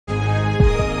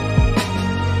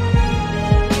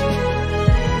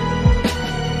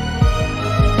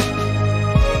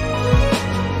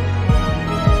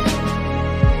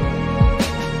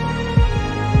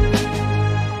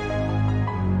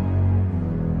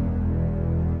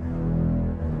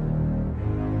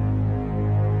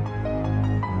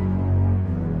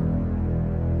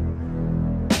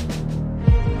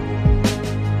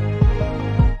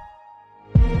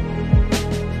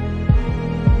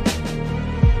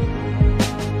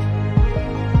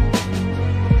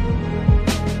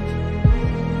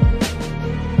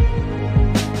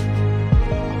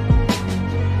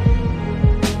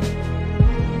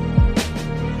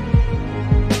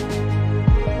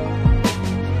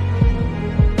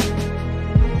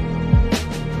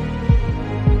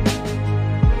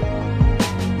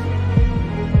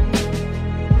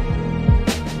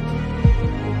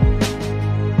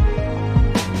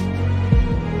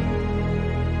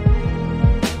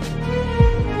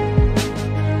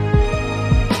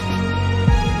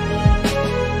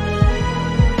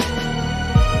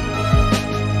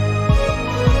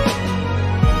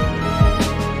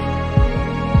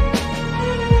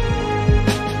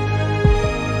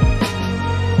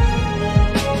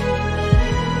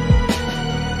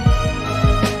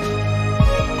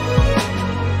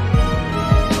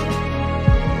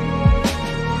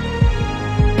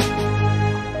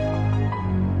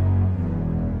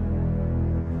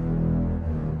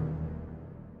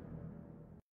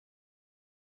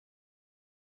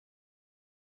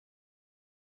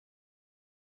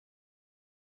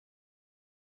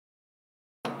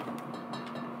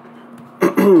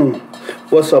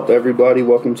What's up, everybody?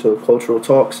 Welcome to Cultural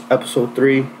Talks, Episode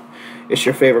 3. It's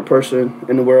your favorite person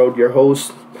in the world, your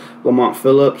host, Lamont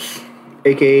Phillips,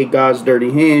 a.k.a. God's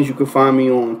Dirty Hands. You can find me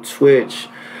on Twitch,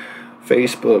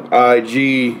 Facebook,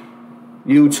 IG,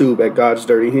 YouTube at God's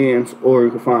Dirty Hands, or you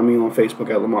can find me on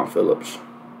Facebook at Lamont Phillips.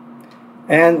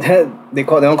 And they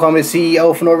don't call me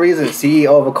CEO for no reason.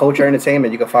 CEO of Cultural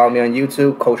Entertainment. You can follow me on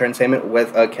YouTube, Cultural Entertainment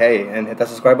with a K, and hit that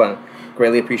subscribe button.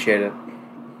 Greatly appreciate it.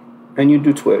 And you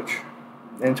do Twitch.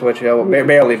 And Twitch,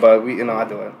 barely, but I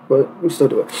do it. But we still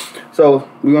do it. So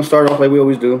we're gonna start off like we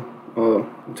always do.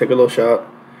 Take a little shot.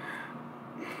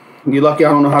 You're lucky I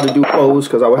don't know how to do polls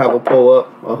because I would have a poll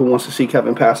up. Who wants to see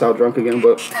Kevin pass out drunk again?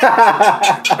 But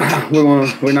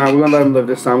we're gonna let him live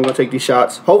this time. We're gonna take these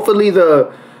shots. Hopefully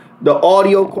the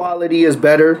audio quality is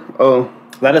better.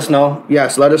 Let us know.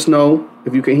 Yes, let us know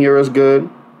if you can hear us good.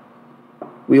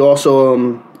 We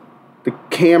also the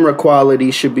camera quality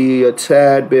should be a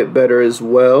tad bit better as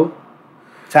well.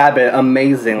 Tad bit,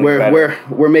 amazing.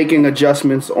 We're making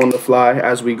adjustments on the fly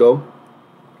as we go.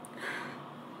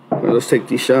 Well, let's take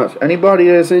these shots. Anybody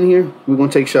that's in here, we're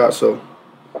gonna take shots. So,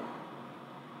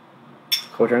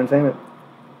 Cultural Entertainment.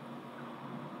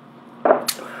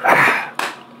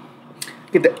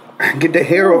 Get the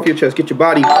hair off your chest. Get your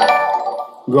body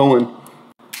going.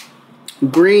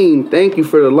 Green, thank you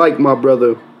for the like, my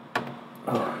brother.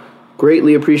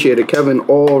 Greatly appreciated. Kevin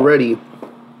already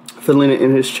feeling it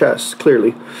in his chest,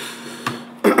 clearly.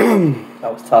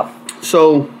 That was tough.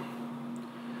 So,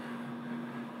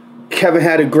 Kevin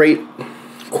had a great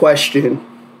question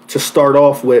to start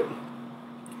off with.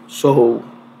 So,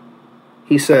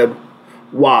 he said,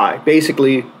 why?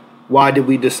 Basically, why did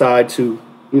we decide to,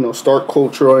 start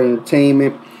Cultural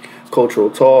Entertainment, Cultural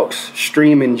Talks,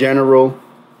 stream in general?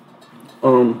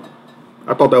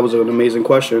 I thought that was an amazing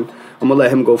question. I'm going to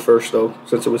let him go first, though,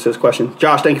 since it was his question.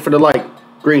 Josh, thank you for the like.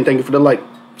 Green, thank you for the like.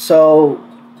 So,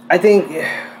 I think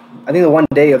the one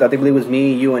day, I believe it was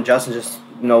me, you, and Justin just,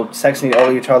 texting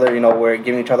over each other, we're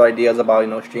giving each other ideas about,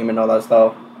 streaming and all that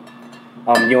stuff.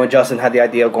 You and Justin had the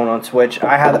idea of going on Twitch.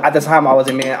 At the time, I'm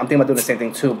thinking about doing the same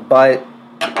thing, too, but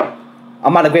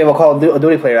I'm not a great Call of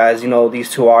Duty player, as,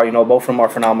 these two are, both of them are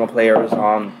phenomenal players.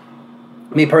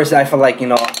 Me personally, I feel like,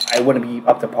 I wouldn't be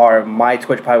up to par. My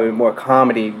Twitch probably would be more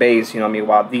comedy-based,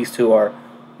 while these two are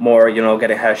more,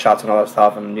 getting headshots and all that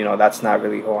stuff, and, that's not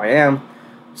really who I am.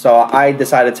 So I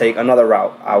decided to take another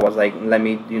route. I was like, let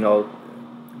me,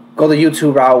 go the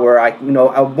YouTube route where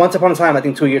once upon a time, I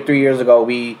think 3 years ago,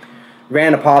 we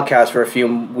ran a podcast for a few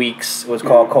weeks. It was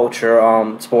called Culture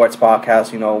Sports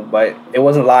Podcast, but it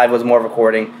wasn't live. It was more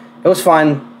recording. It was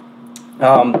fun.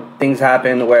 Things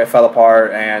happened where it fell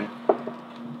apart, and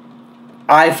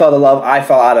I fell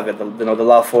out of it. The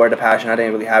love for it, the passion. I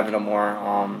didn't really have it no more.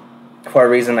 For a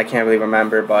reason I can't really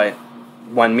remember. But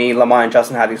when me, Lamar, and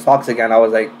Justin had these talks again, I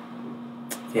was like,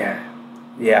 yeah,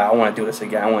 I want to do this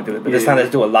again. I want to do it, but this time let's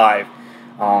do it live.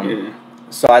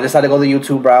 So I decided to go the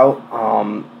YouTube route.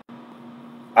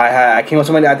 I came with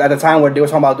somebody at the time where they were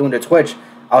talking about doing the Twitch.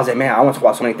 I was like, man, I want to talk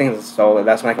about so many things. So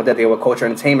that's when I came to the with Culture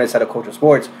Entertainment instead of Culture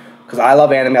Sports, because I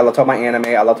love anime. I love talking about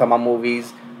anime. I love talking about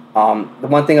movies. The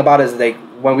one thing about it is, like,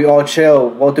 when we all chill,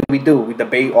 what do? We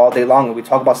debate all day long, and we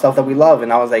talk about stuff that we love.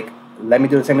 And I was like, let me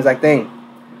do the same exact thing.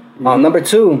 Number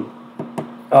two,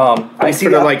 I see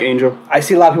Angel. I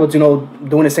see a lot of people,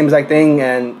 doing the same exact thing,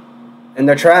 and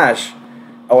they're trash,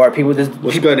 or people just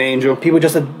good, Angel? People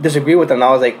just disagree with them. And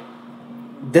I was like,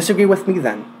 disagree with me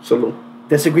then. Salute.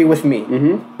 Disagree with me.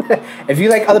 Mm-hmm. If you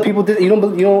like other people, you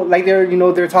don't like their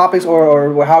their topics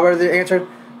or however they answer,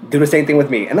 do the same thing with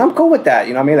me, and I'm cool with that.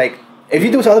 You know what I mean? Like, if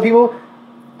you do it to other people,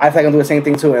 I think I can do the same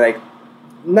thing too. And like,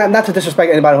 not to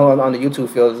disrespect anybody who on the YouTube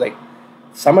field, is like,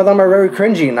 some of them are very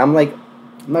cringy, and I'm like,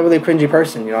 I'm not really a cringy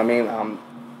person. You know what I mean?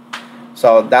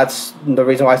 So that's the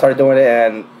reason why I started doing it,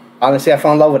 and honestly, I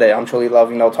fell in love with it. I'm truly love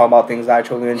talking about things that I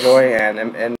truly enjoy,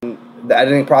 and the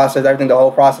editing process, everything, the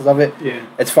whole process of it. Yeah,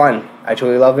 it's fun. I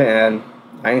truly love it, and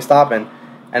I ain't stopping.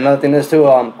 And another thing is too.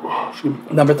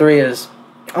 Number 3 is,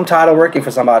 I'm tired of working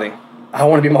for somebody. I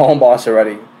want to be my own boss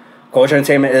already. Culture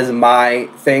Entertainment is my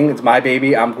thing. It's my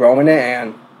baby. I'm growing it,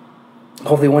 and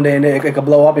hopefully one day it could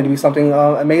blow up and be something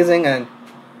amazing. And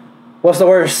what's the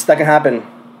worst that can happen?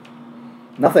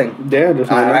 Nothing. Yeah,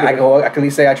 I can at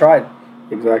least say I tried.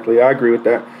 Exactly. I agree with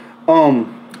that.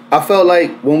 I felt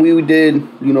like when we did,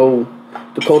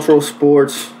 the cultural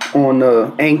sports on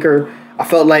Anchor, I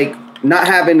felt like not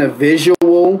having a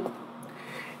visual,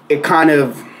 it kind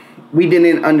of, we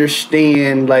didn't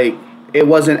understand, like, it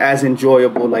wasn't as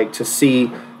enjoyable, like, to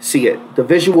see it. The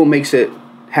visual makes it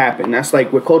happen. That's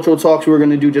like with Cultural Talks we're going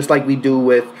to do just like we do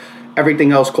with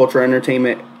everything else, culture,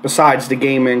 entertainment, besides the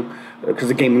gaming, because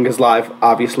the gaming is live,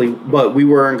 obviously. But we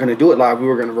weren't going to do it live. We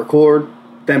were going to record,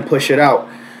 then push it out.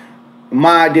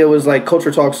 My idea was like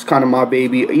Culture Talks is kind of my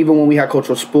baby. Even when we had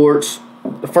Cultural Sports,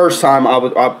 the first time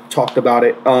I talked about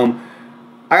it,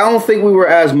 I don't think we were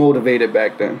as motivated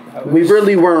back then. We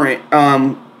really weren't,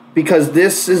 because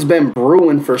this has been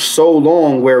brewing for so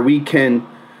long where we could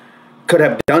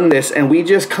have done this, and we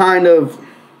just kind of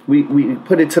we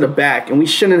put it to the back, and we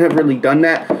shouldn't have really done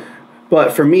that.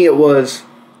 But for me, it was,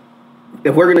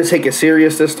 if we're gonna take it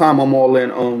serious this time, I'm all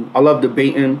in. I love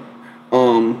debating,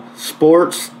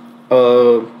 sports,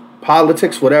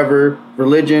 politics, whatever,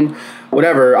 religion,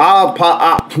 whatever.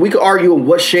 We could argue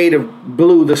what shade of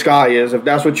blue the sky is. If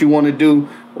that's what you want to do,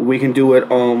 we can do it.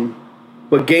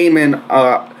 But gaming,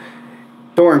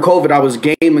 during COVID, I was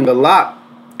gaming a lot,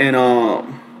 and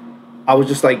I was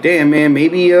just like, damn, man,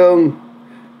 maybe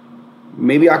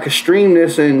I could stream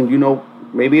this, and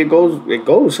maybe it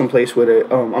goes someplace with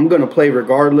it. I'm gonna play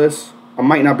regardless. I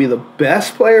might not be the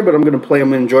best player, but I'm gonna play. I'm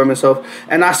gonna enjoy myself,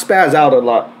 and I spaz out a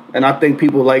lot. And I think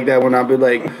people like that when I be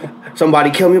like, somebody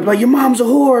kill me, like, your mom's a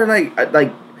whore. And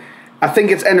I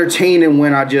think it's entertaining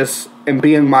when I just am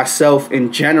being myself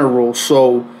in general.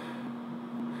 So,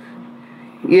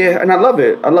 yeah, and I love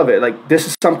it. Like, this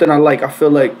is something I like. I feel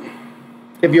like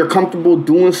if you're comfortable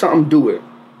doing something, do it.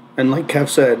 And like Kev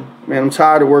said, man, I'm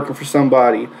tired of working for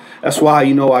somebody. That's why,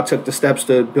 I took the steps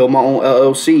to build my own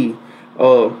LLC.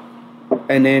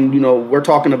 And then, we're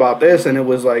talking about this, and it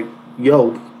was like,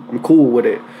 yo, I'm cool with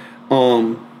it.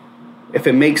 If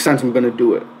it makes sense, I'm going to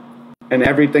do it. And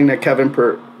everything that Kevin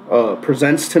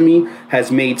presents to me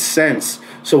has made sense.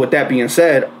 So with that being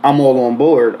said, I'm all on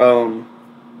board.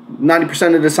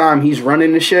 90% of the time, he's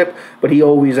running the ship, but he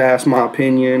always asks my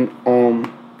opinion.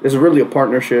 It's really a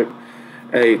partnership.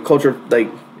 A culture, like,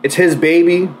 it's his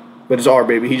baby, but it's our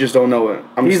baby. He just don't know it.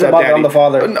 He's the mother, I'm the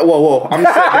father. Whoa. I'm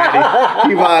the stepdaddy.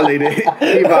 He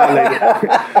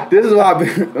violated. This is why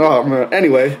oh, man.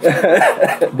 Anyway.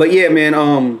 But yeah,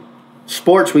 man,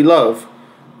 sports we love.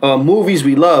 Movies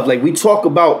we love. Like, we talk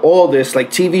about all this. Like,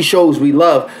 TV shows we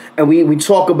love. And we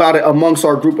talk about it amongst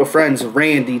our group of friends.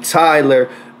 Randy, Tyler,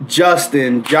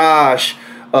 Justin, Josh.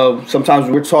 Sometimes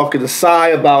we're talking to Cy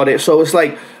about it. So it's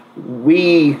like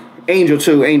Angel,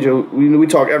 we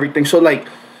talk everything. So, like,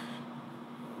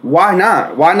 why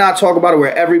not? Why not talk about it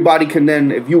where everybody can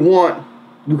then, if you want,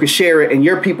 you can share it, and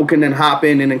your people can then hop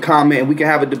in and then comment, and we can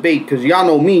have a debate. Because y'all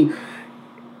know me,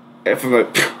 I'm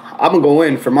going to go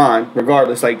in for mine,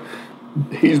 regardless. Like,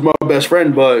 he's my best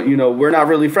friend, but, we're not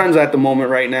really friends at the moment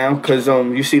right now because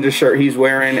you see the shirt he's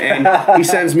wearing, and he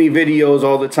sends me videos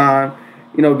all the time.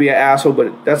 Be an asshole,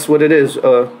 but that's what it is.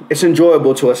 It's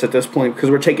enjoyable to us at this point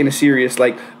because we're taking it serious.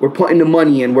 Like, we're putting the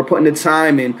money in, we're putting the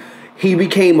time in. He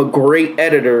became a great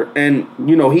editor, and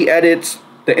he edits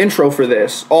the intro for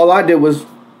this. All I did was,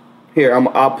 here,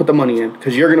 I'll put the money in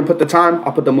because you're gonna put the time.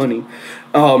 I'll put the money.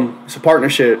 It's a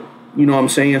partnership. You know what I'm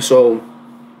saying? So,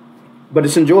 but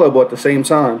it's enjoyable at the same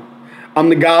time. I'm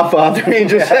the Godfather,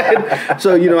 Angel said.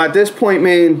 So at this point,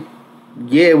 man,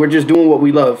 yeah, we're just doing what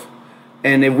we love.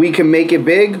 And if we can make it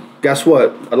big, guess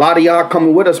what? A lot of y'all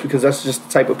coming with us because that's just the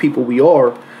type of people we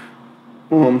are.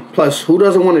 Plus, who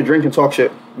doesn't want to drink and talk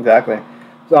shit? Exactly.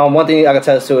 So one thing I can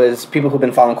tell us too is people who've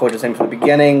been following Culture Same from the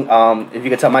beginning. If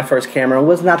you could tell, my first camera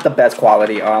was not the best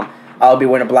quality. I'll be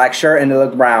wearing a black shirt and it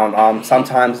looked brown.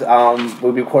 Sometimes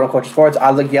we'll be recording Culture Sports. I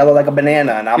look yellow like a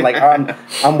banana, and I'm like,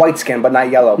 I'm white skinned but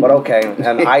not yellow. But okay.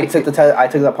 And I took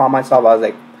it upon myself. I was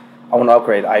like, I want to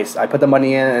upgrade. I put the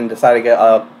money in and decided to get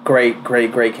a great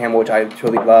camera, which I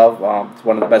truly love. It's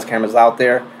one of the best cameras out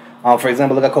there. For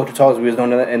example, look at Culture Talks. We was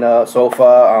doing it in a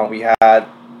sofa. We had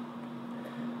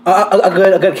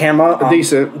a good camera.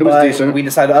 Decent. It was decent. We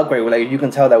decided to upgrade. Like, you can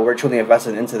tell that we're truly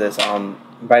invested into this.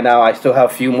 Right now, I still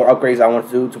have a few more upgrades I want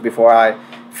to do before I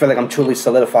feel like I'm truly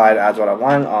solidified as what I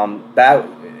want. That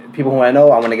people who I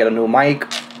know, I want to get a new mic.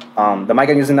 The mic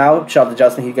I'm using now, shout out to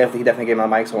Justin. He definitely gave my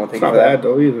mic, so I want to thank you for that. It's not bad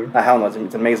though either. Hell no, it's an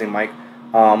amazing mic.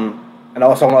 And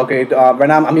also I want to upgrade. Right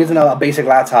now, I'm using a basic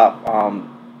laptop.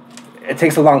 It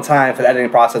takes a long time for the editing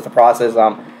process.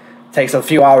 Takes a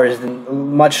few hours,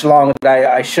 much longer than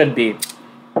I should be.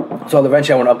 So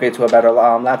eventually, I want to upgrade to a better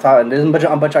laptop. And there's a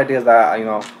bunch of ideas that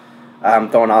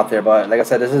I'm throwing out there. But like I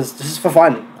said, this is for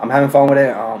fun. I'm having fun with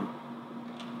it.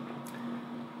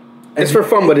 It's for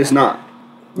fun, but it's not.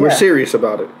 We're serious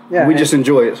about it. Yeah, we just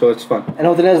enjoy it, so it's fun. And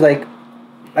the thing is, like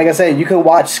I said, you can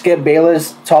watch Skip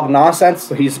Bayless talk nonsense.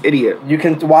 But he's an idiot. You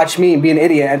can watch me be an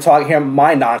idiot and hear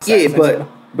my nonsense. Yeah,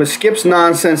 but Skip's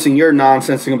nonsense and your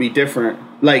nonsense are gonna be different.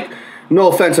 Like, no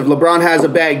offense, if LeBron has a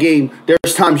bad game,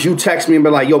 there's times you text me and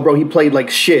be like, yo, bro, he played like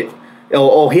shit.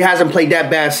 he hasn't played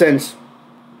that bad since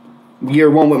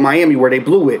year one with Miami where they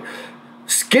blew it.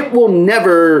 Skip will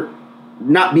never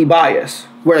not be biased.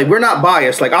 We're not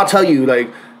biased. Like, I'll tell you, like,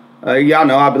 y'all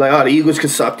know, I'll be like, oh, the Eagles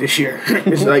could suck this year.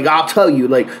 It's like, I'll tell you,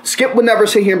 like, Skip would never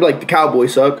sit here and be like, the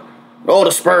Cowboys suck. Oh,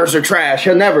 the Spurs are trash.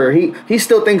 He'll never. He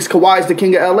still thinks Kawhi's the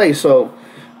king of LA, so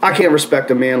I can't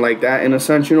respect a man like that in a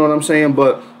sense, you know what I'm saying?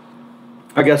 But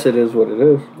I guess it is what it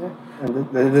is. Yeah,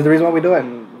 and this is the reason why we do it,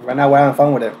 and right now we're having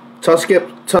fun with it. Tell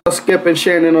Skip and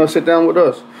Shannon sit down with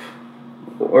us.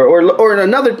 Or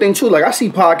another thing too, like I see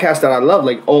podcasts that I love,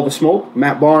 like All the Smoke,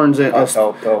 Matt Barnes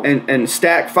and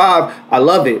Stack 5. I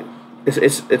love it.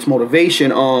 It's motivation.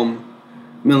 $1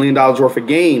 million worth of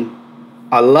game.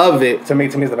 I love it. To me,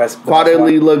 it's the best.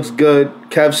 Quality looks good.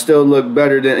 Kev still look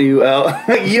better than UL.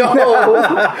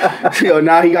 Yo,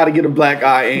 now he got to get a black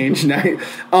eye,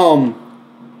 Ainge.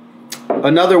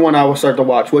 Another one I will start to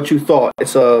watch. What You Thought?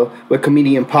 It's with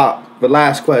comedian Pop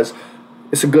Velasquez.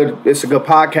 It's a good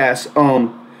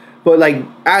podcast. But like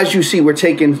as you see, we're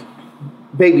taking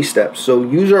baby steps. So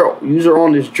you're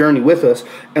on this journey with us,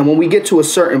 and when we get to a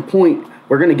certain point,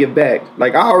 we're gonna give back.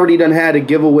 Like I already done had a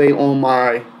giveaway on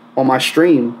my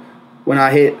stream when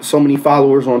I hit so many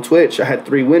followers on Twitch. I had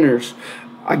 3 winners.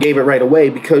 I gave it right away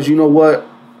because you know what?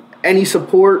 Any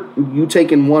support, you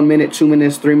taking 1 minute, 2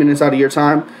 minutes, 3 minutes out of your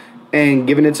time and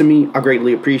giving it to me, I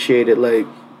greatly appreciate it. Like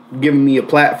giving me a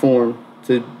platform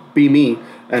to be me,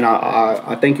 and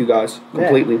I thank you guys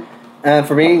completely. Yeah. And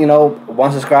for me, you know,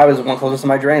 1 subscriber is one closest to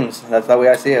my dreams. That's the way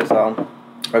I see it. So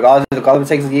regardless if it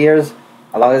takes years,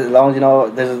 as long as you know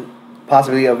there's a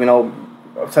possibility of, you know,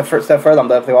 step further, I'm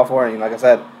definitely all for it. Like I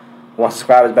said, 1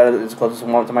 subscriber is better. It's closest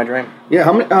to my dream. Yeah,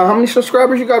 how many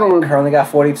subscribers you got on? Currently got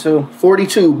 42.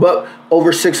 42, but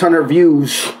over 600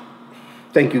 views.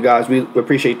 Thank you guys. We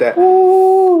appreciate that.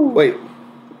 Ooh. Wait,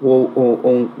 well,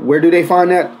 where do they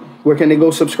find that? Where can they go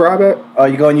subscribe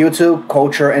at? You go on YouTube,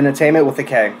 Culture Entertainment with a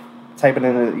K. Type it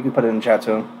in. You can put it in the chat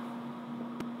too.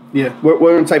 Yeah, we're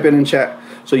gonna type it in chat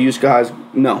so you guys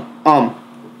know.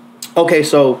 Okay,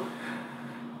 so.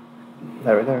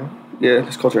 That right there. Yeah,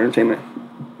 it's Culture Entertainment.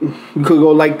 You could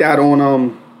go like that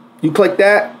on you click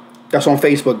that, that's on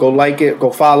Facebook. Go like it,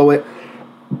 go follow it.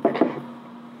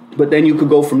 But then you could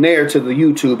go from there to the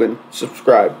YouTube and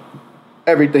subscribe.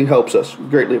 Everything helps us.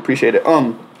 Greatly appreciate it.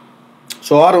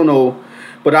 So I don't know,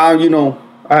 but I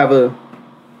have a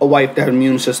wife that her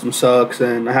immune system sucks,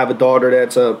 and I have a daughter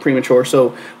that's premature. So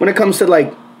when it comes to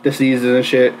like diseases and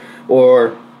shit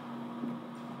or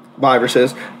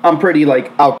viruses, I'm pretty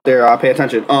like out there. I pay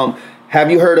attention.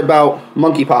 Have you heard about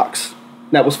monkeypox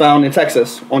that was found in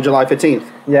Texas on July 15th?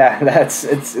 Yeah, it's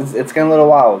getting a little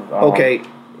wild. Okay,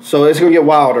 so it's gonna get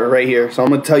wilder right here. So I'm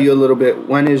gonna tell you a little bit.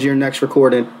 When is your next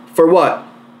recording? For what?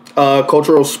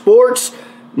 Cultural Sports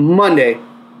Monday.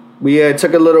 We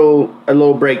took a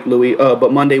little break, Louis.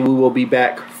 But Monday we will be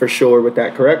back for sure with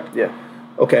that. Correct? Yeah.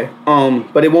 Okay.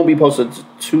 But it won't be posted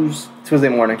Tuesday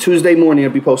morning. Tuesday morning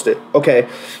it'll be posted. Okay.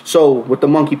 So with the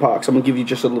monkeypox, I'm gonna give you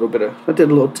just a little bit of. I did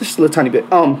just a little tiny bit.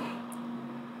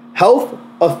 Health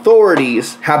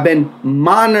authorities have been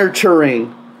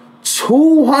monitoring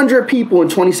 200 people in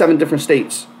 27 different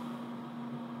states.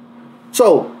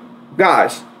 So,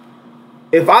 guys,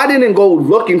 if I didn't go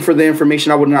looking for the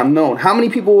information, I would not have known. How many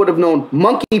people would have known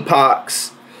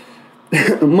monkeypox?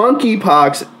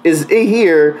 Monkeypox is in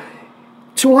here.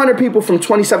 200 people from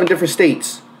 27 different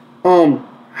states.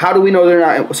 How do we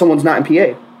know someone's not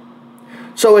in PA?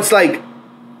 So it's like,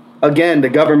 again, the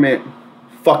government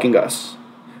fucking us.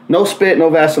 No spit, no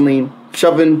Vaseline,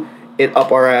 shoving it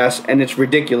up our ass, and it's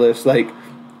ridiculous. Like,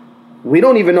 we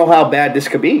don't even know how bad this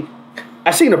could be.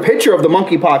 I seen a picture of the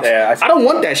monkeypox. Yeah, I don't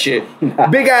want that shit.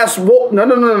 Big ass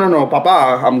no,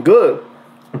 papa, I'm good.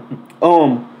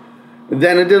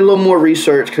 Then I did a little more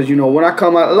research because, when I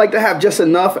come out, I like to have just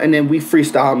enough, and then we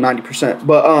freestyle 90%.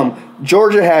 But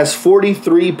Georgia has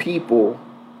 43 people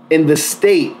in the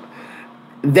state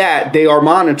that they are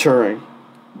monitoring.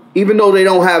 Even though they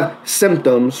don't have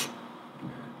symptoms,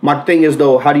 my thing is,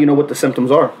 though, how do you know what the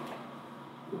symptoms are?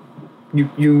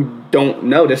 You don't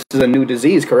know. This is a new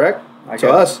disease, correct? To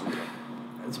us.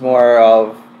 It's more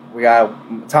of, we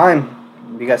got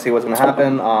time. We got to see what's going to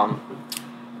happen.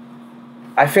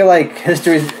 I feel like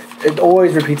it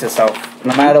always repeats itself.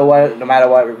 No matter what,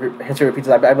 history repeats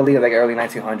itself. I believe like early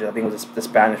 1900s, I think it was the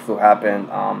Spanish flu happened.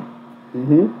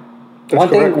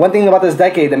 One thing about this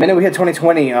decade, the minute we hit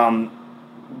 2020,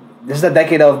 this is the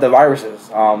decade of the viruses.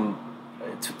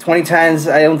 2010s,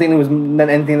 I don't think it was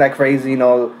anything that crazy,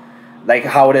 like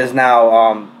how it is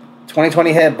now.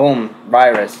 2020 hit, boom,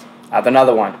 virus. After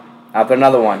another one.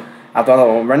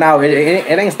 Right now, it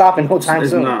ain't stopping no time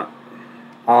soon. It's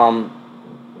not.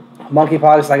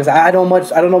 Monkeypox, like I said, I don't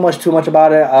know much too much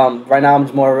about it. Right now, I'm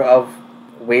just more of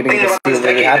waiting to see what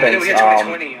really happens.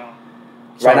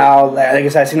 Right now, like I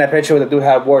said, I seen that picture where the dude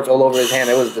had warts all over his hand.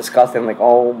 It was disgusting. Like,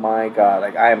 oh my god,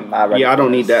 like I am not ready. Yeah, I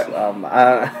don't need that.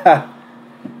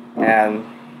 And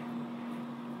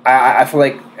I feel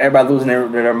like everybody losing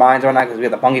their minds right now because we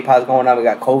got the monkeypox going on. We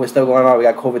got COVID still going on. We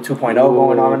got COVID 2.0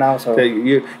 going on right now. So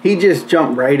he just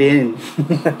jumped right in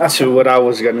to what I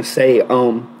was gonna say.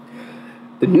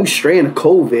 The new strain of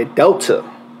COVID, Delta.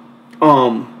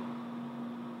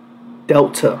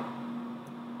 Delta.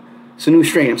 It's a new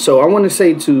strain. So I want to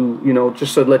say just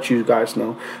to let you guys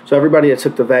know. So everybody that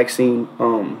took the vaccine,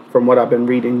 from what I've been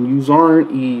reading,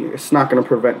 it's not going to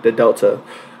prevent the Delta.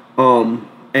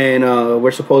 And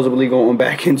we're supposedly going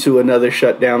back into another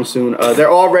shutdown soon.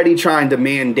 They're already trying to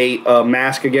mandate a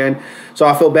mask again. So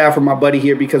I feel bad for my buddy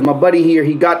here because my buddy here,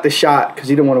 he got the shot because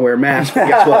he didn't want to wear a mask. But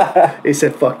guess what? They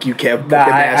said, fuck you, Kev. Put the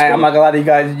mask on. I'm not going to lie to you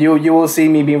guys. You will see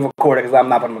me being recorded because I'm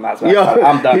not putting my mask on. I'm done.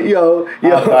 I'm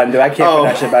done, dude. I can't put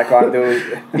that shit back on,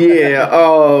 dude.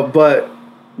 Yeah. But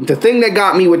the thing that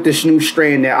got me with this new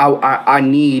strain that I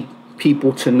need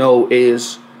people to know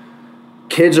is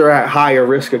kids are at higher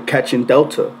risk of catching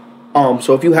Delta.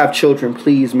 So if you have children,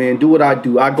 please, man, do what I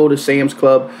do. I go to Sam's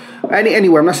Club,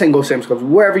 anywhere. I'm not saying go to Sam's Club.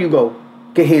 Wherever you go,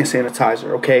 get hand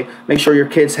sanitizer, okay? Make sure your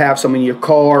kids have some in your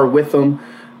car with them.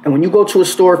 And when you go to a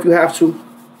store, if you have to,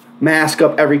 mask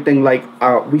up everything. Like,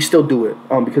 we still do it.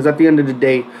 Because at the end of the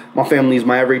day, my family is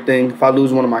my everything. If I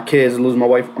lose one of my kids and lose my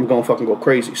wife, I'm going to fucking go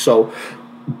crazy. So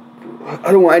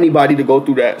I don't want anybody to go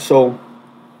through that. So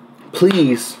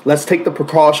please, let's take the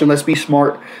precaution. Let's be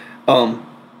smart.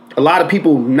 A lot of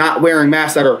people not wearing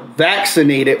masks that are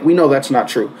vaccinated, we know that's not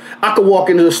true. I could walk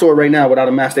into the store right now without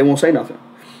a mask. They won't say nothing.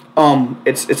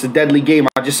 It's a deadly game.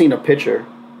 I just seen a picture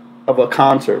of a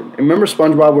concert. And remember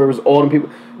SpongeBob where it was all the people?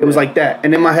 It was like that.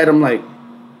 And in my head, I'm like,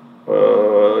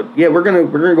 yeah, we're gonna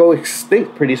go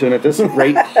extinct pretty soon at this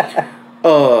rate.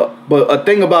 But a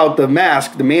thing about the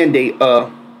mask, the mandate,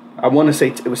 I want to say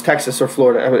it was Texas or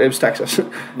Florida. It was Texas.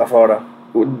 Not Florida.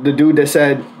 The dude that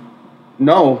said,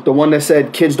 no, the one that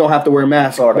said kids don't have to wear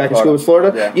masks back in school was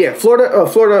Florida? Yeah, Florida.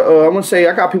 I want to say,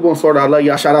 I got people in Florida. I love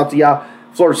y'all. Shout out to y'all.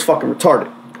 Florida's fucking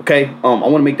retarded, okay? I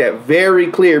want to make that very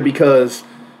clear because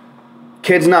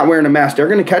kids not wearing a mask, they're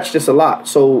going to catch this a lot.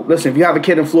 So, listen, if you have a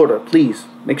kid in Florida, please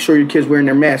make sure your kid's wearing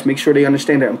their mask. Make sure they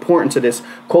understand the importance of this.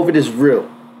 COVID is real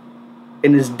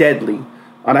and it's deadly.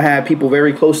 I had people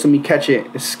very close to me catch it.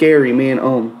 It's scary, man.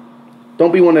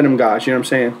 Don't be one of them guys, you know what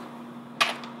I'm saying?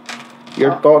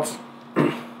 Your thoughts?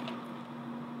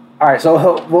 All right,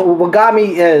 so what got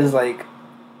me is, like,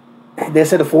 they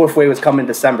said the fourth wave was coming in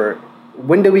December.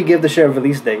 When did we give the shit a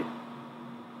release date?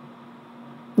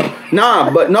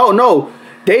 Nah, but no.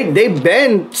 They've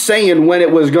been saying when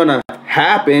it was going to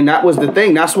happen. That was the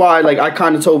thing. That's why, like, I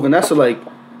kind of told Vanessa, like,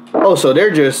 oh, so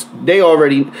they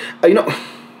already,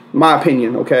 my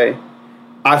opinion, okay?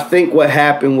 I think what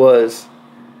happened was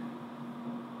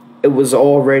it was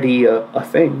already a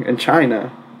thing in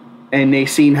China. And they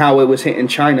seen how it was hitting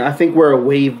China. I think we're a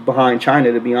wave behind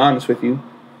China, to be honest with you.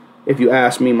 If you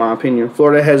ask me my opinion.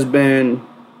 Florida has been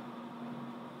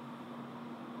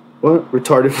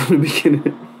retarded from the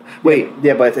beginning. Wait.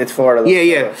 Yeah, but it's Florida.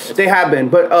 Yeah. They have been.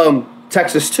 But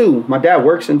Texas, too. My dad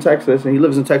works in Texas, and he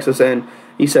lives in Texas, and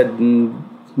he said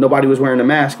nobody was wearing a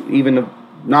mask. Even the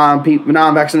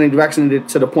non-vaccinated, vaccinated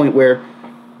to the point where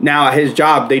now at his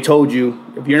job, they told you,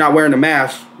 if you're not wearing a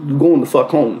mask, you're going the fuck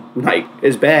home. Like,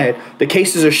 it's bad. The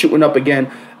cases are shooting up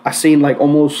again. I seen like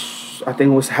almost, I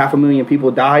think it was 500,000 people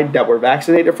died that were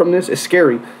vaccinated from this. It's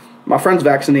scary. My friend's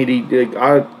vaccinated.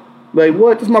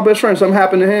 What? This is my best friend. Something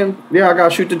happened to him. Yeah, I got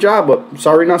to shoot the job up.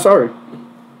 Sorry, not sorry.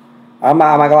 I'm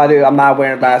not gonna lie to you. I'm not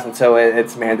wearing a mask until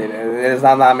it's mandated. It's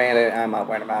not mandated. I'm not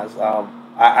wearing a mask.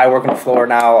 I work on the floor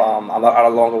now. I no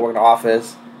longer work in the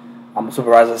office. I'm a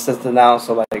supervisor assistant now,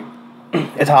 so like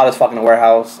it's hot as fuck in the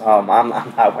warehouse. I'm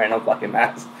not wearing no fucking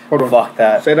mask. Hold on. Fuck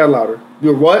that. Say that louder.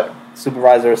 You're what?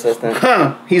 Supervisor assistant.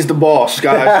 He's the boss,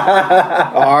 guys.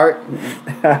 All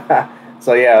right.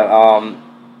 So yeah,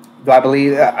 do I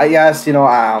believe? Yes.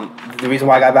 The reason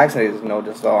why I got vaccinated is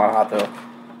just so I don't have to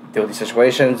deal with these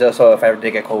situations. Just so if I ever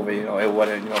did get COVID, it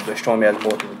wouldn't destroy me as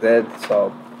more people did.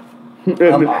 So.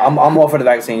 I'm all for the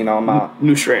vaccine, I'm not.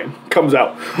 New strain comes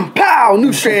out. Pow!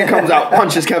 New strain comes out.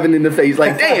 Punches Kevin in the face.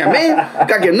 Like, damn, man.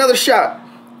 Gotta get another shot.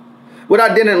 What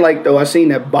I didn't like, though, I seen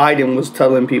that Biden was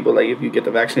telling people, like, if you get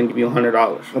the vaccine, give you $100.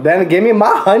 Well, then give me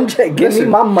my $100. Give me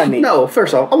my money. No,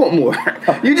 first off, I want more.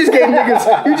 You just gave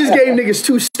niggas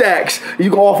 2 stacks.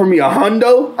 You gonna offer me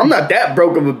 $100? I'm not that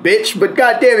broke of a bitch, but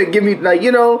goddamn it, give me, like,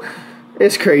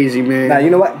 It's crazy, man. Now, you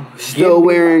know what? Still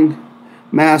wearing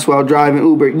masks while driving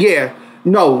Uber. Yeah.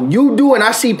 No, you do, and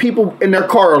I see people in their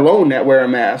car alone that wear a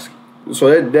mask.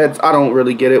 So that's I don't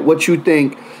really get it. What you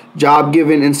think? Job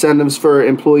giving incentives for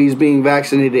employees being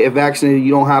vaccinated. If vaccinated,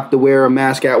 you don't have to wear a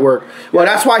mask at work. Well,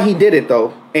 that's why he did it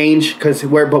though, Ainge, because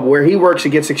where he works,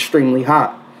 it gets extremely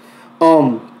hot.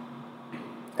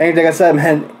 Anything I said,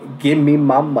 man, give me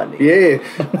my money. Yeah.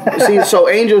 See, so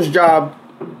Angel's job,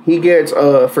 he gets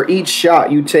for each shot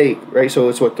you take, right? So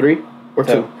it's what, 3 or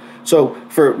 2? So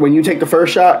for when you take the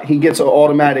first shot, he gets an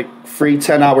automatic free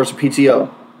 10 hours of PTO.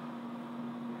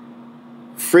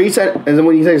 Free 10, and then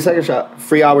when you take the second shot,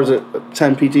 free hours at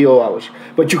 10 PTO hours.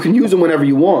 But you can use them whenever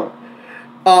you want.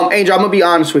 Angel, I'm gonna be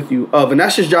honest with you.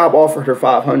 Vanessa's job offered her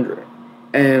 $500,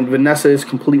 and Vanessa is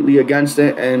completely against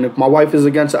it. And if my wife is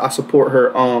against it, I support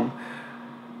her. I'm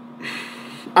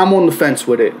on the fence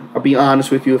with it. I'll be honest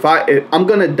with you. If I'm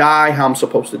gonna die how I'm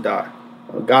supposed to die.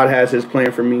 God has His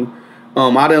plan for me.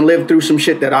 I done lived through some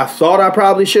shit that I thought I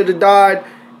probably should have died,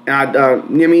 and you know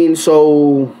what I mean.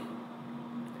 So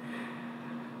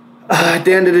at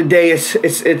the end of the day,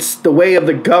 it's the way of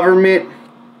the government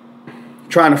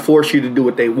trying to force you to do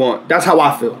what they want. That's how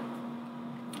I feel.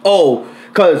 Oh,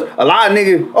 because a lot of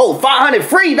niggas, $500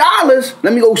 free dollars.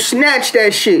 Let me go snatch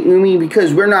that shit. You know what I mean?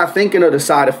 Because we're not thinking of the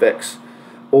side effects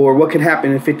or what can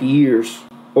happen in 50 years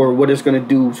or what it's going to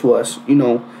do to us. You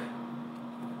know,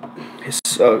 it's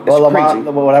crazy.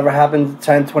 Whatever happens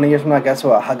 10, 20 years from now, guess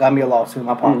what? I got me a lawsuit in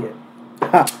my pocket.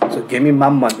 So give me my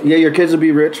money. Yeah, your kids will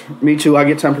be rich. Me too. I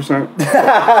get 10%.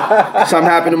 Something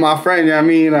happened to my friend. You know what I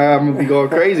mean? I'm going to be going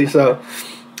crazy. So,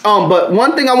 but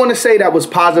one thing I want to say that was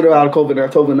positive out of COVID, and I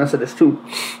told Vanessa this too.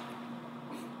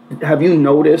 Have you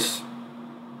noticed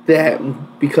that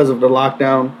because of the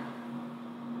lockdown,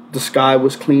 the sky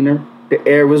was cleaner? The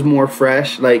air was more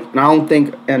fresh? Like, and I don't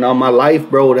think in my life,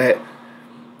 bro, that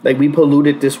like we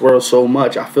polluted this world so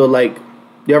much. I feel like,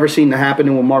 you ever seen the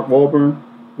happening with Mark Wahlberg?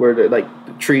 Where the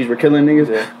trees were killing niggas.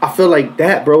 Yeah. I feel like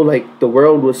that, bro. Like the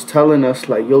world was telling us,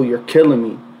 like, yo, you're killing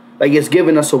me. Like it's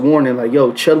giving us a warning, like,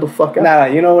 yo, chill the fuck out. Nah,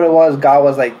 you know what it was? God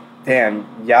was like, damn,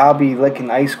 y'all be licking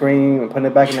ice cream and putting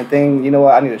it back in the thing. You know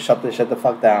what? I need to shut this shit the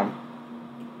fuck down.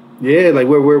 Yeah, like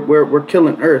we're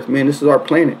killing Earth, man. This is our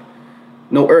planet.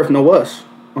 No Earth, no us.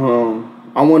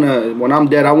 When I'm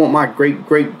dead, I want my great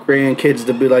grandkids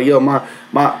to be like, yo, my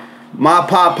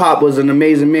pop was an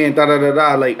amazing man.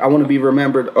 Like I want to be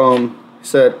remembered.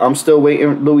 Said I'm still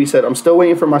waiting. Louis said I'm still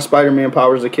waiting for my Spider-Man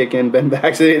powers to kick in. Been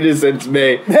vaccinated since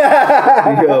May.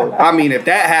 Yo, I mean, if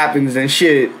that happens, then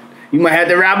shit, you might have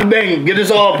to rob a bank. Get us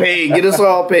all paid.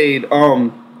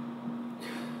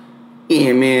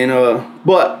 Yeah, man.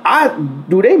 But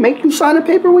do they make you sign a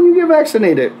paper when you get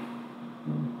vaccinated?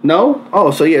 No. Oh,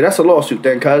 so yeah, that's a lawsuit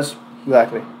then, cuz.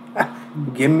 Exactly.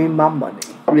 Give me my money.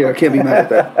 Yeah, I can't be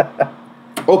mad at that.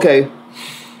 Okay.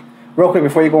 Real quick,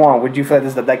 before you go on, would you feel like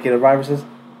this is the decade of viruses?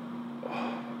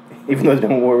 Even though it's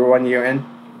been we're 1 year in?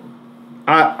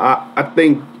 I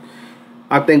think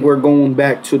we're going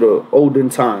back to the olden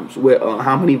times with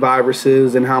how many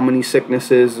viruses and how many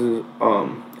sicknesses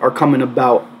are coming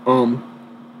about.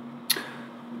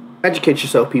 Educate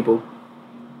yourself, people.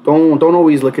 Don't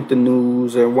always look at the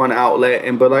news and one outlet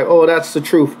and be like, oh, that's the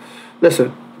truth.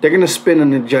 Listen, they're gonna spin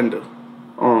an agenda.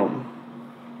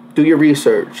 Do your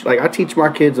research. Like I teach my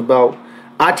kids about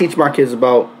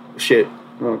shit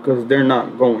because they're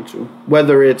not going to.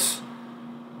 Whether it's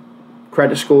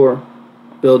credit score,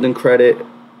 building credit,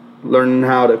 learning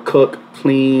how to cook,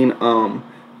 clean,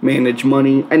 manage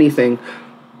money, anything.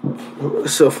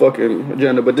 It's a fucking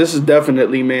agenda. But this is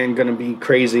definitely, man, gonna be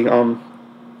crazy.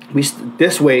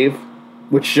 This wave,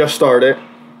 which just started,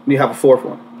 we have a fourth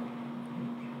one.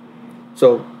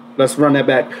 So let's run that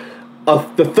back.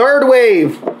 The third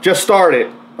wave just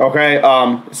started, okay?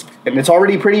 And it's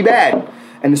already pretty bad.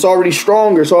 And it's already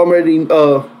stronger. It's already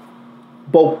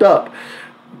bulked up.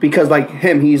 Because, like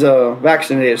him, he's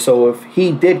vaccinated. So if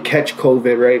he did catch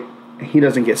COVID, right, he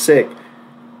doesn't get sick.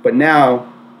 But now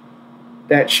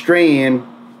that strain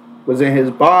was in his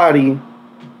body.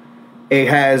 It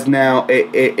has now,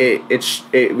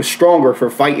 it was stronger for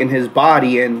fighting his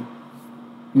body. And,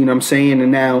 you know what I'm saying?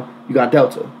 And now you got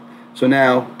Delta. So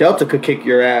now Delta could kick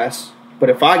your ass, but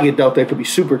if I get Delta, it could be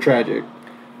super tragic.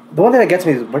 The one thing that gets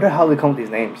me is where the hell do they come up with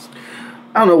these names?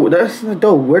 I don't know. That's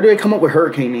dope. Where do they come up with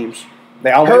hurricane names?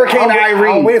 Like, Hurricane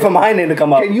Irene. I'm waiting for my name to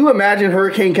come up. Can you imagine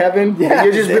Hurricane Kevin? Yeah. And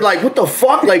you just be like, what the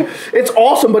fuck? Like, it's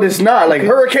awesome, but it's not. Like,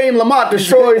 Hurricane Lamont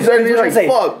destroys, and you're like,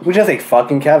 fuck. We just say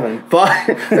fucking Kevin. Fuck.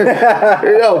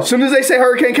 Yo, as soon as they say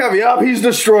Hurricane Kevin, yup, he's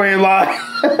destroying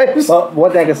lives. Well,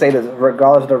 one thing I can say is,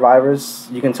 regardless of the drivers,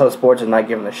 you can tell sports is not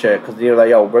giving a shit. Because you're like,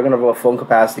 yo, we're going to vote full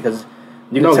capacity. Because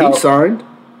you can tell. He signed.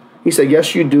 He said,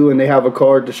 yes, you do, and they have a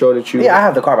card to show that you... Yeah, I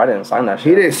have the card, but I didn't sign that shit.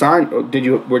 He didn't sign... Did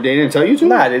you... They didn't tell you to?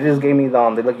 Nah, they just gave me the...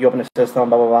 They look you up in the system,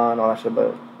 blah, blah, blah, and all that shit,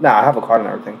 but... Nah, I have a card and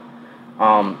everything.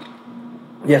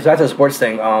 Yeah, so that's a sports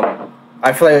thing.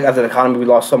 I feel like as an economy, we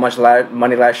lost so much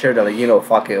money last year that, like, you know,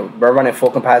 fuck it. We're running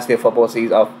full capacity of football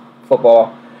season,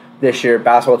 football this year,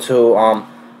 basketball too. I ain't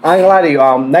gonna lie to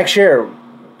you, next year...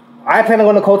 I plan on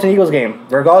going to Colts and Eagles game.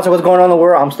 Regardless of what's going on in the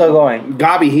world, I'm still going.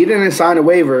 Gabi, he didn't sign a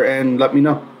waiver, and let me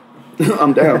know.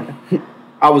 I'm down.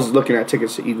 I was looking at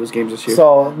tickets to Eagles games this year.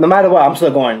 So, no matter what, I'm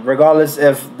still going. Regardless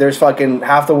if there's fucking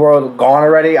half the world gone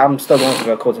already, I'm still going to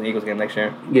the Colts and Eagles game next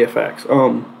year. Yeah, facts.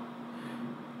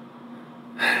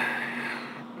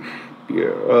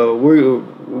 Yeah,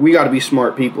 we got to be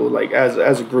smart people, like,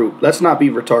 as a group. Let's not be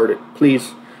retarded,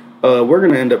 please. We're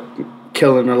going to end up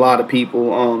killing a lot of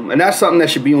people. And that's something that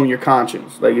should be on your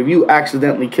conscience. Like, if you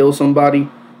accidentally kill somebody,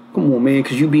 come on, man,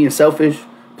 because you being selfish.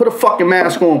 Put a fucking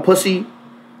mask on, pussy.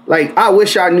 Like, I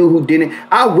wish I knew who didn't.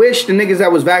 I wish the niggas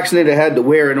that was vaccinated had to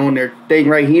wear it on their thing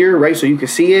right here, right, so you can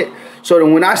see it. So that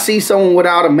when I see someone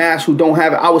without a mask who don't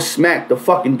have it, I would smack the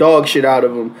fucking dog shit out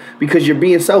of them because you're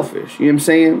being selfish. You know what I'm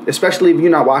saying? Especially if you're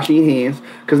not washing your hands.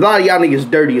 Because a lot of y'all niggas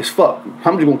dirty as fuck.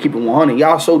 I'm just going to keep it 100.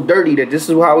 Y'all so dirty that this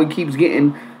is how it keeps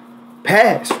getting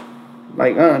passed.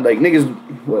 Like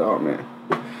niggas. Well, oh, man.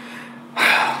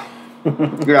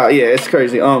 Yeah, it's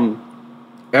crazy.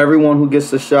 Everyone who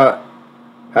gets the shot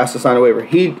has to sign a waiver.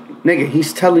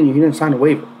 He's telling you he didn't sign a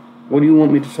waiver. What do you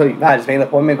want me to tell you? Nah, I just made an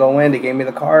appointment, go in, they gave me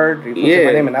the card, they put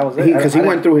my name, and that was it. Because he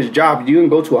went through his job. You didn't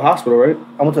go to a hospital, right?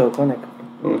 I went to a clinic.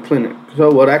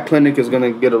 So, well, that clinic is going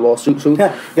to get a lawsuit soon.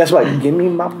 Guess what? Give me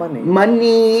my money.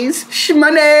 Monies.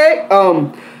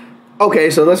 Shmoney. Okay,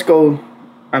 so let's go.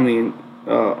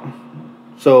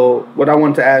 So what I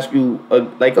wanted to ask you,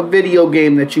 like a video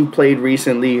game that you played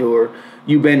recently or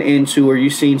you've been into or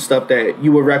you've seen stuff that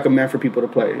you would recommend for people to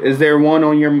play. Is there one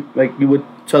on your, like, you would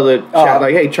tell the chat,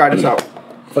 like, hey, try this out?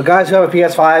 For guys who have a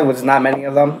PS5, which is not many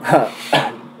of them,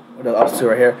 us two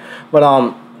right here, but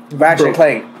Ratchet and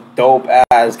Clank, dope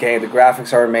ass game. The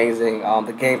graphics are amazing.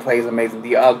 The gameplay is amazing.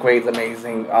 The upgrades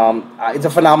amazing. It's a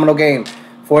phenomenal game.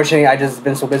 Fortunately, I just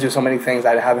been so busy with so many things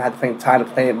I haven't had time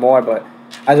to play it more. But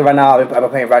as of right now, I've been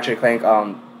playing Ratchet and Clank.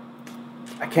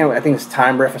 I think it's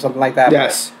Time Rift or something like that.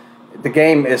 Yes. The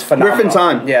game is phenomenal. Rift in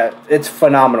Time. Yeah, it's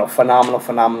phenomenal fun.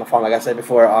 Like I said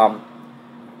before,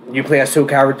 you play as two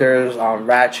characters,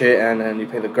 Ratchet, and then you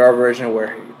play the girl version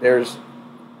where it's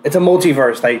a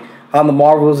multiverse. Like how the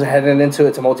Marvels are heading into,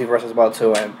 it's a multiverse as well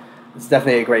too, and it's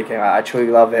definitely a great game. I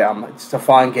truly love it. It's a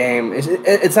fun game.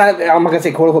 It's not. I'm not gonna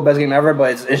say quote unquote best game ever,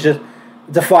 but it's a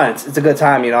fun. It's a good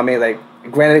time. You know what I mean? Like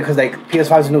granted, because like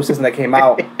PS5 is a new system that came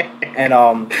out. And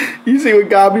you see what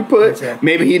Gabi put?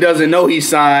 Maybe he doesn't know he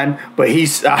signed, but he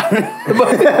signed.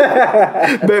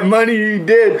 But money he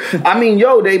did. I mean,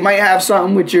 yo, they might have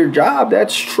something with your job.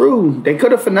 That's true. They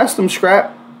could have finessed them,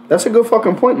 Scrap. That's a good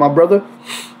fucking point, my brother.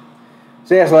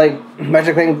 So yeah, so like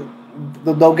Magic Thing,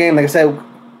 the game, like I said,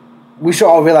 we should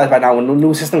all realize by now when the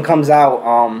new system comes out,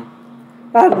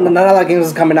 not a lot of games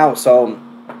is coming out. So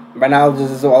right now, this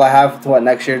is all I have to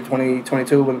next year,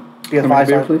 2022, when PS5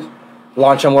 starts. Please.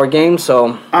 Launch on more games,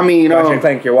 so I mean,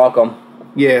 Clank, you're welcome.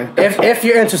 Yeah, if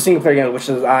you're into single player games, which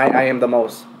is I am the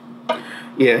most.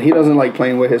 Yeah, he doesn't like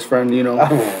playing with his friend, you know.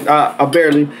 I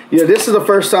barely. Yeah, this is the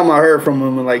first time I heard from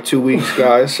him in like 2 weeks,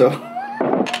 guys. So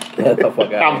Get the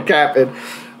fuck out. I'm capping.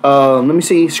 Let me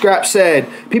see. Scrap said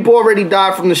people already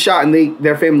died from the shot and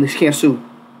their families can't sue.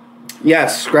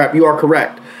 Yes, Scrap, you are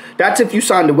correct. That's if you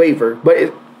signed a waiver,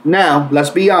 but. Now,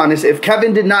 let's be honest. If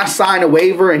Kevin did not sign a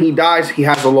waiver and he dies, he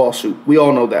has a lawsuit. We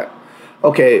all know that.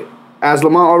 Okay, as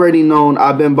Lamont already known,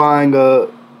 I've been buying a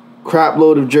crap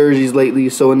load of jerseys lately.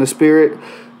 So in the spirit,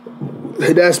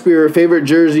 favorite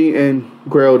jersey and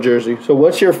Grail jersey. So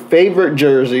what's your favorite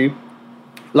jersey?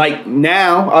 Like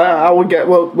now, I would get,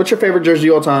 well, what's your favorite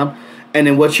jersey all time? And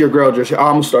then what's your Grail jersey?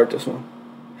 I'm going to start this one.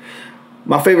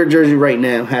 My favorite jersey right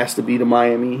now has to be the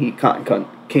Miami Heat Cotton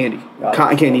Candy.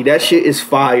 Cotton Candy. That shit is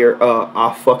fire.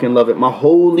 I fucking love it. My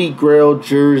Holy Grail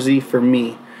jersey for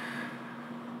me.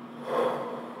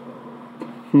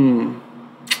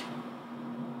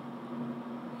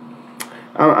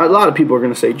 A lot of people are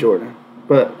gonna say Jordan,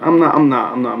 but I'm not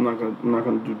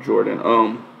gonna do Jordan.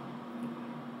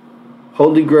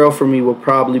 Holy Grail for me will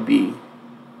probably be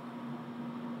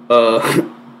a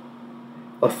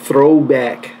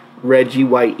throwback Reggie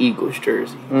White Eagles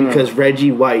jersey. Because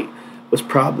Reggie White was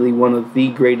probably one of the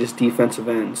greatest defensive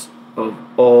ends of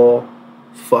all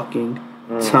fucking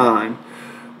time.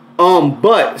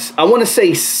 But I want to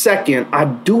say second, I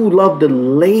do love the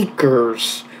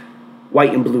Lakers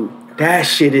white and blue. That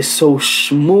shit is so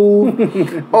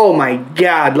smooth. Oh my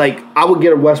God. Like, I would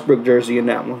get a Westbrook jersey in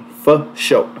that one. For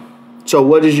sure. So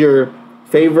what is your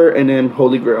favorite and then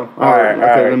Holy Grail? I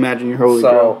can imagine your Holy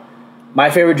Grail. My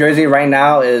favorite jersey right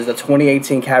now is the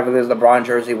 2018 Cavaliers LeBron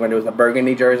jersey when it was the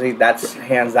burgundy jersey. That's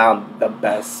hands down the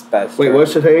best. Wait, jersey.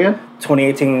 what's it again?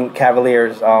 2018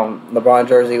 Cavaliers LeBron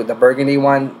jersey with the burgundy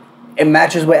one. It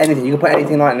matches with anything. You can put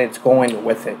anything on and it's going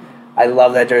with it. I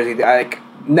love that jersey.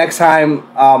 Next time,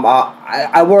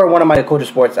 I wore one of my Cultural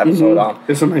Sports episode.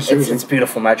 It's a nice jersey. It's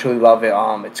beautiful, man. I truly love it.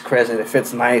 It's crisp. It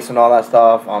fits nice and all that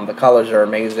stuff. The colors are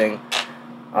amazing.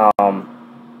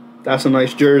 That's a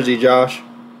nice jersey, Josh.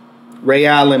 Ray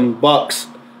Allen Bucks,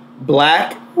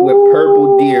 black with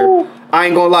purple deer. I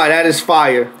ain't gonna lie, that is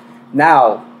fire.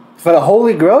 Now, for the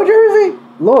Holy Grail jersey,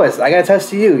 Lewis, I gotta test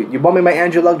to you. You bought me my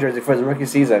Andrew Luck jersey for his rookie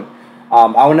season.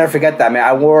 I will never forget that, man.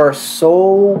 I wore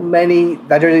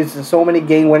that jersey, so many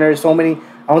game winners, I went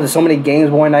to so many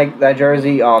games wearing that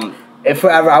jersey. I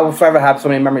will forever have so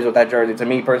many memories with that jersey. To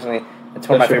me personally, it's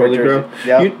one of my favorite jerseys.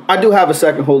 Yeah. I do have a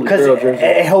second Holy Grail jersey.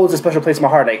 It holds a special place in my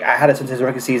heart. Like, I had it since his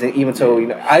rookie season, even so,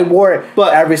 I wore it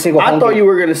every single home I thought game. you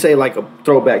were gonna say like a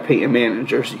throwback Peyton Manning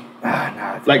jersey.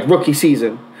 Nah, like rookie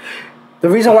season. The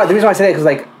reason why I say that is because,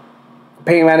 like,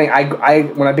 Peyton Manning,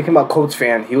 when I became a Colts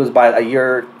fan, he was by a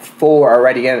year 4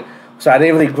 already in, so I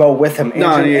didn't really grow with him.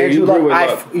 Andrew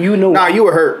Luck, you knew. Nah, you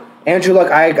were hurt. Andrew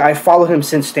Luck, I followed him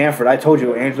since Stanford. I told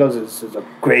you, Andrew Luck is a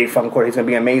great fucking quarterback. He's gonna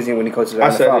be amazing when he coaches the NFL. I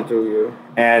said it to you.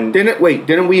 And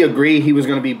didn't we agree he was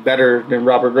gonna be better than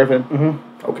Robert Griffin?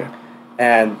 Mm-hmm. Okay.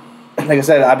 And like I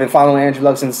said, I've been following Andrew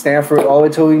Luck since Stanford all the way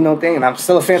till thing, and I'm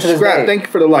still a fan to this day. Thank you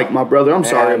for the like, my brother. I'm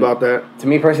sorry about that. To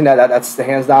me personally, that's the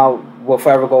hands down will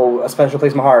forever go a special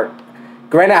place in my heart.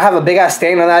 Granted, I have a big ass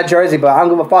stain on that jersey, but I don't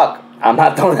give a fuck. I'm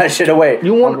not throwing that shit away.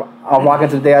 I'm rocking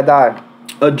to the day I die.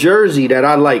 A jersey that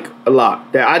I like a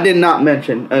lot that I did not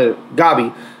mention,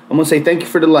 Gabi. I'm gonna say thank you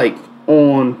for the like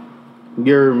on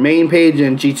your main page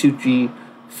and G2G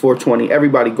 420.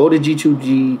 Everybody, go to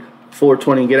G2G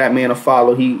 420 and get that man a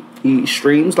follow. He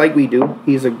streams like we do.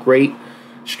 He's a great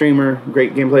streamer,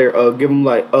 great game player. Give him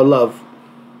like a love.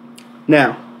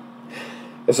 Now,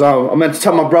 I meant to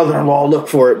tell my brother-in-law, look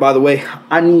for it. By the way,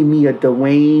 I need me a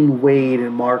Dwayne Wade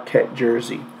and Marquette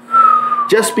jersey.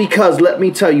 Just because, let me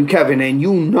tell you, Kevin, and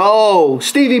you know,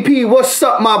 Stevie P, what's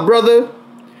up, my brother?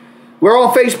 We're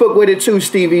on Facebook with it too,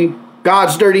 Stevie.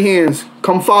 God's Dirty Hands.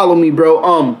 Come follow me,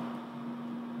 bro.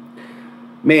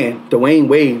 Man, Dwayne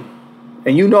Wade.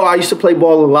 And you know I used to play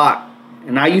ball a lot.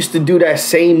 And I used to do that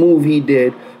same move he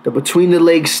did, the between the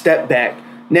legs step back.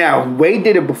 Now, Wade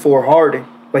did it before Harden,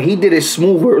 but he did it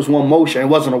smooth where it was one motion. It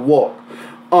wasn't a walk.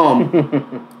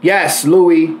 Yes,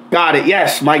 Louis. Got it.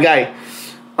 Yes, my guy.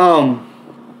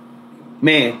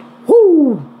 Man,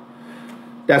 whoo,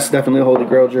 that's definitely a Holy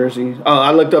Grail jersey.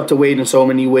 I looked up to Wade in so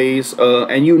many ways, and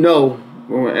and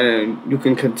you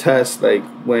can contest, like,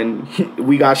 when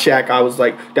we got Shaq, I was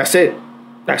like, that's it,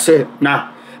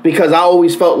 nah, because I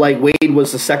always felt like Wade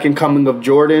was the second coming of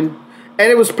Jordan,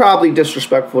 and it was probably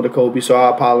disrespectful to Kobe, so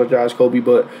I apologize, Kobe,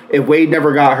 but if Wade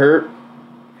never got hurt,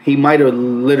 he might have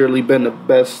literally been the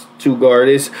best two guard.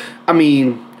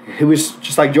 It was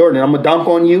just like Jordan. I'm going to dunk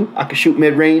on you. I can shoot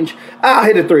mid-range. I'll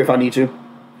hit a 3 if I need to.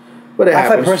 But it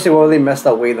happens. I personally, what really messed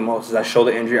up Wade the most is that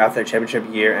shoulder injury after the championship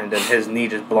year, and then his knee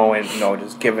just blowing,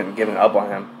 just giving up on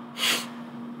him.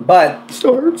 But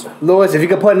still hurts. Lewis, if you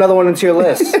could put another one into your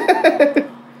list.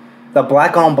 The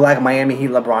black on black Miami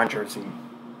Heat LeBron jersey.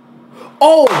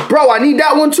 Oh, bro, I need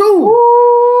that one too.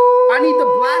 I need the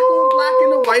black on black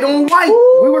and the white on white.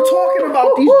 We were talking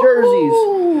about these jerseys.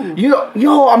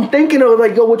 I'm thinking of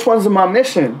which ones am I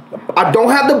missing? I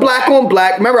don't have the black on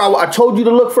black. Remember, I told you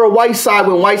to look for a white side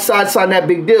when white side signed that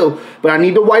big deal. But I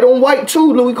need the white on white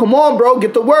too, Louis. Come on, bro,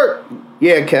 get to work.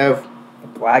 Yeah, Kev.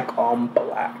 Black on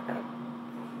black.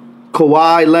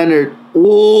 Kawhi Leonard.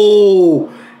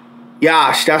 Ooh.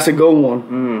 Gosh, that's a good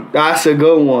one. That's a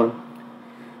good one.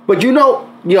 But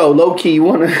low key, you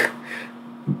wanna.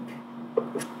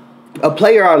 A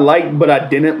player I liked, but I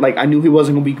didn't. I knew he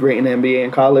wasn't going to be great in the NBA in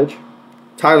college.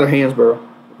 Tyler Hansborough,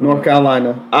 North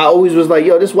Carolina. I always was like,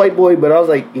 this white boy, but I was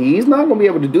like, he's not going to be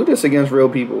able to do this against real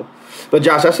people. But,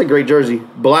 Josh, that's a great jersey.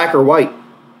 Black or white?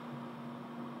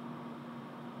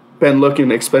 Been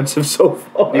looking expensive so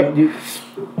far.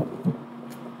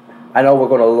 I know we're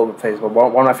going a little bit place, but one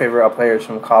of my favorite players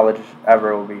from college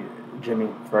ever will be Jimmy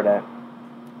for that.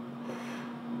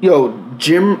 Yo,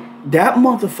 Jim, that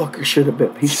motherfucker should have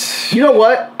been. You know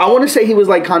what? I want to say he was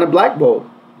like kind of blackballed.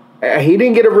 He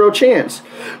didn't get a real chance.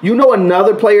 You know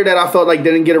another player that I felt like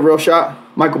didn't get a real shot?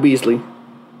 Michael Beasley.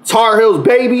 Tar Heels,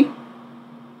 baby.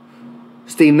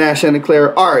 Steve Nash and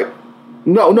Claire. All right.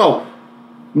 No.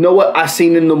 You know what I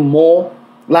seen in the mall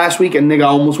last week and nigga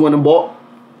almost went and bought?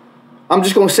 I'm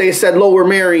just going to say it said Lower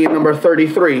Marion, number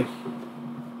 33.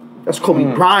 That's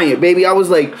Kobe Bryant, baby. I was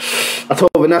like, I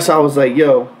told Vanessa, I was like,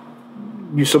 yo,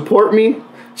 you support me?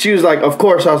 She was like, of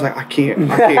course. I was like, I can't.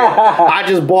 I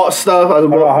just bought stuff.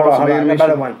 Hold on.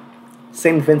 Another one.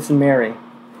 St. Vincent Mary.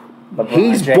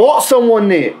 He's bought someone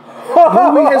there.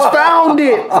 Louis has found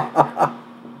it.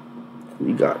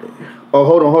 We got it. Oh,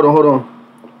 hold on.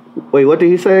 Wait, what did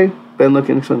he say? Been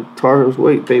looking some Tar Heels.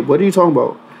 Wait, babe, what are you talking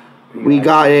about? We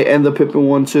got it, and the Pippen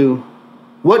one too.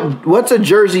 What's a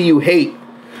jersey you hate?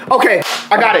 Okay,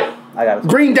 I got it.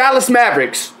 Green Dallas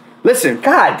Mavericks. Listen.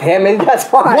 God damn it, that's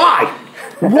why.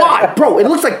 Why? Bro, it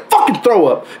looks like fucking throw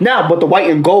up. Now, but the white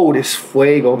and gold is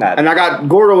fuego. And I got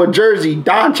Gordo a jersey,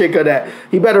 Doncic of that.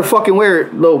 He better fucking wear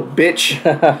it, little bitch.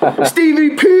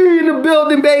 Stevie P in the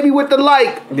building, baby, with the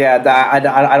light. Yeah, I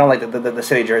don't like the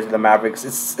city jersey of the Mavericks.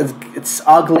 It's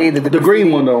ugly. The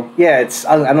green one, though. Yeah, it's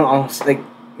ugly. I'm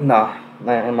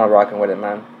not rocking with it,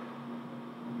 man.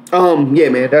 Yeah,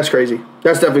 man, that's crazy.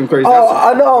 That's definitely crazy.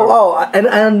 I know. And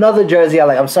another jersey I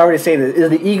like. I'm sorry to say this is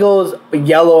the Eagles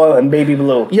yellow and baby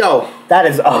blue. Yo, that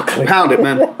is ugly. Pound it,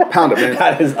 man.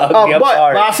 That is ugly. But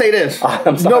I'll say this.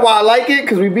 I'm sorry. You know why I like it?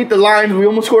 Because we beat the Lions. We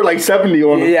almost scored like 70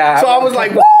 on them. Yeah. So I was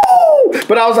like, woo!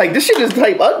 But I was like, this shit is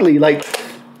type ugly. Like,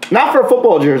 not for a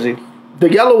football jersey.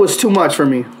 The yellow was too much for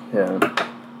me. Yeah.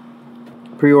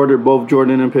 Pre-ordered both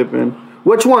Jordan and Pippen.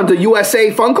 Which one? The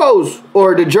USA Funkos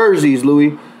or the jerseys,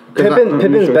 Louis?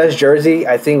 Pippen's best jersey,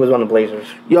 I think, was one of the Blazers.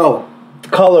 Yo,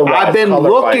 color-wise. I've been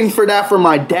looking for that for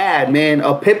my dad, man.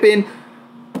 A Pippen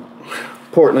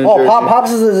Portland jersey.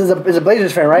 Pops is a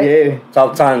Blazers fan, right? Yeah. It's all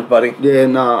the time, buddy. Yeah,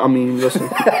 nah, I mean, listen.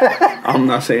 I'm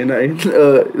not saying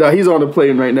that. No, he's on the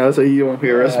plane right now, so he won't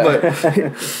hear us. But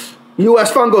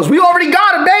U.S. Funkos, we already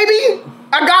got it, baby.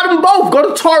 I got them both. Go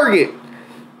to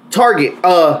Target,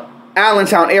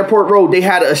 Allentown, Airport Road. They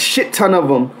had a shit ton of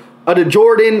them. The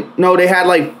Jordan, no, they had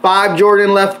like 5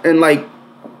 Jordan left and like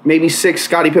maybe 6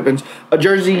 Scottie Pippens. A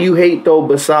jersey you hate though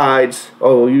besides,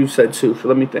 you said 2, so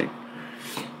let me think.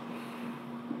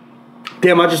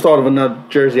 Damn, I just thought of another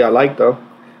jersey I like though.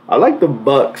 I like the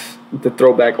Bucks, the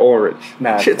throwback orange.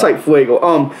 Shit's like fuego.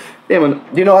 Damn,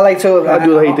 you know I like to. I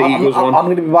do hate the Eagles one. I'm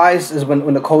gonna be biased is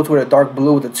when the Colts wear the dark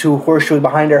blue with the 2 horseshoes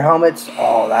behind their helmets.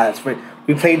 Oh, that's pretty.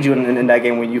 We played you in that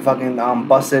game when you fucking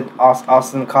busted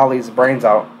Austin Colley's brains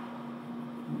out.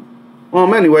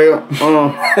 Anyway,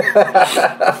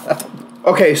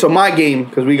 okay, so my game,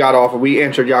 because we got off, we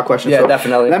answered y'all questions. Yeah, so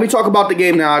definitely. Let me talk about the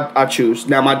game now I choose.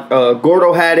 Now, my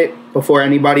Gordo had it before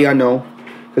anybody I know,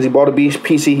 because he bought a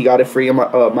PC, he got it free, and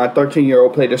my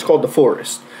 13-year-old played. It's called The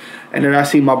Forest. And then I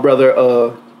seen my brother,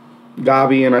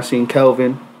 Gabi, and I seen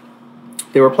Kelvin.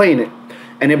 They were playing it.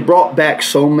 And it brought back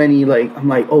so many, like, I'm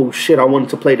like, oh, shit, I wanted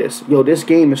to play this. Yo, this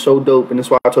game is so dope, and that's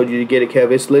why I told you to get it,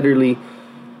 Kev. It's literally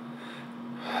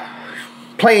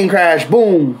plane crash,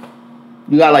 boom.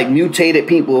 You got like mutated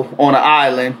people on an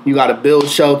island. You got to build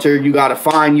shelter. You got to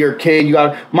find your kid.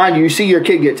 Mind you see your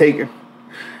kid get taken.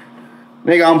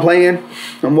 Nigga, I'm playing.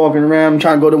 I'm walking around. I'm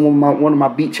trying to go to one of my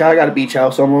beach house. I got a beach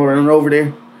house, so I'm running over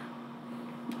there.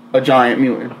 A giant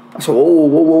mutant. I said,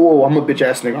 whoa. I'm a bitch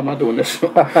ass nigga. I'm not doing this.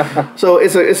 So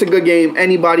it's a good game.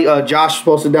 Anybody, Josh is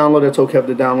supposed to download it. I told Kev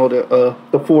to download it.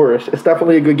 The Forest. It's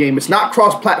definitely a good game. It's not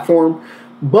cross-platform.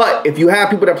 But if you have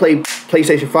people that play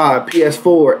PlayStation 5,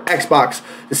 PS4, Xbox,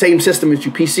 the same system as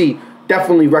you PC,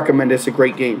 definitely recommend it. It's a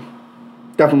great game.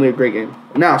 Definitely a great game.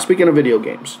 Now, speaking of video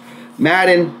games,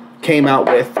 Madden came out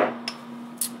with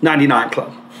 99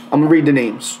 Club. I'm going to read the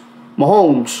names.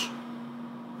 Mahomes,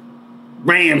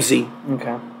 Ramsey,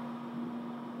 okay,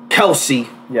 Kelsey,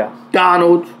 yes,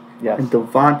 Donald, yes, and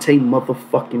Devontae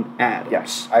motherfucking Adams.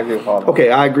 Yes, I agree with all that.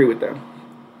 Okay, I agree with them.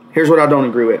 Here's what I don't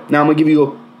agree with. Now, I'm going to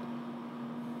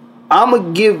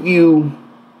give you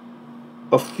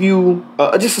a few,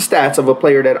 just the stats of a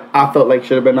player that I felt like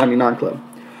should have been 99 Club.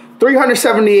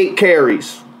 378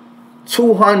 carries,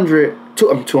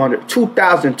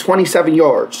 2,027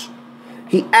 yards.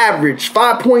 He averaged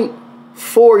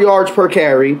 5.4 yards per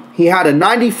carry. He had a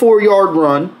 94-yard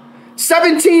run,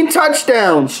 17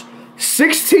 touchdowns,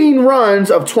 16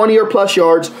 runs of 20 or plus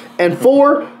yards, and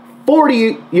 4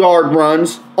 40-yard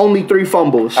runs, only 3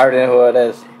 fumbles. I already know who it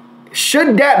is.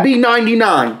 Should that be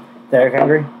 99? Derrick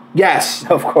Henry? Yes.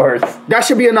 Of course. That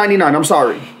should be a 99. I'm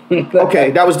sorry.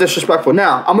 Okay, that was disrespectful.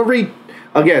 Now, I'm going to read,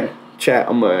 again, chat.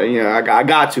 I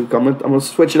got to. I'm going to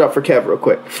switch it up for Kev real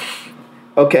quick.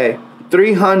 Okay,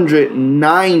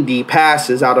 390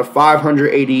 passes out of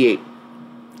 588.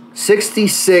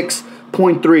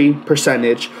 66.3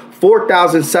 percentage.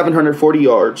 4,740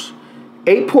 yards.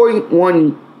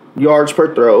 8.1 yards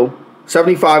per throw.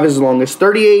 75 is the longest.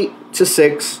 38 to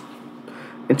 6.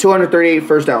 And 238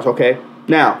 first downs, okay?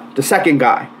 Now, the second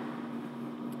guy.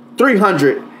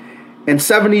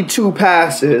 372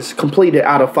 passes completed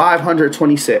out of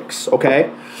 526, okay?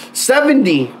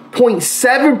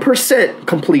 70.7%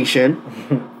 completion,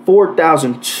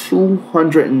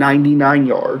 4,299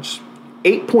 yards,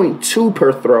 8.2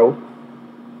 per throw,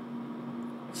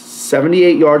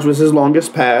 78 yards was his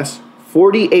longest pass,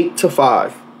 48 to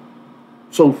 5.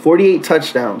 So 48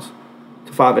 touchdowns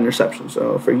to 5 interceptions.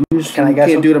 So for you who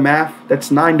can't do the math,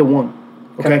 that's 9 to 1.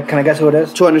 Okay. Can I guess who it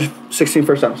is? 216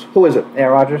 first downs. Who is it?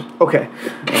 Aaron Rodgers. Okay.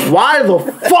 Why the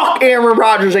fuck Aaron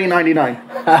Rodgers ain't 99?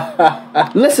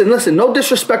 Listen. No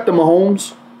disrespect to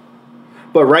Mahomes,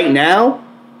 but right now,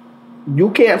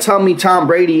 you can't tell me Tom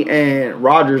Brady and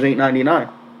Rodgers ain't 99.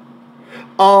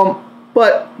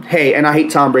 But hey, and I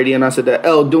hate Tom Brady, and I said that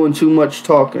L doing too much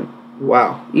talking.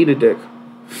 Wow, eat a dick.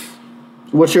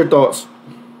 What's your thoughts?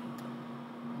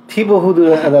 People who do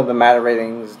the Madden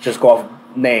ratings just go off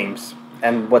names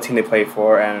and what team they play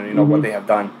for, and what they have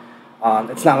done.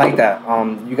 It's not like that.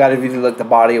 You got to really look at the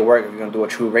body of work if you're gonna do a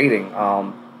true rating.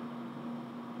 I'm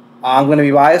gonna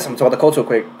be biased. I'm talking about the culture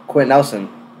quick. Quentin Nelson,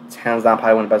 it's hands down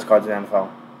probably one of the best guards in the NFL,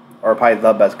 or probably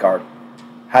the best guard.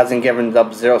 Hasn't given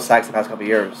up 0 sacks the past couple of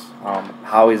years.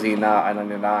 How is he not at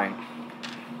 99?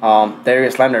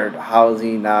 Darius Leonard, how is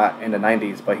he not in the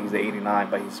 90s, but he's the 89,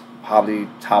 but he's probably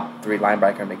top 3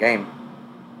 linebacker in the game?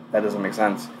 That doesn't make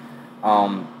sense.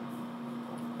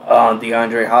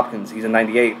 DeAndre Hopkins, he's a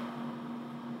 98.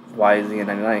 Why is he a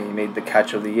 99? He made the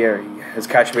catch of the year. His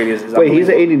catch radius is Wait, he's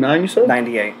an 89, you said?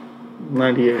 98.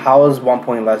 98. How is 1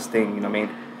 point less thing? You know what I mean?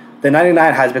 The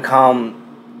 99 has become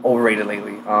overrated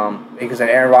lately. Because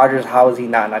Aaron Rodgers, how is he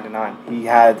not 99?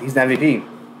 He's an MVP.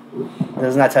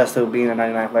 Doesn't that test to being a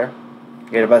 99 player?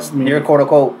 You're the best. You're quote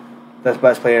unquote the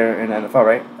best player in the NFL,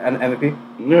 right? And MVP.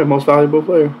 Yeah, most valuable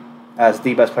player. As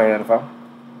the best player in the NFL.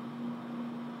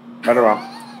 Right or wrong?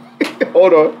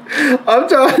 Hold on, I'm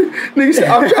trying to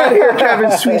hear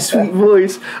Kevin's sweet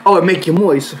voice. Oh, it make you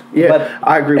moist. Yeah, but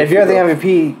I agree. If you're the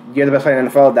MVP, you're the best player in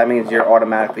the NFL. That means you're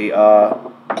automatically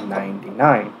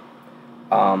 99.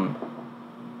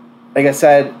 Like I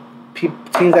said,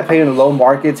 teams that play in the low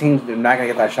market teams, they're not gonna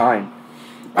get that shine.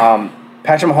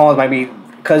 Patrick Mahomes might be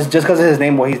just because of his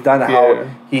name, what he's done, how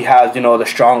he has, the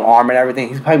strong arm and everything.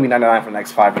 He's probably 99 for the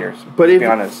next 5 years. But to be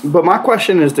honest. But my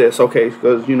question is this, okay?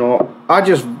 Because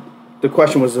the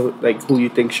question was like who you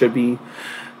think should be.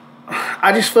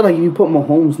 I just feel like if you put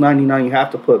Mahomes 99, you have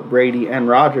to put Brady and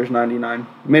Rodgers 99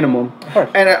 minimum. Of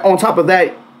course. And on top of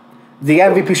that, the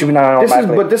MVP should be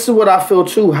 99. But this is what I feel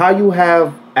too. How you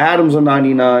have Adams a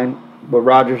 99, but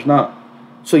Rodgers not.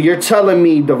 So you're telling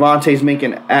me Devontae's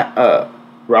making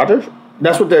Rodgers?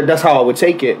 That's how I would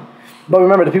take it. But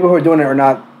remember, the people who are doing it are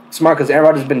not smart because Aaron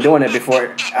Rodgers has been doing it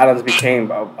before Adams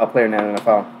became a player in the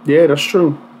NFL. Yeah, that's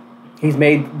true. He's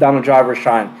made Donald Driver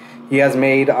shine. He has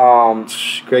made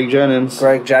Greg Jennings.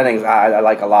 I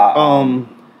like a lot.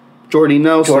 Jordy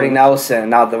Nelson.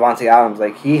 Now Devontae Adams.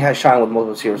 Like he has shined with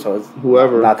multiple receivers. So it's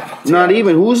whoever. Not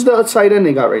even. Who's the tight end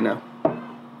they got right now?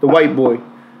 The white boy,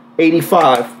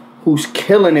 85, who's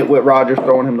killing it with Rodgers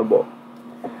throwing him the ball.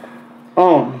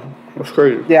 That's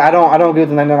crazy. Yeah, I don't agree with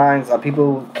the 99s.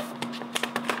 People,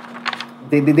 I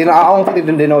don't think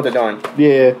they know what they're doing.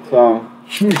 Yeah. So.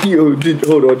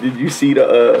 Hold on. Did you see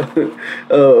the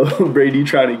Brady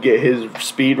trying to get his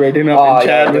speed rating up in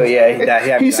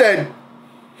chat? He said.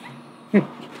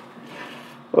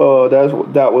 Oh,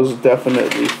 that was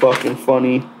definitely fucking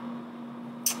funny.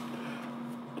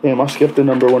 Damn, I skipped the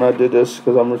number when I did this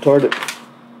because I'm retarded.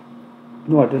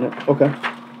 No, I didn't. Okay.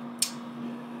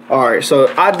 All right,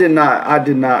 so I did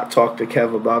not talk to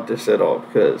Kev about this at all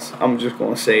because I'm just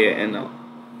gonna say it and.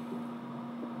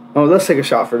 Let's take a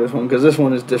shot for this one because this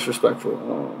one is disrespectful.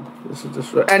 This is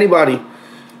disrespectful. Anybody,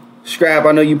 Scrap,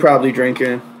 I know you probably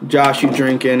drinking. Josh, you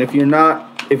drinking. If you're not,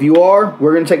 if you are,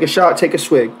 we're going to take a shot, take a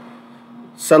swig.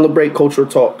 Celebrate Cultural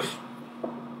Talks.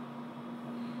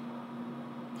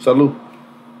 Salud.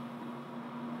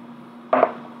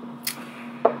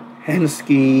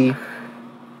 Hensky.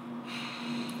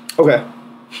 Okay.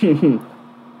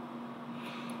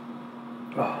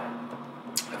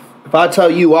 If I tell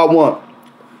you I want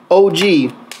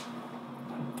OG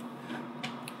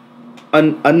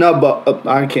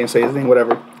I can't say his name.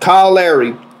 Whatever. Kyle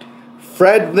Lowry,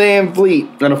 Fred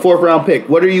VanVleet, and a 4th-round pick.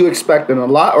 What are you expecting? A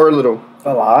lot or a little?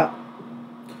 A lot.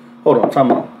 Hold on,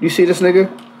 time out. You see this nigga?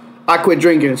 I quit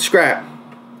drinking. Scrap.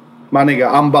 My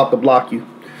nigga, I'm about to block you.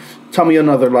 Tell me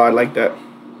another lie like that.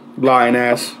 Lying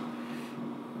ass.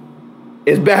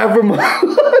 It's bad for my...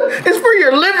 It's for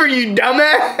your liver, you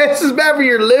dumbass. It's bad for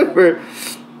your liver.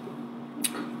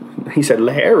 He said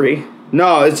Larry.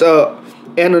 No, it's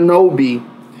Anunoby.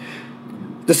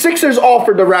 The Sixers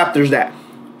offered the Raptors that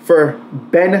for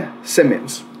Ben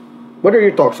Simmons. What are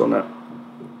your thoughts on that?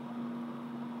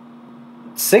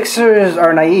 Sixers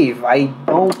are naive. I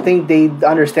don't think they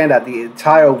understand that the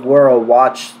entire world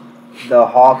watched the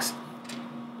Hawks.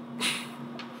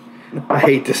 I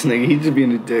hate this nigga. He's just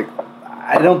being a dick.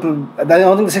 I don't think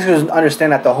the Sixers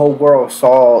understand that the whole world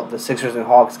saw the Sixers and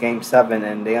Hawks Game 7,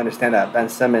 and they understand that Ben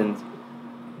Simmons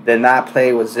did not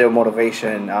play with zero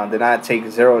motivation, did not take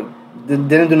zero,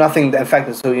 didn't do nothing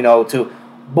effective to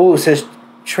boost his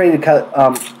trade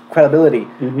credibility.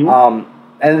 Mm-hmm.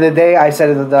 End of the day, I said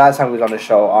it the last time we was on the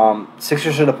show.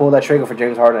 Sixers should have pulled that trigger for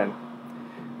James Harden.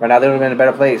 Right now, they would have been in a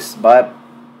better place. But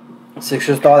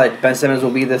Sixers thought that Ben Simmons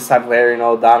will be this type of player,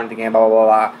 dominant the game, blah, blah,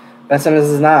 blah. Ben Simmons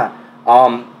is not.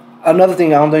 Another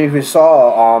thing, I don't know if you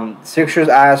saw, Sixers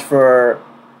asked for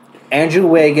Andrew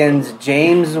Wiggins,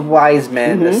 James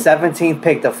Wiseman, the 17th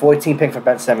pick, the 14th pick for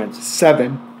Ben Simmons.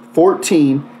 7,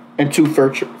 14, and 2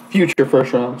 future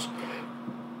first rounds.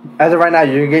 As of right now,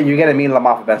 you're getting me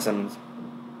Lamar for Ben Simmons.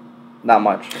 Not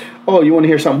much. Oh, you want to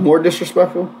hear something more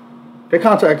disrespectful? They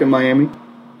contacted Miami.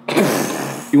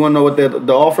 You want to know what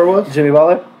the offer was? Jimmy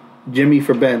Butler? Jimmy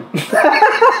for Ben.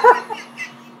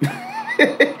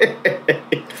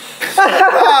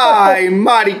 Ay,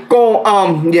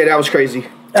 maricón. Yeah, that was crazy.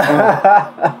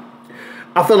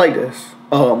 I feel like this.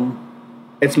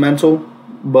 It's mental,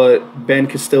 but Ben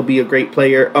could still be a great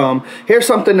player. Here's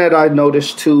something that I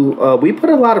noticed too. We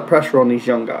put a lot of pressure on these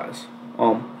young guys.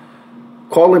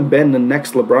 Calling Ben the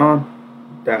next LeBron,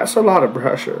 that's a lot of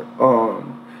pressure.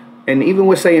 And even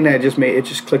with saying that, it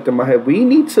just clicked in my head. We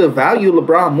need to value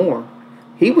LeBron more.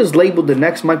 He was labeled the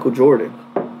next Michael Jordan.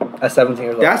 At 17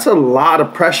 years old. That's a lot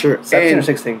of pressure. 17 or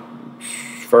 16?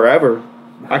 Forever.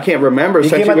 I can't remember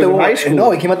since he was in high school.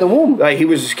 No, he came out the womb. Like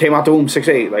came out the womb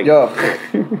 6'8". Like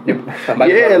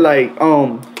yeah, like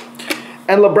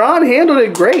and LeBron handled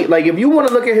it great. Like if you want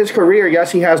to look at his career,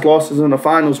 yes, he has losses in the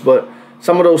finals, but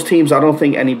some of those teams, I don't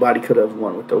think anybody could have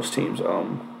won with those teams.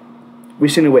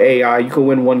 We've seen it with AI. You can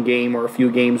win one game or a few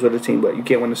games with a team, but you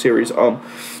can't win a series.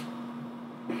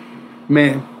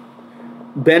 Man,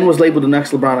 Ben was labeled the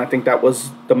next LeBron. I think that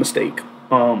was the mistake.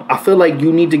 I feel like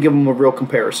you need to give him a real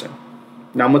comparison.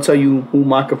 Now, I'm going to tell you who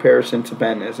my comparison to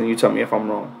Ben is, and you tell me if I'm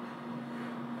wrong.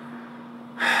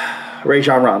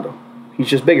 Rajon Rondo. He's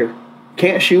just bigger.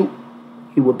 Can't shoot.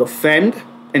 He will defend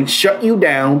and shut you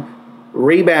down,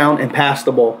 rebound, and pass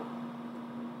the ball.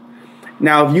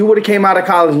 Now, if you would have came out of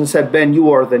college and said, Ben, you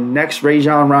are the next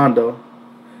Rajon Rondo,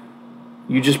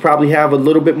 you just probably have a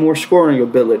little bit more scoring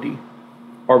ability.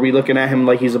 Are we looking at him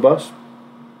like he's a bust?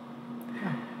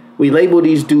 We label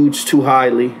these dudes too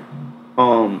highly,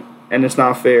 and it's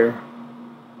not fair.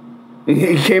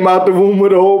 He came out the womb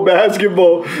with a whole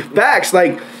basketball. Facts,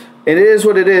 like, it is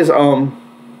what it is.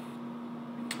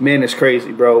 Man, it's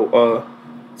crazy, bro.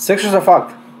 Sixers are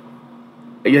fucked.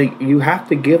 You have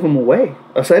to give them away,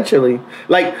 essentially.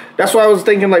 Like, that's why I was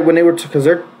thinking, like, when they were, because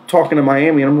they're talking to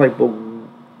Miami, and I'm like, well,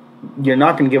 you're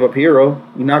not going to give up Hero.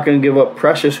 You're not going to give up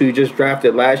Precious, who you just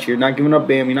drafted last year. You're not giving up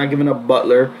Bam. You're not giving up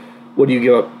Butler. What do you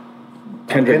give up?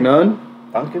 Kendrick Nunn?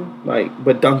 Duncan? Like,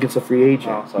 but Duncan's a free agent.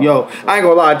 Oh, so. Yo, I ain't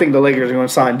gonna lie. I think the Lakers are gonna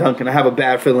sign Duncan. I have a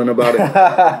bad feeling about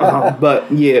it.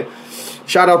 But yeah,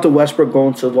 shout out to Westbrook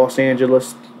going to Los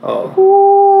Angeles.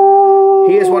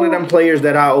 He is one of them players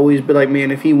that I always be like,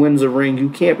 man, if he wins a ring, you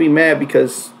can't be mad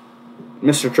because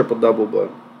Mr. Triple Double. But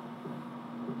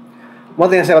one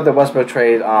thing I say about the Westbrook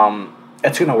trade,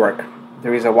 it's gonna work. The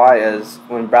reason why is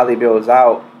when Bradley Beal was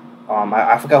out,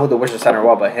 I forgot who the Wizards center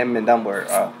was, but him and them were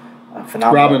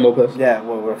phenomenal. Robin Lopez. Yeah,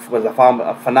 was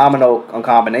a phenomenal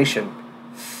combination.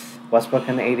 Westbrook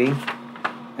and AD.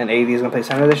 And AD is going to play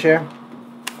center this year.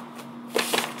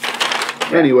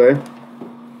 Anyway.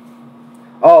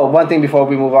 Oh, one thing before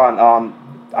we move on.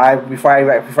 Before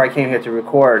I came here to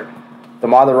record,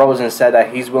 DeMar DeRozan said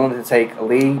that he's willing to take a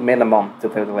league minimum to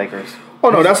play with the Lakers. Oh,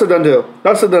 no, that's a done deal.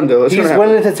 That's a done deal. He's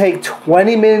willing to take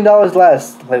 $20 million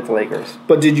less to play with the Lakers.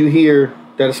 But did you hear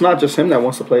that it's not just him that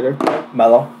wants to play there?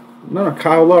 Melo? No,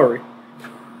 Kyle Lowry.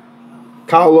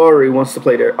 Kyle Lowry wants to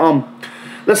play there.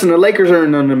 Listen, the Lakers are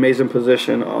in an amazing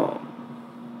position.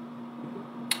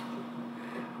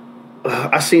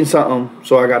 I seen something,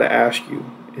 so I got to ask you.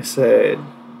 It said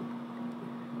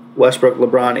Westbrook,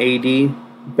 LeBron, AD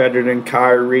better than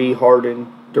Kyrie,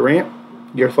 Harden, Durant.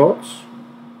 Your thoughts?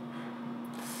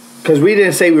 Because we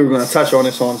didn't say we were going to touch on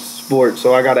this on sports,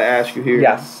 so I got to ask you here.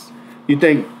 Yes. You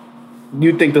think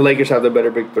the Lakers have the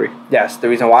better big three? Yes. The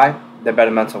reason why? They're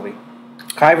better mentally.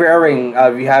 Kyrie Irving,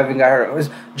 if you haven't got her,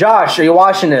 Josh, are you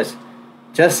watching this?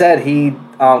 Just said he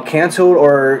canceled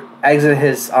or exited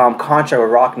his contract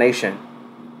with Rock Nation.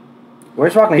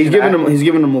 Where's Rock Nation? He's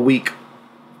giving them a week.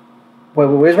 Wait,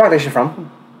 where's Rock Nation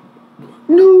from?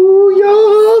 New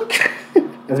York.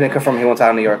 It's been confirmed he wants out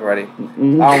of New York already.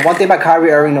 Mm-hmm. One thing about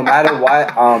Kyrie Irving, no matter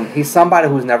what, he's somebody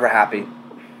who's never happy.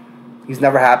 He's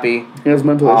never happy. He has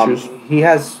mental issues. He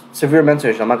has severe mental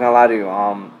issues. I'm not gonna lie to you.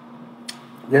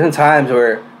 There's been times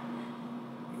where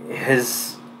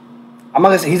I'm not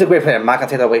gonna say he's a great player. I'm not gonna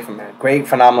take that away from him. Great,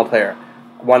 phenomenal player.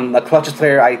 One the clutchest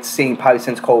player I've seen probably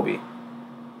since Kobe.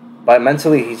 But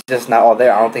mentally, he's just not all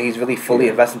there. I don't think he's really fully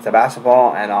invested into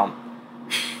basketball, and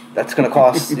that's gonna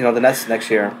cost the Nets next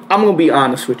year. I'm gonna be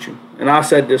honest with you, and I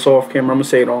said this off camera. I'm gonna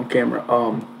say it on camera.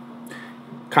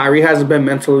 Kyrie hasn't been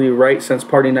mentally right since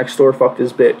Party Next Door fucked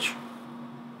his bitch.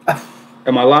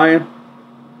 Am I lying?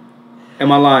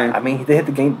 I mean, they hit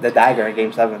the dagger in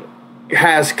Game 7.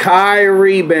 Has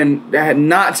Kyrie been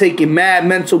not taking mad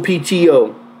mental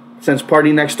PTO since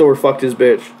Party Next Door fucked his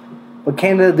bitch? But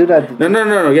Canada do that?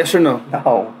 No. Yes or no?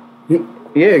 No.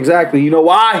 Yeah, exactly. You know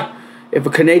why? If a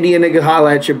Canadian nigga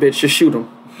holla at your bitch, just shoot him.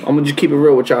 I'm gonna just keep it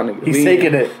real with y'all niggas. He's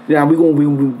taking it. Yeah,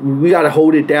 we gotta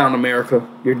hold it down, America.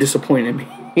 You're disappointing me.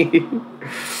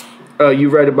 You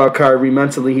read about Kyrie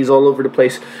mentally. He's all over the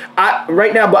place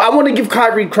right now, but I want to give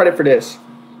Kyrie credit for this.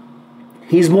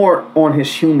 He's more on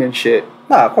his human shit.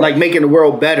 Nah, like making the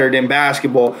world better than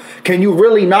basketball. Can you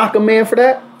really knock a man for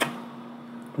that?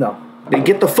 No. Then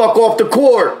get the fuck off the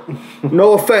court.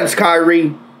 No offense,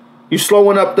 Kyrie. You're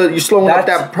slowing up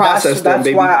that process. That's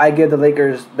baby. why I give the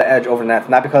Lakers the edge over Nets.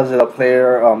 Not because of the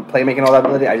player playmaking all that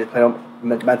ability. I just play them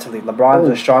mentally. LeBron's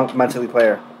a strong mentally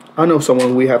player. I know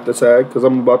someone we have to tag because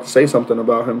I'm about to say something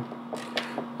about him.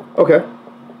 Okay.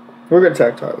 We're going to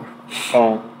tag Tyler.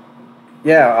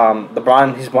 Yeah,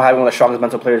 LeBron, he's probably one of the strongest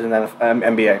mental players in the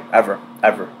NBA, ever. You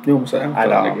know what I'm saying? I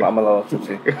know, I'm a little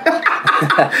tipsy.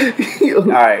 All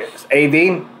right,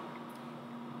 AD.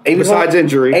 Besides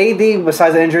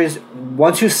injuries,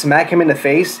 once you smack him in the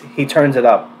face, he turns it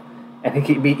up. And he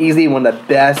can be easily one of the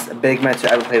best big men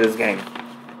to ever play this game.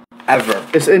 Ever.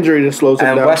 It's injury that slows him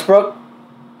down. And Westbrook,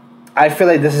 I feel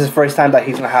like this is the first time that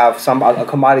he's going to have a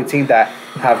commodity team that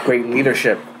have great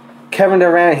leadership. Kevin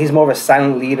Durant, he's more of a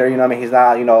silent leader. You know what I mean? He's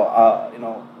not,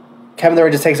 Kevin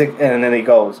Durant just takes it and then he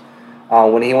goes.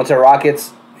 When he went to the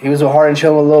Rockets, he was a hard and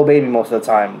chilling little baby most of the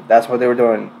time. That's what they were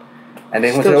doing. And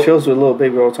then still chills with a little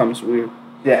baby all the time. It's weird.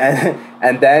 Yeah,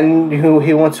 and then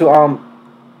he went to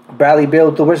Bradley Beal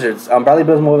with the Wizards. Bradley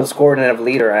Beal's more of a scorer than a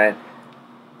leader, and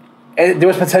there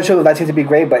was potential for that team to be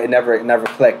great, but it never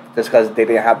clicked just because they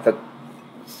didn't have the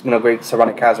great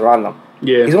surrounding cast around them.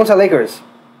 Yeah, he's going to Lakers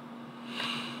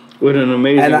with an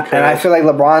amazing and I feel like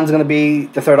LeBron's going to be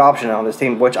the third option on this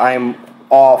team, which I am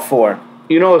all for.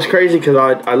 You know, it's crazy because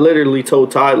I literally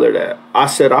told Tyler that. I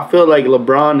said I feel like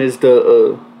LeBron is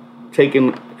the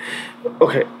taking.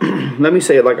 Okay, let me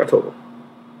say it like I told him.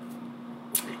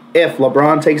 If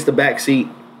LeBron takes the back seat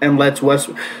and lets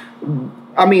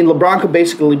LeBron could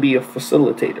basically be a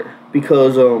facilitator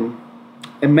because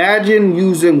imagine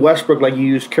using Westbrook like you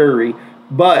use Curry,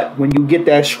 but when you get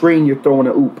that screen, you're throwing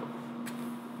an oop.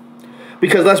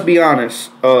 Because let's be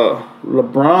honest,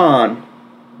 LeBron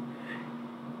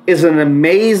is an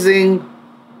amazing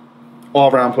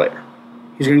all-around player.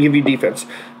 He's going to give you defense.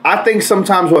 I think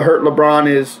sometimes what hurt LeBron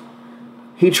is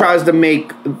he tries to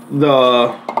make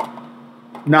the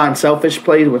non-selfish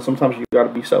plays when sometimes you got to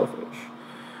be selfish.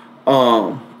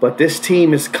 But this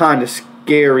team is kind of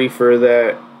scary for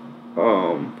that.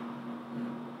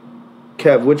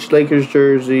 Kev, which Lakers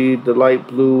jersey, the light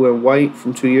blue and white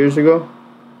from 2 years ago?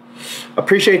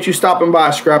 Appreciate you stopping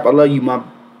by, Scrap. I love you, my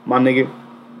nigga.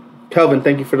 Kelvin,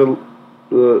 thank you for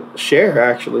the share,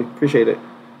 actually. Appreciate it.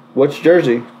 Which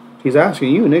jersey? He's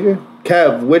asking you, nigga.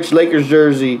 Kev, which Lakers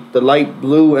jersey, the light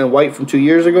blue and white from 2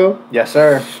 years ago? Yes,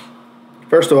 sir.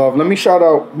 First of all, let me shout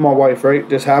out my wife, right?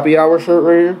 This happy hour shirt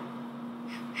right here.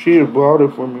 She just bought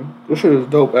it for me. This shit is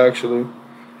dope, actually.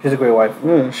 She's a great wife.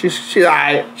 Yeah, she's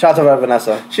alright. Shout out to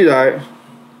Vanessa. She's alright.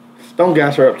 Don't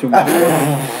gas her up too much.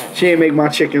 She didn't make my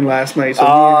chicken last night. So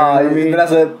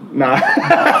Vanessa. Nah.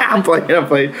 I'm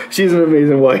playing. She's an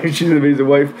amazing wife.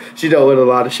 She dealt with a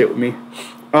lot of shit with me.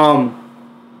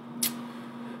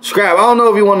 Scrap. I don't know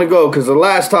if you want to go because the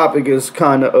last topic is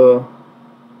kind of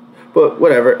but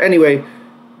whatever. Anyway,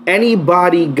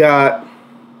 anybody got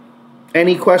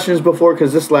any questions before?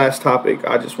 Because this last topic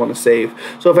I just want to save.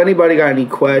 So if anybody got any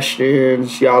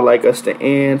questions, y'all like us to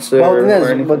answer. Well, the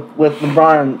thing is, with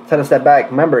LeBron, take a step back.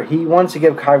 Remember, he wants to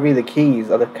give Kyrie the keys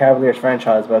of the Cavaliers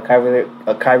franchise, but Kyrie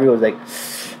was like,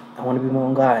 I want to be my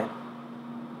own guy.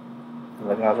 And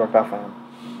look how it's worked out for him.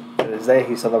 To this day,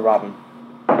 he's still a Robin.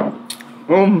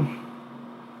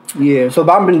 Yeah. So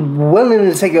I've been willing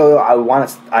to take I want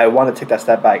to take that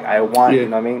step back. You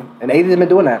know what I mean? And AD's been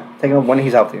doing that, taking him when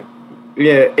he's healthy.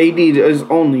 Yeah, AD is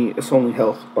only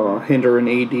health hindering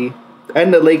AD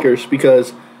and the Lakers,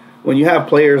 because when you have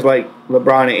players like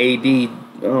LeBron and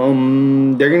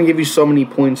AD, they're gonna give you so many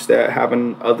points that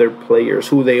having other players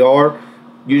who they are.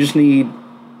 You just need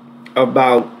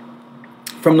about,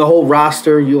 from the whole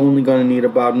roster, you're only gonna need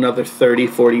about another 30,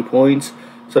 40 points.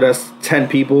 So that's 10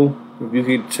 people. If you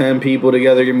get 10 people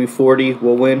together, give me 40,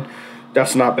 we'll win.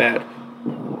 That's not bad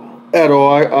at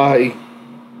all.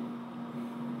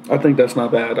 I think that's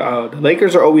not bad. The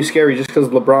Lakers are always scary just because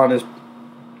LeBron is...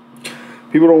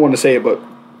 People don't want to say it, but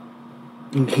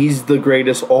he's the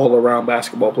greatest all-around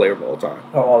basketball player of all time.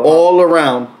 All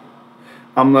around.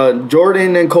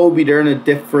 Jordan and Kobe, they're in a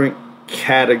different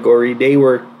category. They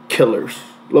were killers.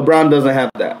 LeBron doesn't have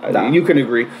that. Nah. You can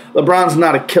agree. LeBron's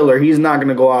not a killer. He's not going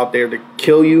to go out there to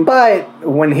kill you. But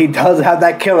when he does have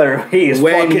that killer, he is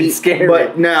fucking scary.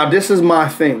 But now, this is my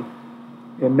thing.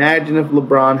 Imagine if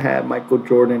LeBron had Michael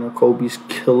Jordan or Kobe's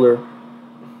killer.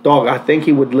 Dog, I think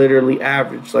he would literally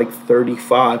average like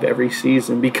 35 every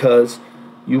season, because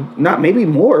maybe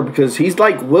more, because he's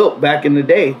like Wilt back in the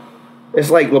day. It's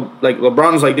like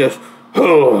LeBron's like this,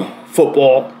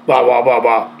 football, blah, blah, blah,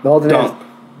 blah. Dunk.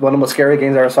 One of the most scary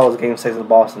games I ever saw was Game 6 in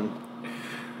Boston.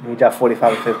 He got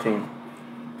 45-15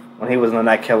 when he was on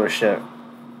that killer shit.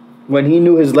 When he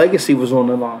knew his legacy was on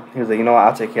the line. He was like, you know what,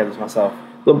 I'll take care of this myself.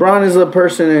 LeBron is a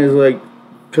person that is like,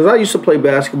 because I used to play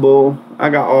basketball.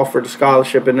 I got offered a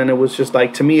scholarship, and then it was just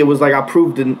like, to me, it was like I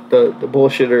proved the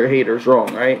bullshitter haters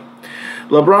wrong, right?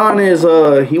 LeBron is,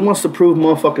 he wants to prove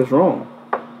motherfuckers wrong.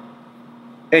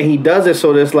 And he does it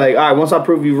so that it's like, all right, once I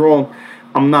prove you wrong,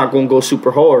 I'm not going to go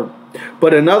super hard.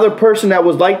 But another person that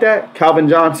was like that, Calvin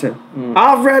Johnson.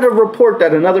 I've read a report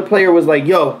that another player was like,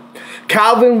 yo,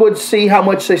 Calvin would see how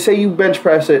much, they say you bench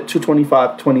press it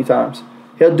 225 20 times.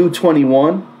 He'll do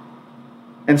 21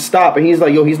 and stop. And he's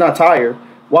like, yo, he's not tired.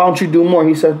 Why don't you do more?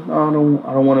 He said, I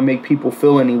don't want to make people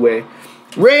feel any way.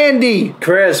 Randy!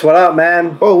 Chris, what up,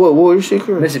 man? Oh, what you say,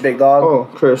 Chris? Miss you, big dog. Oh,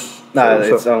 Chris. Nah,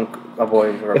 it's a boy.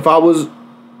 If I wasn't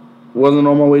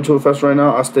on my way to a fest right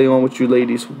now, I'd stay on with you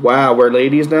ladies. Wow, we're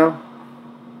ladies now?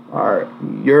 Alright,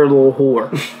 you're a little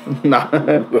whore. Nah.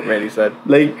 What Randy said.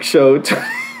 Lake show.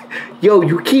 Yo,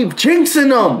 you keep jinxing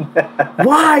them.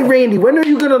 Why, Randy? When are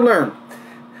you going to learn?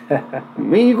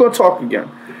 Me and you going to talk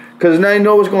again. Because now you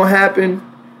know what's going to happen.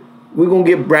 We're going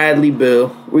to get Bradley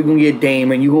Bill. We're going to get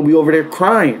Dame. And you're going to be over there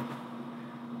crying.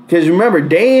 Because remember,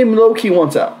 Dame low-key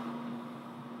wants out.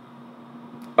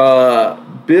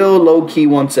 Bill low-key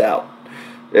wants out.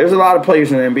 There's a lot of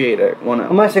players in the NBA that want out.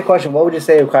 I'm going to ask you a question. What would you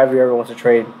say if Kyrie ever wants to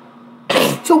trade?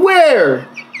 To where?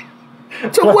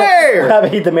 To where? How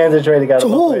he demands a trade to go to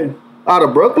who? Trade. Out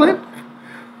of Brooklyn?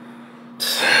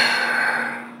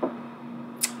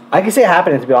 I can see it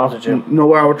happening, to be honest with you. You know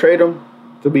where I would trade him?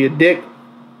 To be a dick?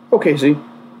 Okay, see.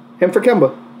 Him for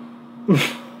Kemba.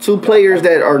 Two players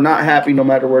that are not happy no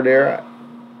matter where they're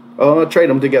at. Trade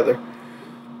them together.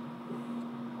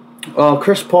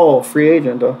 Chris Paul, free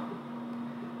agent, though.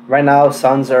 Right now,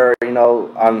 Suns are,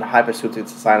 on high pursuit to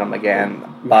sign him again.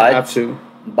 But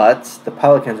the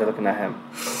Pelicans are looking at him.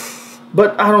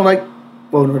 But I don't like...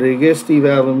 Well, no, they get Steve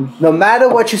Adams. No matter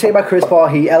what you say about Chris Paul,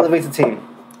 he elevates the team.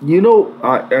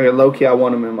 Low-key, I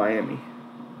want him in Miami.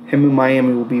 Him in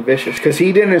Miami will be vicious. Because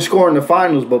he didn't score in the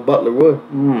finals, but Butler would.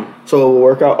 So it will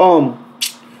work out.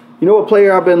 You know what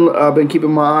player I've been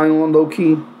keeping my eye on,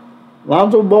 low-key?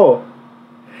 Lonzo Ball.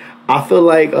 I feel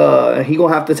like he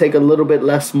going to have to take a little bit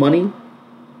less money.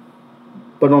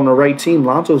 But on the right team,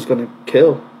 Lonzo's going to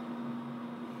kill.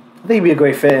 I think he'd be a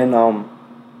great fit in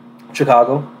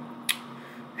Chicago.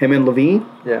 Him and Levine?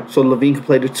 Yeah. So Levine can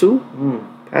play the two?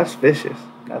 That's vicious.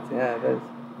 It is.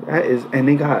 That is, and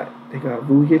they got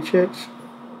Vujacic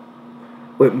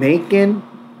with Macon.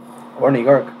 Or New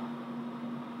York.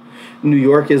 New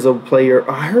York is a player.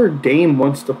 I heard Dame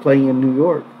wants to play in New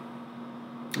York.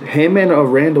 Him and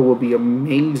Randall will be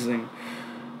amazing.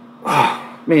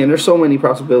 Oh, man, there's so many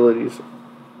possibilities.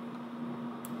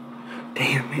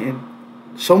 Damn, man.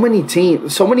 So many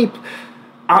teams. So many.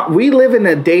 we live in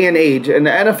a day and age, and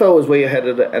the NFL is way ahead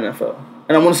of the NFL.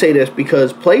 And I want to say this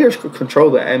because players could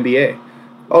control the NBA.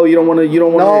 Oh, you don't want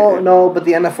to. No, but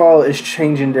the NFL is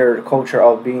changing their culture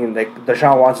of being like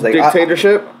Deshaun Watson, like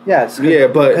dictatorship. Yes. Yeah,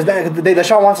 but because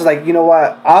Deshaun Watson's like, you know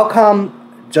what? I'll come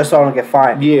just so I don't get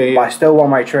fined. Yeah. But I still want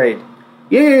my trade.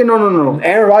 Yeah, no.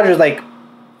 Aaron Rodgers like,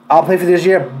 I'll play for this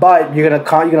year, but you're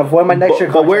gonna avoid my next year.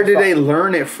 But where did they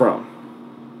learn it from?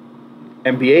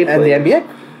 NBA players. And the NBA.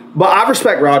 But I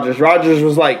respect Rodgers. Rodgers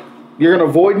was like, you're going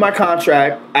to void my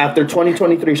contract after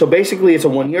 2023. So basically, it's a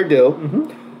 1-year deal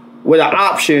with an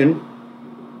option,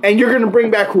 and you're going to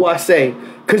bring back who I say.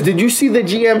 Because did you see the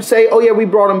GM say, oh, yeah, we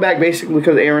brought him back basically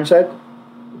because Aaron said?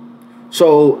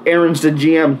 So Aaron's the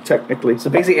GM, technically. So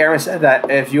basically, Aaron said that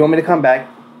if you want me to come back,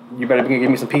 you better give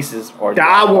me some pieces. Or That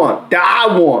I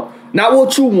want. Not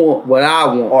what you want, what I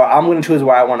want. Or I'm going to choose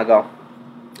where I want to go.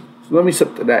 So let me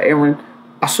sip to that. Aaron,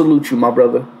 I salute you, my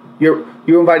brother. You're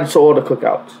invited to all the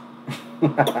cookouts.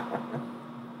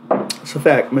 It's a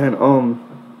fact, man.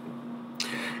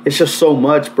 It's just so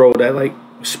much, bro, that like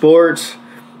sports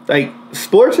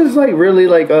is like really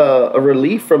like a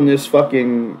relief from this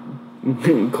fucking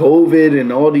COVID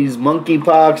and all these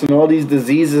monkeypox and all these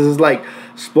diseases. It's like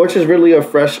sports is really a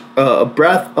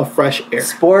breath of fresh air.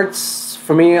 Sports,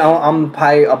 for me, I'm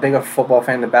probably a bigger football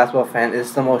fan than basketball fan.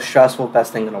 It's the most stressful,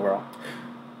 best thing in the world.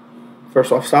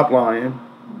 First off, stop lying.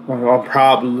 I'll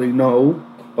probably know.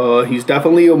 He's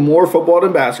definitely more football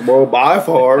than basketball by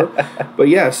far. But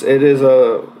yes, it is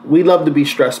we love to be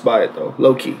stressed by it though,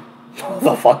 low key.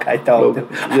 The fuck I don't.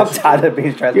 I'm tired of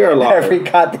being stressed. You're a liar. Every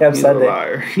goddamn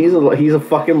Sunday. He's a liar. He's a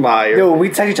fucking liar. Dude, we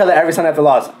text each other every Sunday after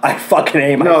loss. I fucking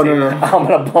hate my team. No. I'm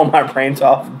gonna blow my brains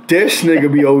off. This nigga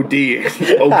be OD.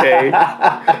 Okay.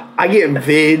 I get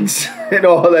vids and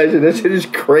all that shit. That shit is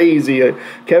crazy.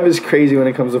 Kevin's crazy when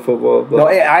it comes to football. No,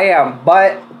 I am,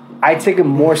 but I take it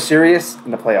more serious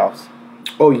in the playoffs.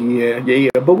 Oh yeah.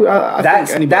 But I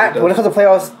think anybody does. When it comes to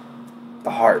playoffs, the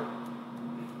heart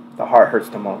hurts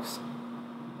the most.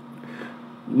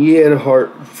 Yeah, the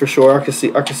heart for sure. I can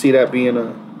see that being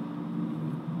a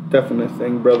definite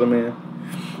thing, brother, man.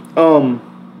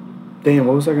 Damn,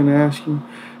 what was I gonna ask you?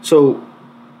 So,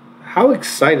 how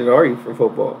excited are you for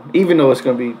football? Even though it's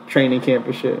gonna be training camp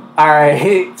and shit. All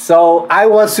right, so I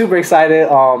was super excited.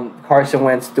 Carson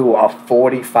Wentz threw a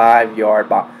 45-yard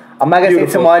bomb. I'm not gonna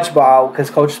say too much, but because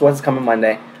Coach Wentz is coming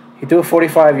Monday, he threw a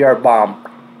 45-yard bomb.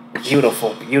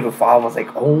 Beautiful. I was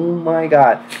like, oh my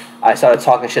god. I started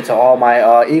talking shit to all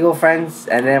my Eagle friends,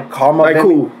 and then Karma. Like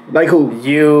who?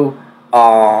 You.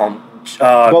 Well,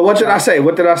 what did I say?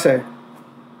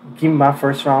 Give me my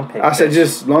first round pick. I said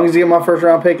just as long as you get my first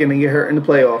round pick and then get hurt in the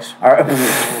playoffs. All right.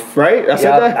 Right? I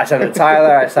said that? I sent it to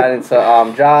Tyler. I sent it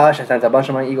to Josh. I sent it to a bunch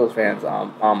of my Eagles fans.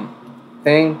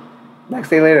 Next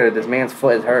day later, this man's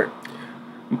foot is hurt.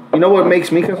 You know what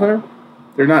makes me concerned?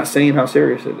 They're not saying how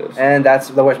serious it is. And that's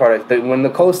the worst part. When the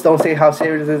coaches don't say how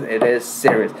serious it is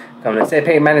serious. When they say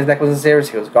Peyton Manning's neck wasn't serious,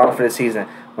 he was gone for the season.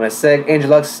 When they said Andrew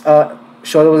Luck's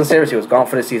shoulder wasn't serious, he was gone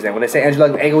for the season. When they say Andrew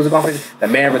Luck's ankle was gone for the season, the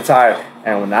man retired.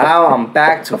 And now I'm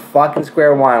back to fucking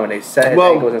square one when they said his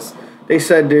ankle wasn't. They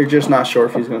said they're just not sure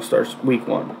if he's going to start week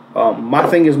 1. My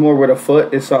thing is more with a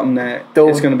foot is something that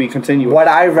it's going to be continuous. What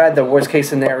I read, the worst case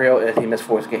scenario is he missed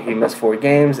 4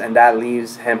 games, and that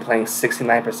leaves him playing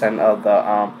 69% of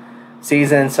the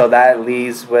season. So that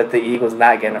leaves with the Eagles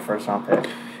not getting a first round pick.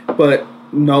 But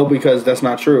no, because that's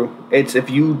not true. It's if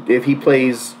he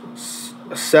plays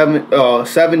 70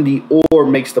 or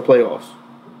makes the playoffs.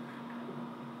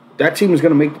 That team is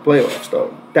going to make the playoffs,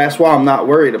 though. That's why I'm not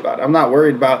worried about it. I'm not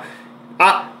worried about.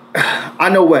 I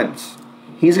know Wentz.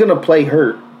 He's going to play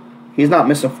hurt. He's not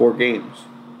missing 4 games.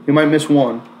 He might miss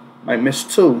 1, might miss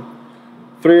 2,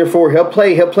 3 or 4. He'll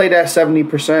play that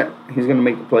 70%. He's going to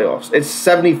make the playoffs. It's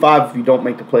 75 if you don't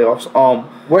make the playoffs.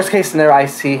 Worst case scenario, I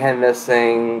see him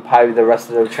missing probably the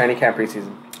rest of the training camp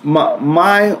preseason.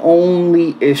 My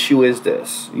only issue is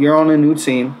this: you're on a new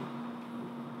team.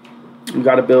 You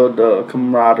got to build the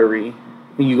camaraderie,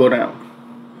 and you go down.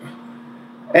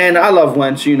 And I love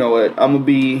Wentz, you know it.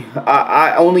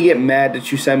 I only get mad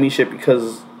that you send me shit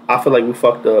because I feel like we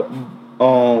fucked up.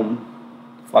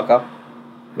 Fuck up?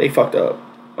 They fucked up.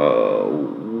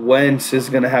 Wentz is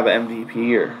gonna have an MVP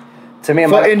year. To me,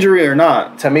 for injury or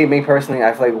not. To me personally,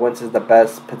 I feel like Wentz is the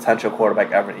best potential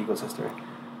quarterback ever in Eagles history.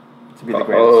 To be the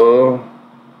greatest.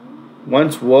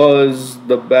 Wentz was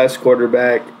the best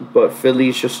quarterback, but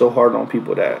Philly's just so hard on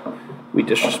people that we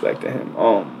disrespected him.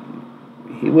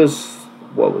 He was.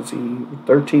 What was he?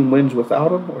 13 wins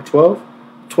without him, or 12?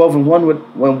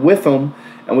 12-1 with him,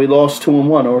 and we lost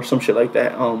 2-1 or some shit like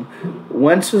that.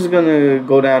 Wentz is gonna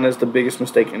go down as the biggest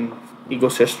mistake in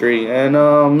Eagles history, and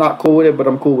I'm not cool with it, but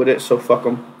I'm cool with it. So fuck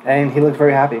him. And he looked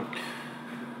very happy.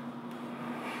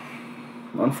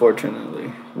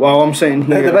 Unfortunately, while I'm saying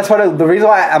here, the best part of the reason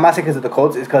why I'm not saying because of the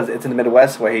Colts is because it's in the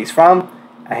Midwest where he's from,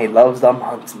 and he loves them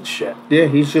hunts and shit. Yeah,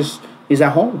 he's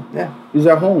at home. Yeah, he's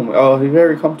at home. He's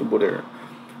very comfortable there.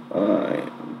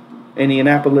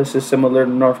 Indianapolis is similar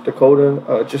to North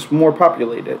Dakota, just more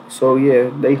populated. So yeah,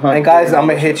 they hunt. And guys, I'm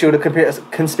gonna hit you with a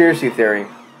conspiracy theory.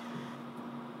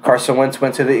 Carson Wentz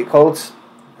went to the Colts,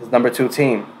 his number 2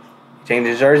 team. He changed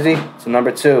his jersey to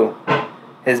number 2.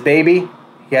 His baby,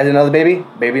 he has another baby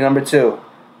number 2.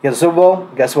 He has a Super Bowl.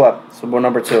 Guess what? Super Bowl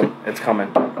number 2. It's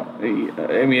coming.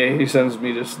 I mean, he sends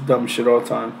me this dumb shit all the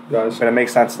time, guys. But it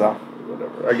makes sense though.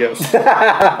 Whatever, I guess.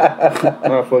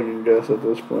 I fucking guess at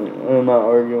this point. I'm not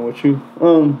arguing with you.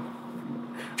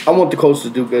 I want the Colts to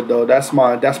do good though. That's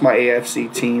my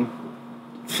AFC team.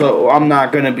 So I'm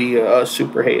not gonna be a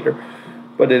super hater,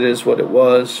 but it is what it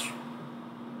was.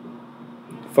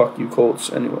 Fuck you,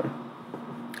 Colts. Anyway.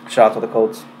 Shout out to the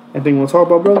Colts. Anything you want to talk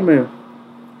about, brother, man?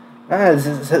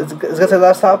 It's gonna be the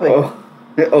last topic. Oh,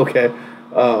 okay.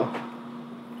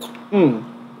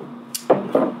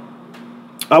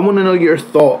 I want to know your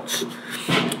thoughts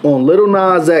on Lil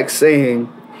Nas X saying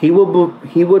he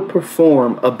would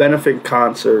perform a benefit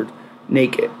concert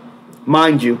naked.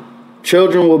 Mind you,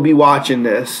 children will be watching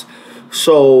this.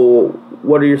 So,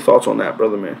 what are your thoughts on that,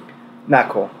 brother, man? Not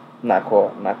cool. I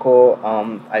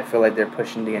feel like they're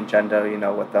pushing the agenda,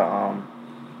 with the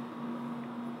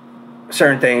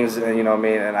certain things, you know what I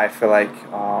mean? And I feel like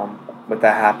with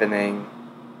that happening,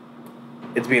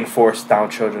 it's being forced down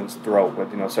children's throat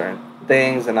with, certain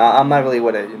things, and I'm not really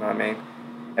with it, you know what I mean?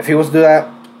 If he was to do that,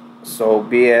 so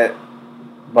be it,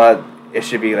 but it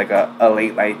should be like a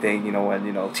late night thing,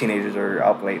 when, teenagers are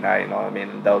up late night, you know what I mean?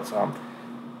 Adults,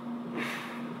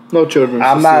 no children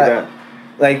I'm should not, see that.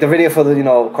 Like, the video for the,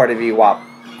 Cardi B WAP,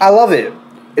 I love it.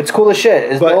 It's cool as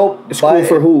shit. It's dope. It's cool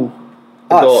for who?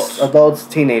 Us. Adults,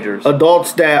 teenagers.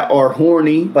 Adults that are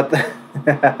horny. But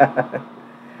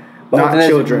not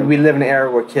children. We live in an era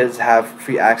where kids have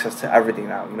free access to everything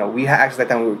now. We had access like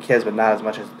that when we were kids, but not as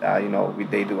much as,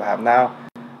 they do have now.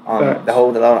 The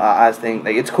whole eyes thing,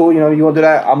 like, it's cool, you want to do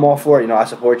that, I'm all for it, I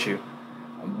support you.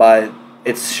 But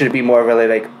it should be more really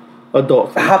like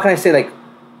adult thing. How can I say, like,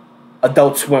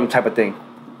 Adult Swim type of thing?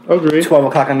 Agreed. 12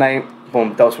 o'clock at night,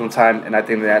 boom, Adult Swim time, and I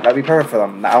think that'd be perfect for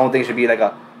them. I don't think it should be like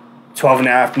a 12 in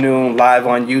the afternoon live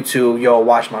on YouTube,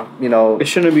 watch my, It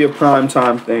shouldn't be a prime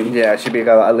time thing. Yeah, it should be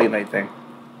like a late night thing.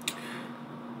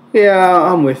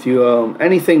 Yeah, I'm with you.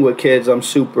 Anything with kids, I'm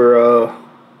super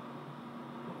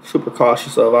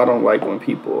cautious of. I don't like when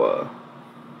people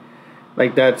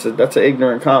like that's an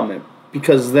ignorant comment,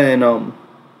 because then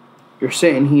you're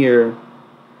sitting here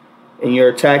and you're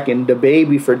attacking the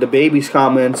baby for the baby's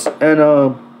comments, and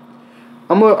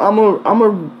I'm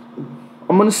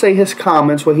gonna say his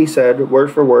comments, what he said,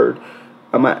 word for word.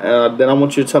 Then I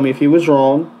want you to tell me if he was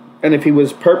wrong and if he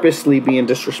was purposely being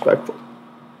disrespectful.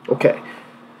 Okay.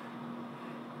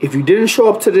 If you didn't show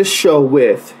up to this show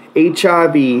with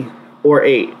HIV or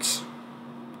AIDS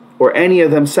or any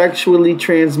of them sexually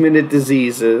transmitted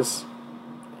diseases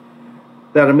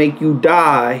that'll make you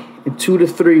die in 2 to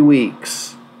 3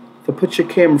 weeks, to put your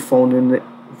camera phone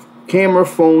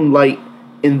light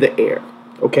in the air.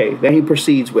 Okay, then he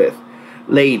proceeds with,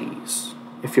 ladies,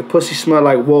 if your pussy smell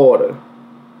like water,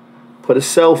 put a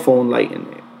cell phone light in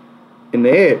the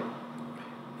air.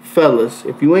 Fellas,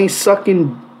 if you ain't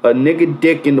sucking a nigga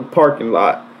dick in the parking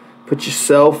lot, put your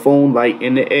cell phone light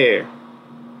in the air.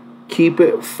 Keep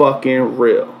it fucking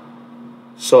real.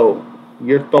 So,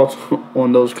 your thoughts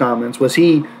on those comments? Was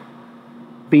he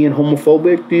being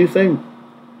homophobic, do you think?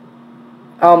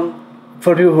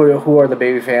 For people who are the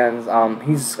baby fans,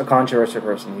 he's a controversial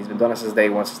person. He's been doing it since day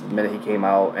one, since the minute he came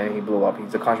out and he blew up.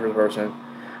 He's a controversial person.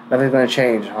 Nothing's gonna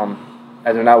change.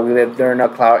 As of now, we live during a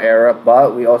cloud era,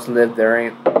 but we also live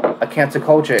during a cancel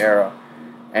culture era.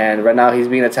 And right now, he's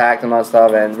being attacked and all that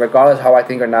stuff. And regardless how I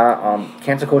think or not,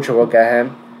 cancel culture will get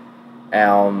him.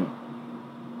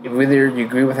 Whether you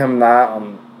agree with him or not,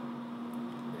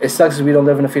 it sucks that we don't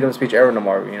live in a freedom of speech era no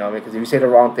more, because if you say the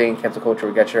wrong thing, cancel culture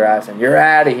will get your ass and you're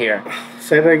out of here.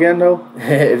 Say that again, though?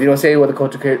 If you don't say what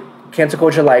the cancel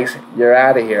culture likes, you're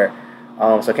out of here.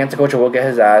 So cancel culture will get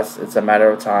his ass. It's a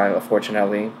matter of time,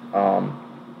 unfortunately.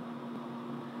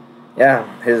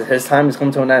 His time is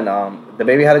coming to an end. The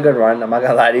baby had a good run, I'm not going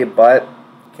to lie to you, but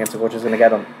cancel culture is going to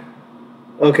get him.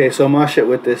 Okay, so my shit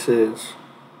with this is,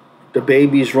 the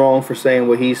baby's wrong for saying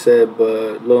what he said,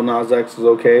 but Lil Nas X is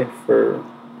okay for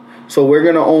So we're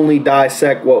gonna only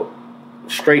dissect what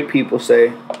straight people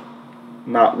say,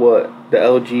 not what the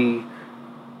LG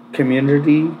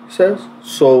community says.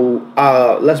 So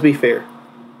let's be fair.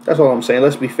 That's all I'm saying.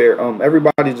 Let's be fair.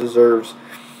 Everybody deserves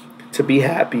to be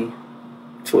happy,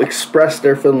 to express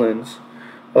their feelings.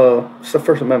 It's the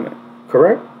First Amendment,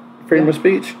 correct? Freedom of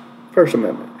speech, First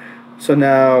Amendment. So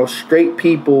now straight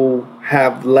people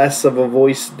have less of a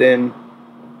voice than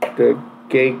the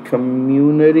gay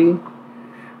community.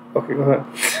 Okay, go ahead.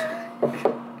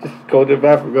 Just go to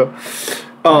Africa.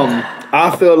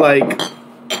 I feel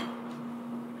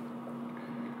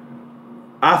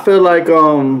like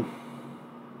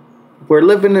we're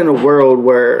living in a world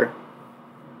where,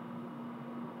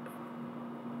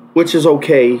 which is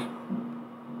okay,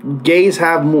 gays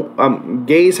have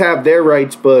their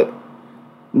rights, but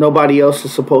nobody else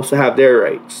is supposed to have their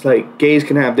rights. Like, gays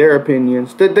can have their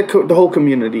opinions. The whole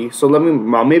community. So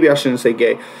maybe I shouldn't say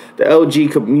gay. The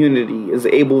LG community is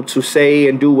able to say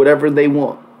and do whatever they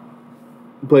want.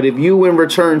 But if you in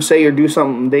return say or do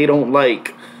something they don't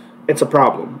like, it's a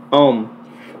problem.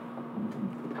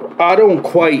 I don't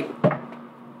quite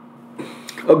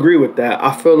agree with that.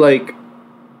 I feel like,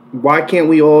 why can't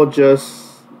we all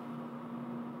just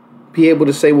be able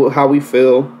to say how we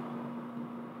feel,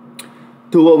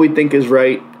 do what we think is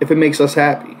right, if it makes us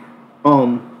happy?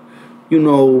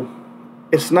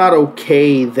 It's not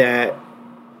okay that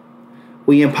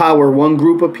we empower one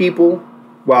group of people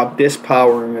while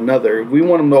disempowering another. If we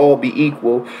want them to all be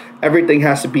equal, everything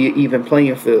has to be an even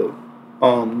playing field.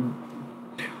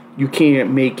 You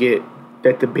can't make it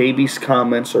that the baby's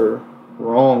comments are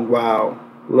wrong. Wow.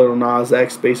 Lil Nas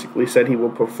X basically said he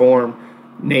would perform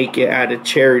naked at a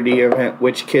charity event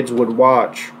which kids would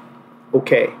watch.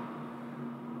 Okay.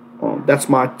 That's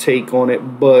my take on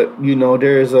it. But,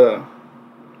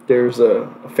 there's a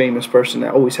famous person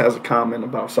that always has a comment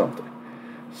about something.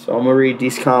 So I'm going to read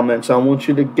these comments. I want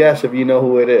you to guess if you know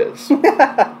who it is.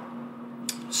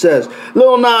 Says,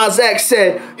 Lil Nas X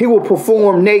said he will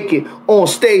perform naked on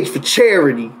stage for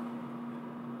charity.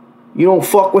 You don't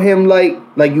fuck with him like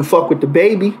you fuck with the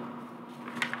baby.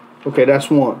 Okay, that's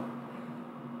one.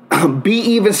 Be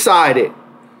even-sided.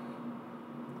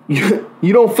 You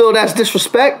don't feel that's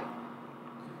disrespect?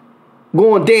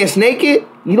 Go and dance naked?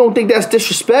 You don't think that's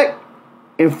disrespect?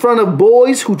 In front of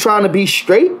boys who trying to be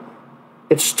straight?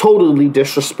 It's totally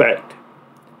disrespect.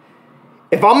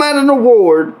 If I'm at an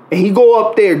award and he go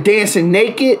up there dancing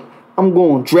naked, I'm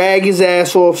going to drag his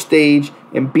ass off stage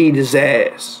and beat his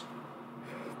ass.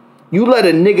 You let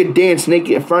a nigga dance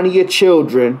naked in front of your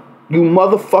children, you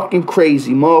motherfucking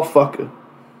crazy motherfucker.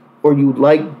 Or you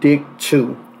like dick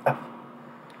too.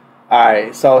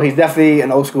 Alright, so he's definitely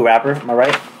an old school rapper, am I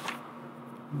right?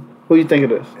 Who you think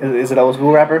it is? Is it an old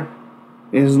school rapper?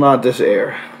 It's not this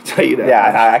era. I'll tell you that.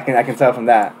 Yeah, I can tell from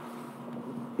that.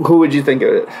 Who would you think it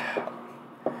is?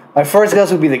 My first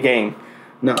guess would be The Game.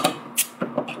 No.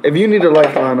 If you need a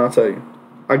lifeline, I'll tell you.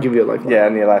 I'll give you a lifeline. Yeah, I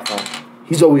need a lifeline.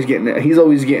 He's always getting a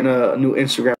new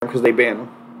Instagram because they banned him.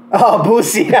 Oh,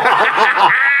 Boosie.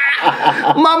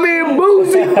 My man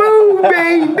Boosie Boo,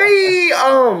 baby.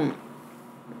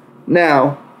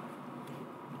 Now,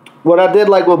 what I did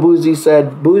like what Boosie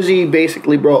said, Boosie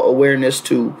basically brought awareness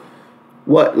to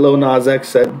what Lil Nas X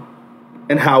said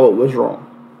and how it was wrong.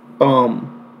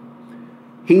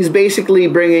 He's basically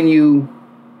bringing you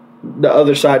the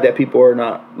other side that people are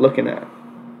not looking at.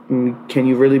 Can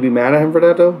you really be mad at him for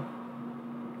that, though?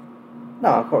 No,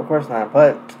 of course not.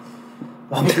 But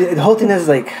the whole thing is,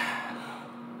 like,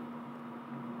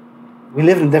 we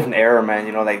live in a different era,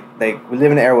 man. Like we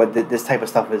live in an era where this type of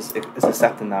stuff is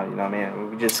accepted now. You know what I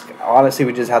mean? We just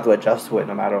have to adjust to it,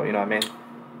 no matter. You know what I mean?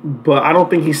 But I don't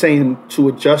think he's saying to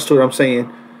adjust to it. I'm saying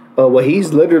what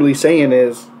he's literally saying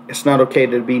is it's not okay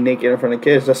to be naked in front of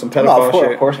kids. That's some pedophile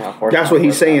shit. Of course not. That's what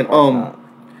he's saying. All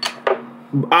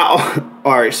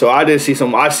right. So I did see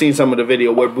some. I seen some of the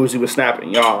video where Boosie was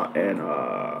snapping, y'all, and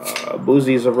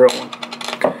Boosie's a real one.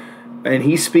 And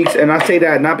he speaks, and I say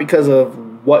that not because of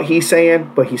what he's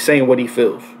saying, but he's saying what he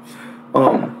feels.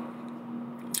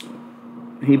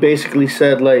 He basically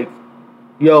said, like,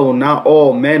 yo, not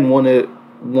all men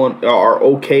are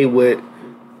okay with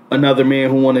another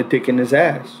man who want a dick in his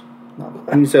ass.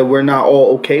 And he said we're not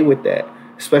all okay with that,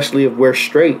 especially if we're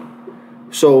straight.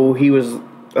 So he was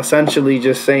essentially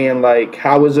just saying, like,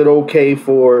 how is it okay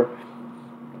for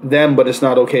them, but it's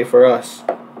not okay for us?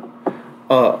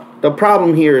 The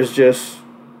problem here is just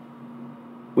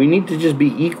we need to just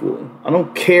be equal. I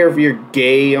don't care if you're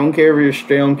gay. I don't care if you're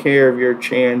straight. I don't care if you're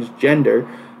transgender.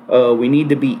 We need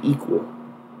to be equal.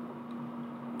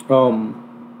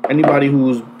 Anybody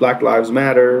who's Black Lives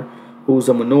Matter, who's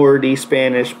a minority,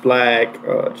 Spanish, black,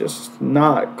 just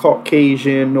not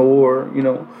Caucasian, or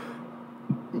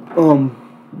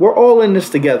we're all in this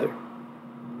together.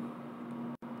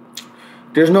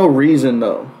 There's no reason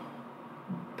though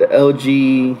the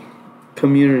LG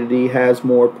community has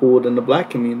more pull than the black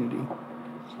community.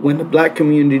 When the black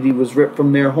community was ripped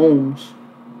from their homes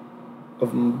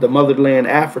of the motherland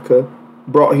Africa,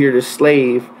 brought here to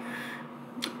slave,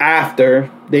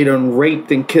 after they done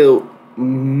raped and killed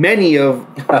many of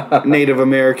Native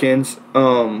Americans,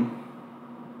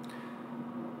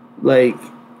 like,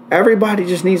 everybody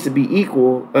just needs to be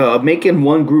equal. Making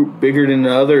one group bigger than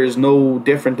the other is no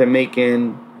different than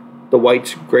making the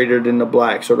whites greater than the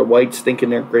blacks, or the whites thinking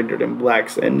they're greater than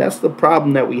blacks. And that's the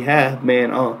problem that we have,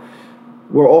 man.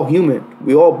 We're all human.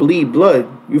 We all bleed blood.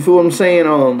 You feel what I'm saying?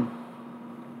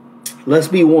 Let's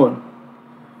be one.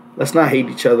 Let's not hate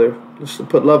each other. Let's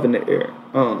put love in the air.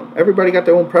 Everybody got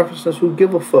their own preferences. Who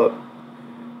give a fuck?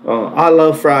 I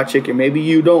love fried chicken. Maybe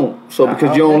you don't. So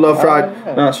because you don't love fried...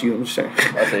 No, that's you. I'm just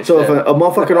saying. So if a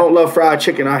motherfucker don't love fried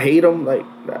chicken, I hate them. Like,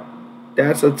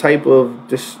 that's a type of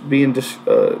being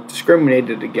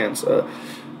discriminated against.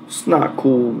 It's not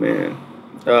cool, man.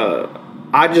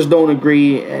 I just don't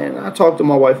agree, and I talk to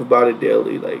my wife about it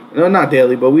daily. Like, no, not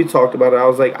daily, but we talked about it. I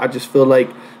was like, I just feel like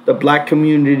the black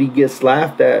community gets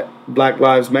laughed at. Black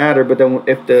Lives Matter, but then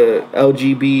if the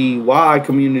LGBTY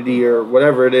community or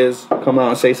whatever it is come out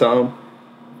and say something,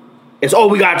 it's, oh,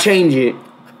 we gotta change it.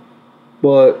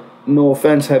 But no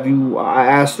offense, I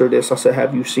asked her this. I said,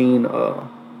 have you seen a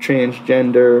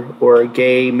transgender or a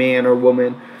gay man or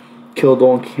woman killed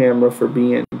on camera for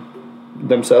being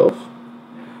themselves?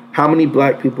 How many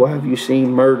black people have you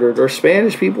seen murdered? Or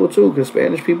Spanish people too, because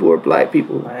Spanish people are black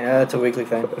people. Yeah, that's a weekly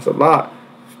thing. That's a lot.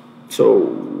 So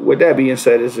with that being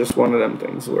said, it's just one of them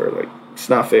things where, like, it's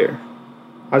not fair.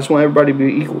 I just want everybody to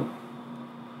be equal.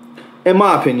 In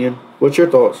my opinion, what's your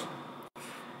thoughts?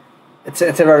 It's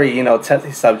a very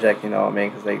touchy subject, what I mean,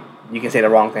 because like you can say the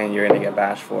wrong thing, you're gonna get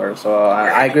bashed for it. So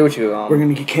I agree with you. We're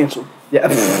gonna get canceled. Yeah,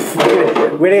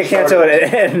 we didn't get canceled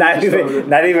and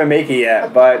not even make it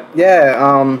yet. But yeah,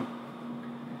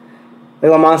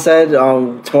 like Lamont said,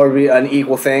 it's more to be an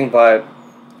equal thing. But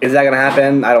is that gonna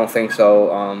happen? I don't think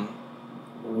so.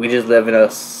 We just live in a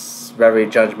very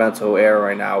judgmental era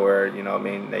right now, where what I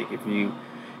mean, like if you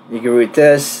agree with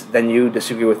this, then you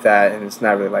disagree with that, and it's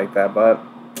not really like that. But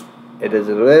it is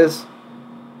what it is.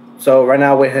 So right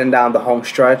now we're heading down the home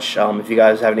stretch. If you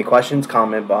guys have any questions,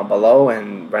 comment below,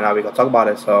 and right now we're gonna talk about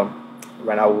it. So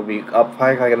right now we'll be up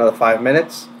probably like another 5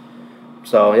 minutes.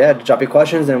 So yeah, drop your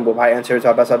questions, and we'll probably answer it to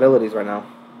our best abilities right now.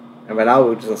 And right now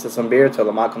we're just gonna sip some beer till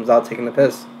Lamont comes out taking the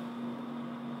piss.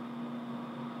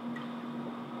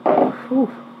 Whew.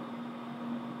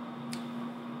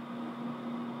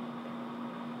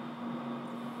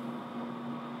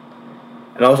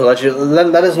 And also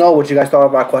let us know what you guys thought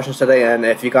about our questions today, and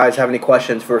if you guys have any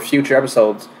questions for future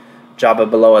episodes, drop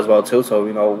it below as well too. So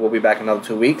we'll be back in another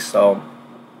 2 weeks. So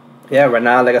yeah, right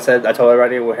now, like I said, I told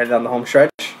everybody we're heading down the home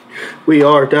stretch. We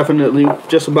are definitely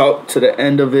just about to the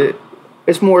end of it.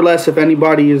 It's more or less, if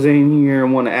anybody is in here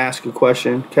and want to ask a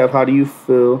question. Kev, how do you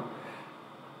feel?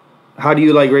 How do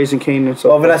you like Raising Cain and so?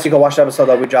 Well, Vanessa, you go watch the episode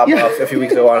that we dropped off a few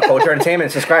weeks ago on Culture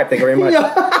Entertainment. Subscribe. Thank you very much.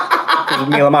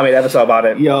 Me and Lamont made an episode about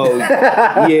it. Yo,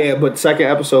 yeah, but the second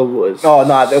episode was... Oh,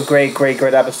 no, a great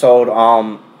episode.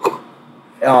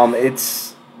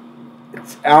 It's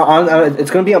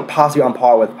going to be possibly on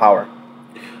par with Power.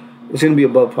 It's going to be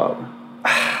above Power.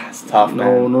 It's tough,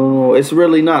 man. No. It's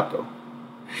really not, though.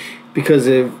 Because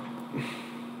if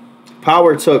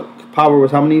Power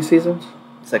was how many seasons?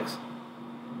 6.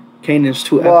 Kanan's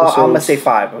 2 episodes. Well, I'm going to say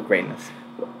 5 of greatness.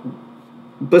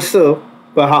 But still...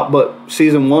 But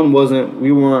season 1 wasn't.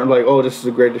 We weren't like, oh, this is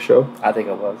the greatest show. I think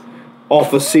it was.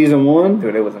 Off of season 1,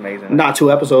 dude, it was amazing. Not 2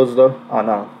 episodes though. Oh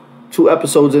no. 2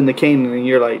 episodes into Kanan, and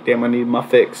you're like, damn, I need my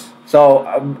fix. So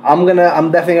I'm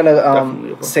definitely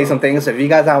gonna say some things. If you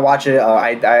guys don't watch it, I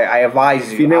advise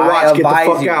you. If you didn't watch, get the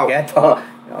fuck out. I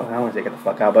don't want to say get the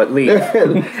fuck out, but leave.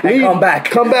 And come back.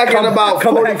 Come back in about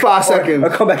 45 seconds. Or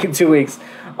come back in 2 weeks.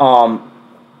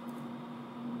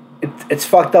 It's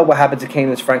fucked up what happened to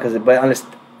Kanan's friend, but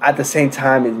at the same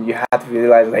time, you have to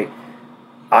realize, like,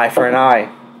 eye for an eye.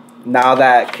 Now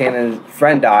that Kanan's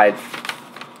friend died,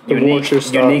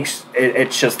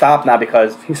 it should stop now,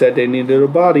 because he said they needed a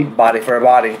body for a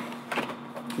body.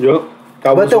 Yep.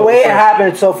 But the way it happened,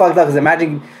 it's so fucked up. Because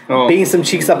imagine being some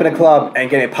cheeks up in a club and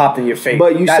getting popped in your face.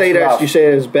 But you say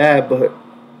it's bad, but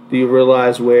do you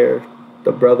realize where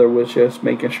the brother was just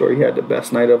making sure he had the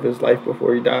best night of his life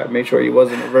before he died? Make sure he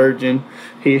wasn't a virgin.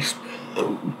 He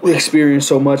experience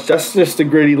so much. That's just the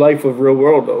gritty life of real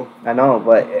world, though. I know,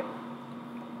 but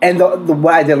and the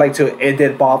what I did like too, it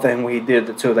did bother him when he did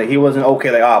it too. Like he wasn't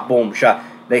okay. Like boom, shot.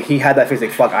 Like he had that face.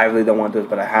 Like fuck, I really don't want to do this,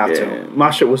 but I have to.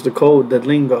 My shit was the code, the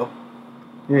lingo.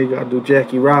 Yeah, you gotta do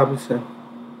Jackie Robinson.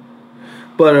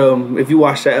 But if you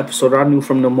watch that episode, I knew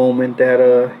from the moment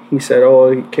that he said,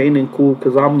 "Oh, Kanan cool,"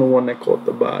 because I'm the one that caught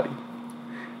the body.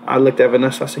 I looked at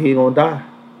Vanessa. I said, "He gonna die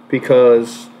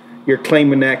because you're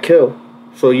claiming that kill,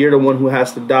 so you're the one who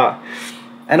has to die."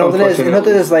 And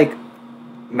another is like,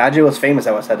 Magic was famous.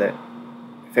 I said that.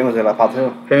 Famous got popped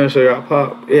too. Famous got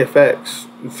popped. Yeah, facts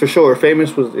for sure.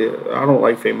 Famous was. Yeah, I don't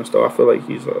like Famous though. I feel like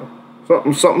he's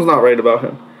something's not right about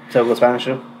him. Typical Spanish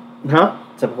dude. Huh?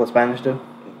 Typical Spanish dude.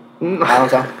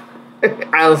 Allentown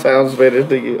Spanish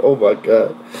nigga. Oh my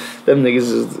god, them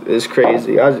niggas is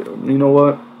crazy. You know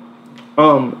what?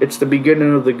 It's the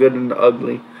beginning of the good and the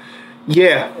ugly.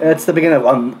 Yeah, it's the beginning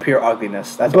of pure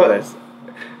ugliness. That's what it is.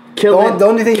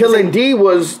 Killing D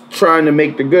was trying to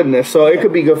make the goodness, so it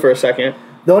could be good for a second.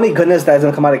 The only goodness that's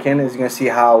gonna come out of Kanan is you're gonna see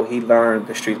how he learned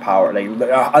the street power, like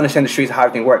understand the streets, how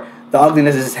everything works. The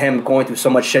ugliness is him going through so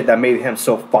much shit that made him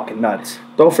so fucking nuts.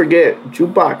 Don't forget,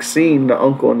 Jukebox seen the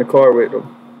uncle in the car with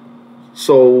him,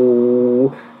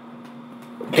 so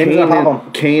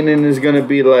Kanan is gonna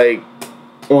be like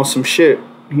on some shit.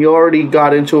 He already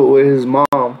got into it with his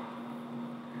mom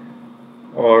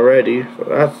already.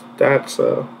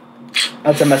 So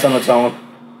that's a mess on its own.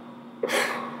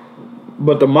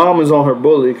 But the mom is on her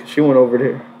bully because she went over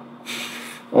there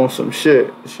on some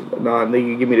shit. She's like, "Nah,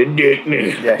 nigga, give me the dick,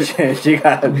 nigga." Yeah, she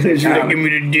got. She's like, "Give me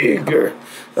the dick, girl."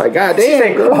 Like,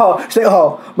 goddamn, she's like,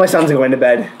 "Oh, my son's going to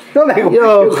bed." I'm like,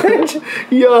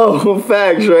 yo,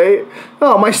 facts, right?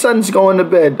 Oh, my son's going to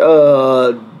bed.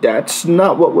 That's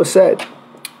not what was said.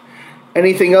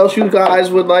 Anything else you guys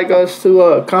would like us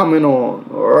to comment on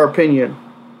or our opinion?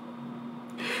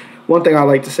 One thing I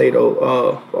like to say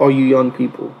though, all you young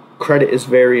people, credit is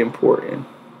very important,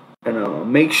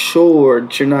 and make sure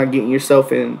that you're not getting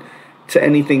yourself into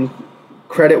anything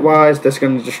credit-wise that's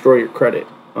going to destroy your credit.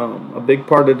 A big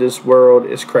part of this world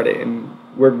is credit, and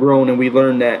we're grown and we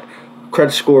learn that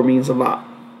credit score means a lot,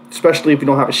 especially if you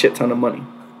don't have a shit ton of money.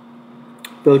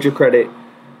 Build your credit,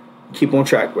 keep on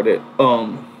track with it.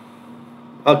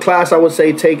 A class I would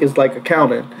say take is like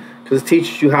accounting, because it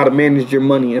teaches you how to manage your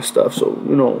money and stuff. So,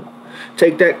 you know,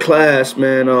 take that class,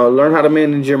 man. Learn how to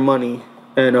manage your money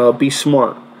and be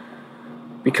smart,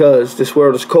 because this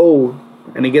world is cold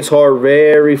and it gets hard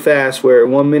very fast, where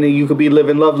 1 minute you could be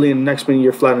living lovely and the next minute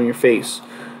you're flat on your face.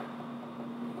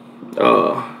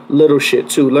 Little shit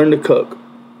too. Learn to cook.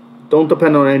 Don't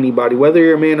depend on anybody. Whether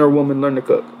you're a man or a woman, learn to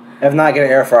cook. If not, get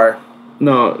an air fryer.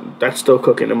 No, that's still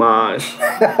cooking in my eyes.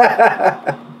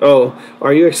 Oh,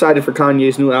 are you excited for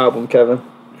Kanye's new album, Kevin?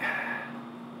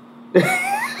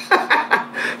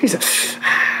 He said,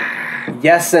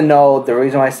 yes and no. The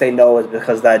reason why I say no is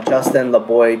because that Justin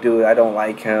LaBoy dude, I don't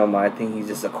like him. I think he's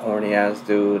just a corny ass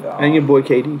dude. And your boy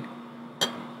KD.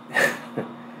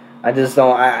 I just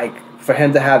don't. For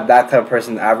him to have that type of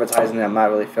person advertising it, I'm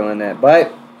not really feeling it.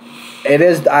 But it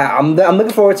is. I'm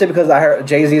looking forward to it because I heard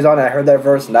Jay-Z's on it. I heard that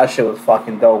verse and that shit was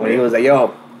fucking dope. When he was like,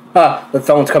 "Yo, the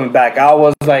Throne's coming back," I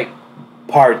was like,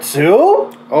 "Part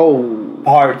 2? Oh,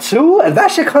 Part 2? If that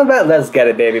shit comes back, let's get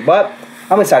it, baby." But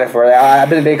I'm excited for it. I've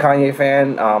been a big Kanye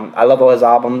fan. I love all his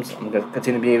albums. I'm gonna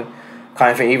continue to be a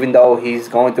Kanye fan, even though he's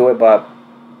going through it. But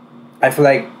I feel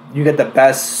like you get the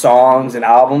best songs and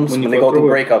albums when they go through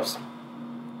breakups.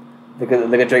 Look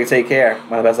at Drake, Take Care,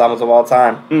 one of the best albums of all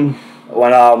time.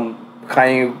 When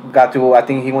Kanye got through, I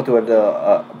think he went through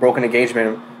a broken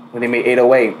engagement when they made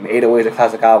 808. 808 is a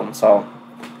classic album, so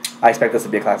I expect this to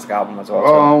be a classic album as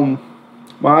well.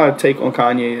 My take on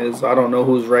Kanye is I don't know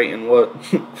who's writing what,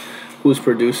 who's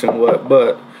producing what,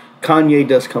 but Kanye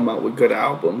does come out with good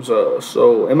albums.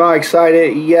 So am I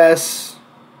excited? Yes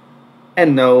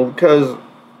and no, because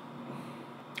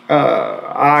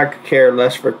I could care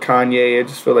less for Kanye. I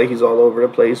just feel like he's all over the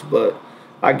place, but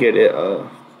I get it.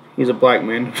 He's a black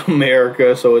man in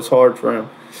America, so it's hard for him.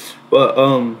 But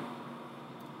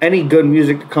any good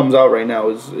music that comes out right now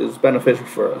is beneficial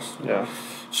for us. Yeah.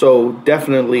 So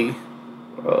definitely,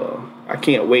 I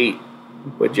can't wait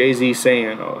what Jay-Z's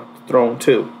saying, Throne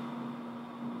 2.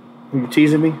 You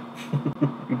teasing me?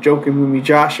 You joking with me,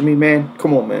 joshing me, man?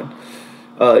 Come on, man.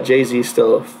 Jay-Z is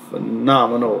still a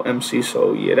phenomenal MC,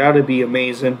 so yeah, that'd be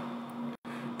amazing.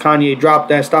 Kanye, drop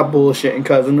that. Stop bullshitting,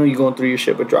 cuz I know you're going through your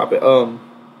shit, but drop it.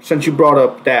 Since you brought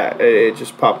up that, it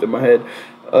just popped in my head.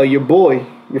 Your boy,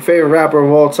 your favorite rapper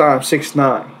of all time,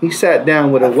 6ix9ine, he sat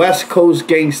down with a West Coast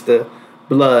gangster,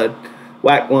 Blood,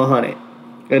 Whack 100,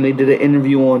 and they did an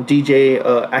interview on DJ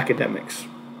Academics.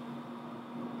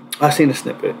 I seen a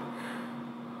snippet.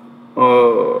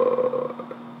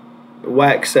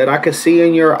 Wack said, "I could see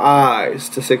in your eyes,"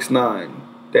 to 6ix9ine,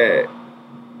 that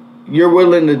you're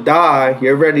willing to die.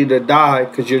 You're ready to die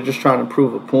because you're just trying to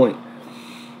prove a point.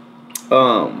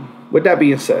 With that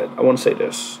being said, I want to say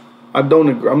this. I don't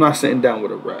agree. I'm not sitting down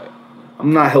with a rat.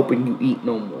 I'm not helping you eat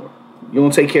no more. You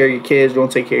don't take care of your kids. You don't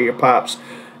take care of your pops.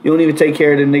 You don't even take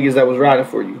care of the niggas that was riding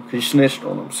for you because you snitched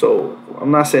on them. So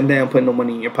I'm not sitting down putting no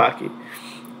money in your pocket.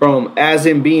 As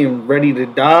in being ready to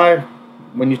die,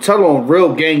 when you tell on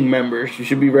real gang members, you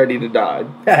should be ready to die.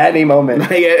 At any moment.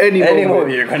 Like, at any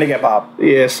moment. You're going to get popped.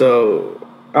 Yeah, so...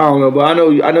 I don't know, but I know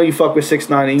you fuck with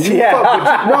 6ix9ine. And you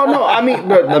fuck with, no. I mean,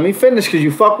 let me finish because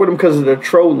you fuck with him because of the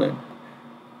trolling.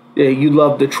 Yeah, you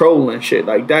love the trolling shit.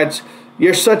 Like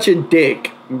you're such a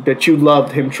dick that you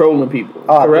loved him trolling people.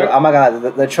 Oh, correct? Dude, oh my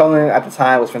god, the trolling at the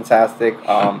time was fantastic.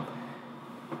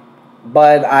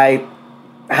 But I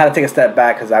had to take a step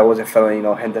back because I wasn't feeling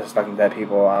him disrespecting dead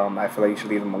people. I feel like you should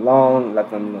leave them alone, let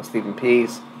them sleep in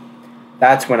peace.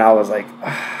 That's when I was like,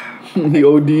 he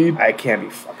OD'd. I can't be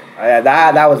fucking.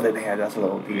 That was the thing. That's a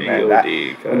little OD, man.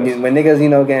 When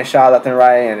niggas, getting shot left and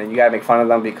right, and you gotta make fun of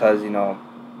them because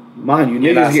mind you,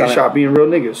 niggas get shot being real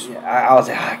niggas. Yeah, I was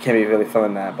like, I can't be really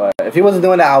feeling that. But if he wasn't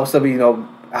doing that, I would still be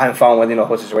having fun with the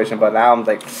whole situation. But now I'm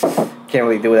like, can't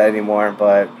really do that anymore.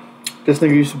 But this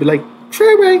nigga used to be like,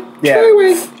 Treyway,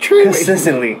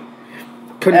 consistently.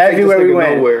 Couldn't everywhere take this nigga we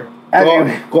went.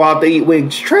 Nowhere. Go out to eat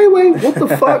wings. Treyway, what the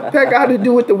fuck that got to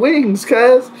do with the wings,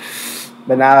 cuz?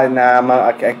 But now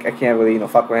I can't really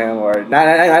fuck with him, or not.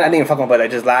 I didn't even fuck with him, but I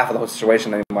just laugh at the whole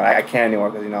situation anymore. I can't anymore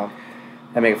because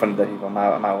I'm making fun of dead people. I'm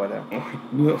out with it.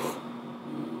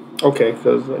 Okay,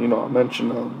 because I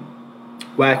mentioned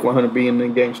Whack 100 being in the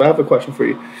gang. So I have a question for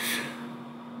you.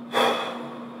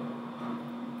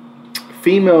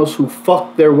 Females who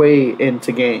fuck their way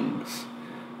into gangs,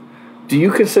 do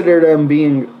you consider them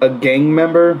being a gang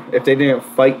member if they didn't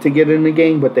fight to get in the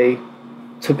gang, but they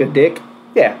took a dick?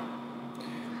 Yeah.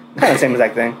 Kind of the same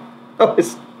exact thing. Oh,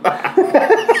 it's...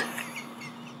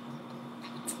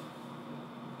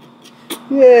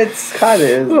 Yeah, it's kind of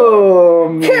is. Oh,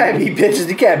 man. You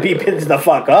can't beat bitches the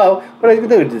fuck up. What are you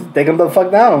gonna do? Just take them the fuck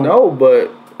down. No,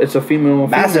 but it's a female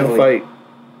fight.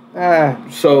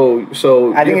 So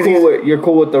you're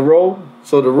cool with the roll?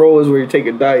 So the roll is where you take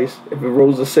a dice. If it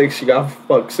rolls a 6, you gotta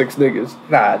fuck 6 niggas.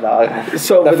 Nah, dog.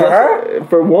 So for her?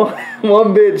 For one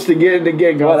bitch to get in the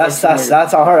gang. Well, that's on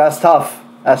her. That's tough.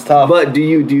 That's tough. But do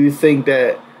you think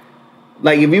that,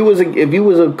 like, if you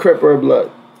was a Crip or a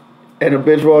Blood, and a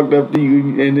bitch walked up to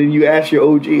you, and then you ask your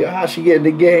OG how she get in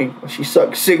the gang, she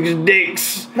sucked 6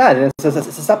 dicks. Nah, it's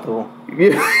acceptable.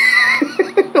 Yeah.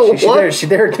 She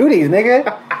did her duties, nigga.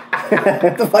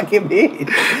 What the fuck you mean?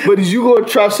 But is you gonna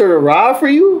trust her to ride for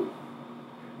you?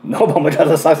 No, but I'm gonna try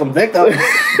to suck some dick though.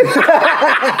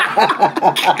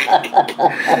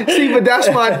 See, but that's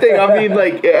my thing. I mean,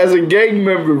 like, as a gang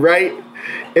member, right?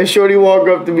 And shorty walk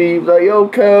up to me, like, yo,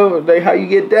 cuz, like, how you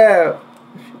get down?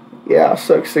 Yeah, I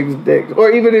suck 6 dicks. Or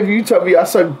even if you tell me I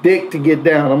suck dick to get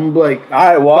down, I'm like, all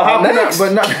right, well, how next?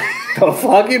 But not. The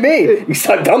fuck you mean? You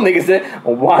suck dumb niggas in.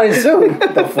 Why soon?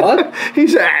 The fuck? He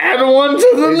said, add one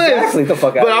to the list. Exactly. The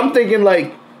fuck out. But I'm thinking,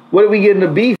 like, what if we get in the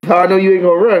beef? How I know you ain't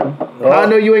gonna run? Well, how I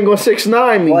know you ain't gonna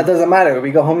 6ix9ine me? Well, it doesn't matter. If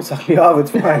we go home and suck me off,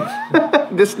 it's fine.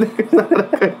 This nigga's out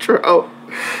of control.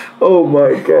 Oh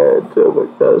my god. Oh my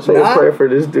god. Say a prayer for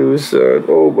this dude, son.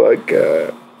 Oh my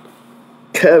god.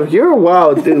 Kev, you're a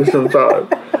wild dude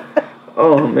sometimes.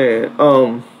 Oh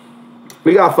man.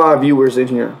 We got 5 viewers in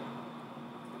here.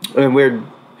 And we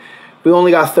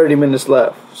only got 30 minutes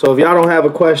left. So if y'all don't have a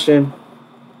question,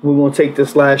 we're gonna take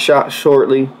this last shot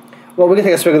shortly. Well, we can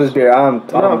take a swig of this beer. No,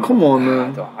 come on,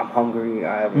 man. I'm hungry.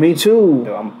 Me too.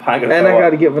 Dude, I'm probably gonna. And I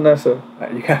gotta get Vanessa.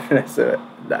 You got Vanessa.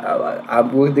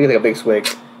 We're gonna take a big swig.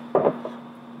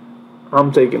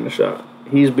 I'm taking the shot.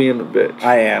 He's being a bitch.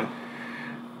 I am.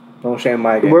 Don't shame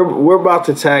my game. We're about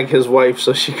to tag his wife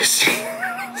so she can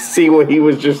see what he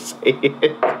was just saying.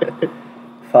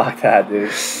 Fuck that,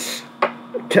 dude.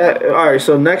 Alright,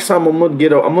 so next time I'm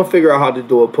gonna figure out how to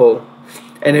do a poll.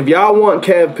 And if y'all want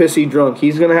Kev pissy drunk,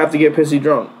 he's gonna have to get pissy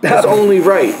drunk. That's only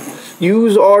right.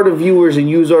 Use all the viewers and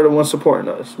use all the ones supporting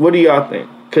us. What do y'all think?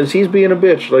 Because he's being a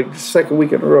bitch like the 2nd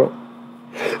week in a row.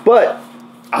 But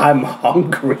I'm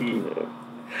hungry.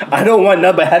 I don't want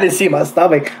nothing. I didn't see my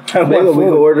stomach. Maybe we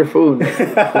can order food.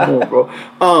 Come on, bro.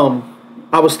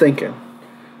 I was thinking.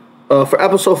 For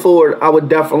episode 4, I would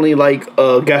definitely like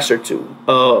a guest or two.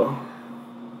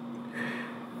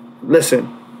 Listen,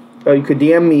 you could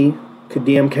DM me, could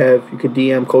DM Kev. You could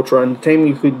DM Cultural Entertainment.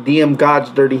 You could DM God's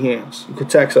Dirty Hands. You could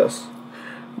text us.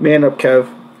 Man up, Kev.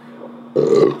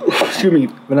 Excuse me.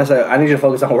 Vanessa, I need you to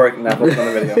focus on work and not focus on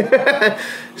the video.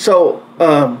 So,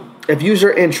 if you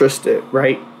are interested,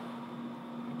 right,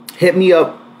 hit me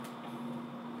up.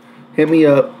 Hit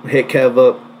Kev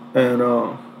up,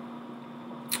 and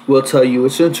we'll tell you.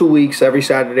 It's in 2 weeks. Every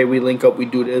Saturday we link up. We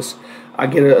do this. I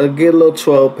get a little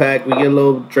 12-pack. We get a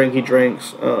little drinky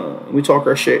drinks. We talk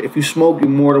our shit. If you smoke, you're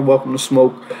more than welcome to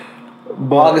smoke.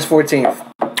 But August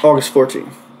 14th. August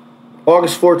 14th.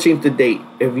 August 14th, the date.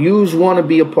 If you want to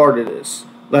be a part of this,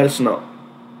 let us know.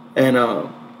 And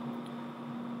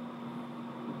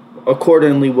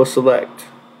accordingly, we'll select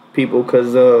people,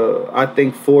 because I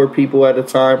think 4 people at a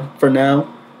time for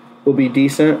now will be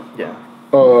decent. Yeah.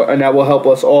 And that will help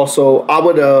us also. I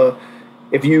would,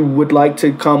 if you would like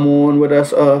to come on with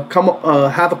us,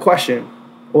 have a question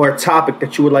or a topic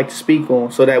that you would like to speak on,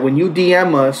 so that when you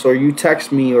DM us or you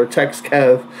text me or text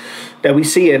Kev, that we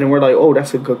see it and we're like, oh,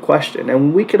 that's a good question.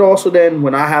 And we could also then,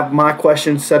 when I have my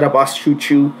questions set up, I'll shoot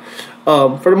you.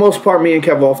 For the most part, me and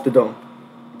Kev off the dome.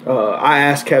 I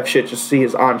ask Kev shit just to see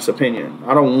his honest opinion.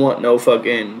 I don't want no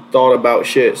fucking thought about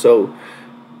shit. So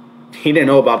he didn't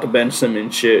know about the Ben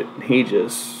Simmons shit.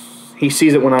 He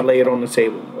sees it when I lay it on the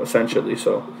table, essentially.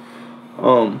 So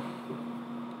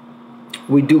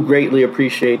we do greatly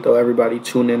appreciate, though, everybody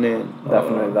tuning in.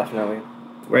 Definitely.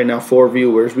 Right now, 4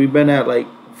 viewers. We've been at, like,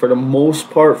 for the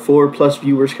most part, 4+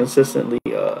 viewers consistently.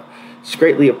 It's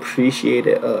greatly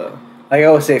appreciated. Like I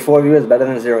always say, 4 viewers is better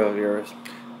than 0 viewers.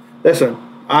 Listen,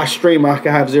 I stream, I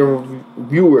can have 0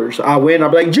 viewers. I win,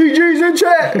 I'm like, GG's in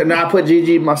chat. And I put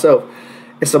GG myself.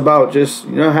 It's about just,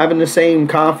 having the same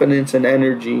confidence and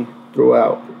energy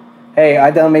throughout. Hey,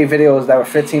 I done made videos that were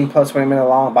 15 plus 20 minutes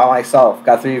long by myself.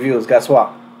 Got 3 views. Guess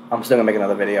what? I'm still going to make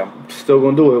another video. Still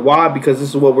going to do it. Why? Because this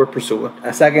is what we're pursuing.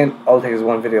 And second, all it takes is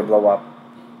 1 video blow up.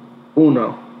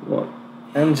 Uno. One.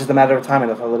 And it's just a matter of timing.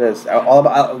 That's all it is.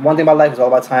 One thing about life is all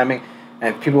about timing.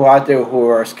 And people out there who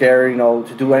are scared,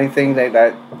 to do anything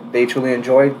that they truly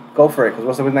enjoy, go for it. Because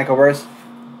what's the make it worse?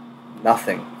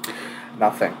 Nothing.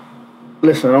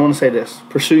 Listen, I want to say this.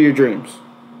 Pursue your dreams.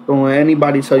 Don't let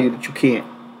anybody tell you that you can't.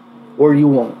 Or you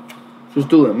won't. Just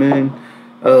do it, man.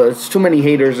 It's too many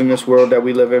haters in this world that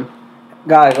we live in.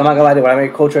 Guys, I'm not going to lie to you. When I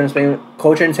made Cultural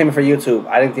Entertainment for YouTube,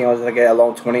 I didn't think I was going to get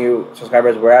alone 20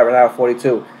 subscribers. We're at right now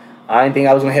 42. I didn't think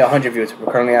I was going to hit 100 views.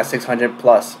 We're currently at 600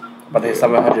 plus. But they hit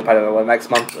 700 probably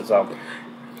next month or so.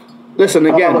 Listen,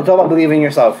 again. It's all about believing in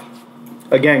yourself.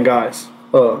 Again, guys.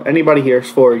 Anybody here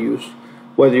is for you.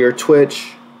 Whether you're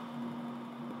Twitch.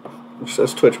 It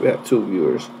says Twitch, we have 2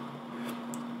 viewers.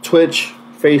 Twitch,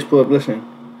 Facebook, listen.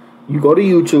 You go to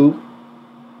YouTube.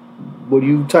 What do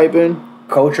you type in?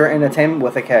 Culture Entertainment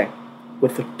with a K.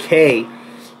 With a K.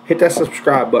 Hit that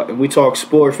subscribe button. We talk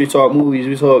sports, we talk movies,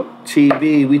 we talk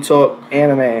TV, we talk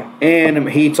anime.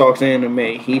 He talks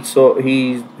anime. He's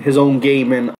his own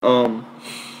gaming.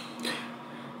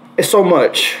 It's so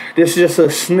much. This is just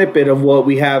a snippet of what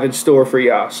we have in store for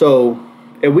y'all. So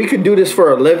if we could do this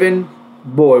for a living,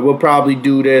 boy, we'll probably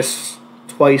do this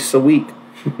twice a week.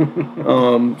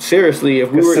 Seriously,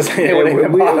 if we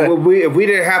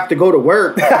didn't have to go to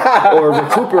work or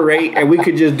recuperate and we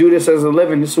could just do this as a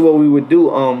living, this is what we would do.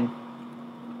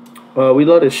 We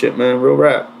love this shit, man. Real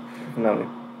rap. No.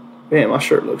 Man, my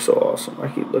shirt looks so awesome. I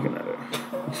keep looking at it.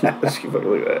 Let's keep fucking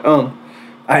looking at it.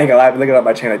 I ain't gonna lie, I've been looking at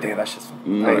my chain like, damn, that's just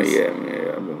nice. Yeah.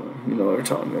 I've been, every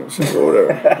time,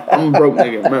 whatever. I'm a broke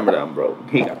nigga. Remember that I'm broke.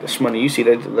 He got this money. You see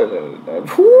that? Don't even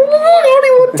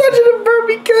touch it,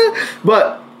 Burby.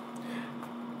 But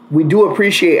we do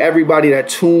appreciate everybody that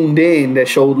tuned in, that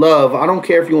showed love. I don't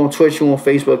care if you're on Twitch, you're on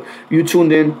Facebook. You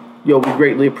tuned in. Yo, we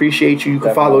greatly appreciate you. You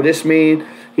can follow this man.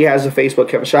 He has a Facebook,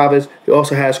 Kevin Chavez. He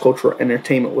also has Cultural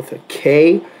Entertainment with a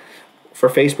K for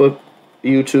Facebook,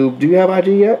 YouTube. Do you have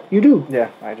IG yet? You do. Yeah,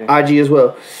 IG. IG as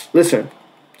well. Listen,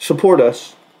 support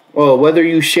us. Well, whether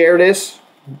you share this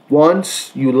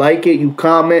once, you like it, you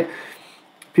comment,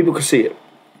 people can see it.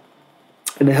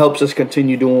 And it helps us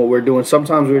continue doing what we're doing.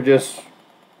 Sometimes we're just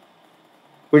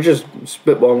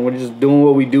spitballing. We're just doing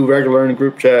what we do regular in the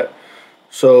group chat.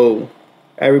 So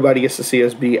everybody gets to see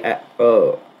us be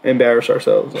embarrass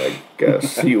ourselves, I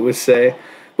guess you would say.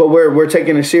 But we're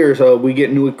taking it serious. We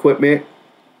get new equipment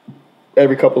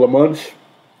every couple of months.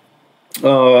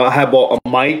 I have bought a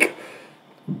mic.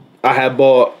 I have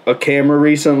bought a camera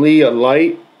recently, a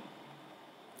light.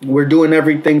 We're doing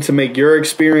everything to make your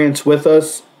experience with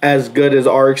us as good as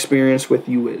our experience with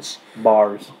you is.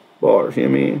 Bars. You know what I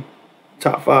mean?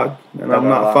 Top 5. And I'm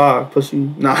not 5, pussy.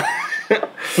 Nah.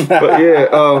 But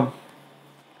yeah,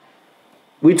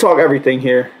 we talk everything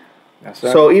here. That's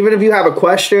right. So even if you have a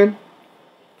question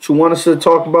that you want us to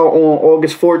talk about on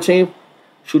August 14th,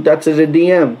 shoot that to the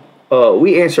DM.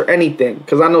 We answer anything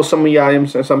because I know some of y'all, and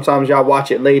sometimes y'all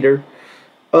watch it later.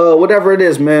 Whatever it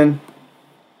is, man.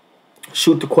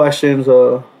 Shoot the questions.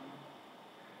 We're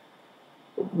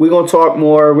gonna talk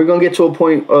more. We're gonna get to a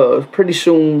point pretty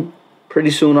soon.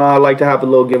 I'd like to have a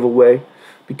little giveaway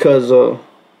because I'm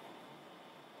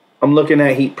looking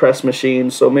at heat press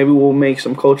machines. So maybe we'll make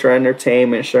some culture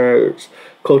entertainment shirts,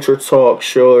 culture talk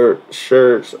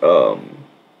shirts.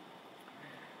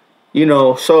 You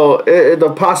know, so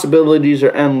the possibilities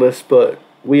are endless. But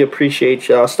we appreciate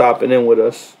y'all stopping in with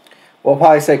us. We'll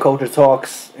probably say Culture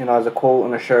Talks, as a quote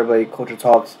on a shirt, like Culture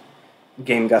Talks,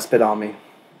 game got spit on me.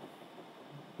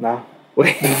 No?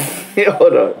 Wait,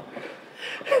 hold on.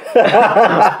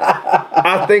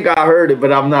 I think I heard it,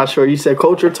 but I'm not sure. You said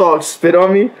Culture Talks spit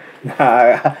on me?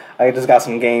 I just got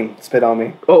some game spit on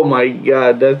me. Oh my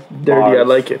God, that's dirty. Bars. I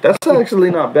like it. That's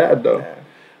actually not bad, though. Yeah.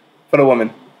 For the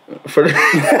woman. For the...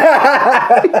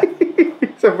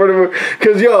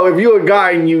 Because if you're a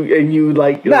guy and you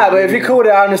like, but if you're cool with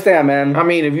it, I understand, man. I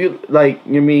mean, if you like,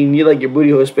 you like your booty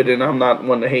hole spitting, I'm not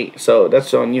one to hate, so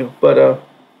that's on you. But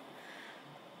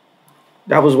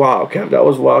that was wild, Kev. That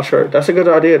was a wild shirt. That's a good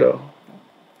idea, though.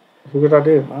 That's a good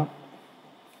idea.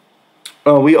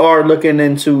 Wow. We are looking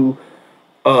into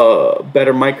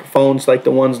better microphones, like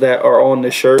the ones that are on the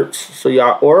shirts. So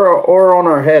yeah, or on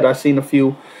our head. I've seen a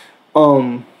few.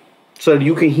 So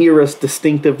you can hear us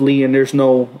distinctively and there's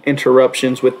no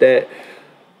interruptions with that.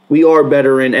 We are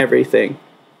better in everything.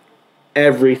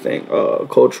 Everything.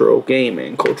 Cultural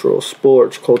gaming, cultural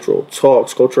sports, cultural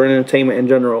talks, cultural entertainment in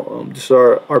general. This is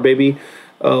our baby.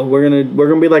 We're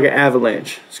gonna be like an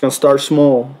avalanche. It's gonna start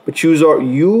small. But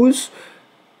use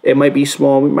it might be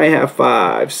small. We might have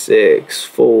 5, 6,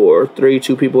 4, 3,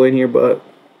 2 people in here, but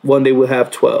one day we'll have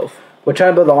 12. We're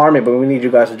trying to build an army, but we need you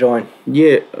guys to join.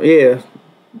 Yeah.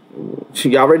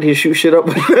 Y'all ready to shoot shit up?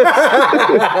 Like, you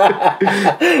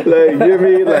know what I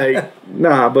mean? Like,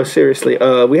 nah, but seriously,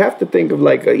 we have to think of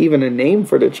like even a name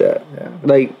for the chat. Yeah.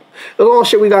 Like, there's all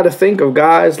shit we got to think of,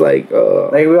 guys. Like we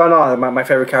all know my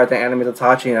favorite character in anime is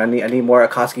Itachi, and I need more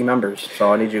Akatsuki members.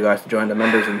 So I need you guys to join the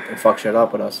members and fuck shit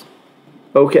up with us.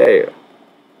 Okay.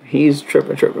 He's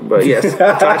tripping, but yes,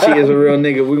 Itachi is a real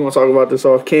nigga. We're gonna talk about this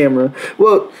off camera.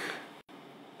 Well,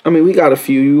 I mean, we got a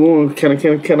few. You want?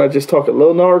 Can I just talk a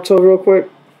little Naruto real quick?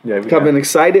 Yeah, I've been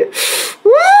excited.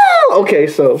 Woo! Okay,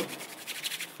 so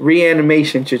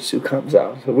Reanimation Jutsu comes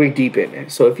out. So we're deep in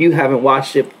it. So if you haven't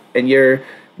watched it and you're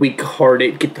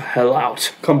weak-hearted, get the hell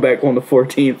out. Come back on the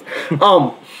 14th.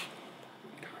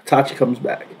 Tachi comes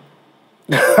back.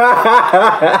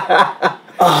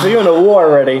 So you're in a war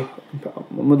already.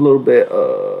 I'm a little bit.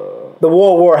 The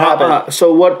war happened.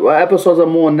 So what episodes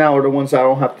I'm on now are the ones I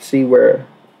don't have to see where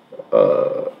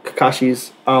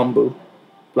Kakashi's Ambu,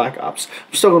 Black Ops.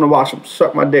 I'm still gonna watch them.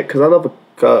 Suck my dick because I love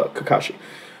Kakashi.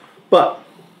 But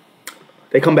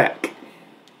they come back.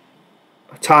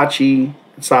 Itachi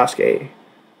and Sasuke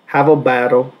have a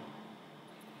battle,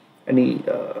 and he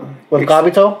with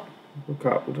Kabuto.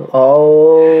 Kabuto.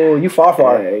 Oh, you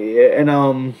far. Yeah,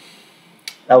 and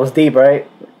that was deep, right?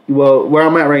 Well, where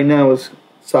I'm at right now is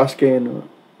Sasuke and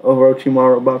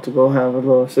Orochimaru about to go have a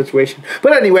little situation.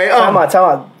 But anyway, time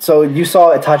out. So you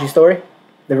saw Itachi's story,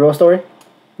 the real story?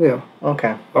 Yeah.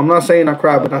 Okay. I'm not saying I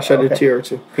cried, but I shed a tear or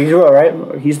two. He's real,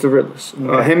 right? He's the realest.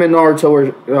 Okay. Him and Naruto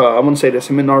are. I'm gonna say this.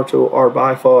 Him and Naruto are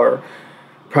by far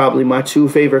probably my 2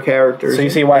 favorite characters. So you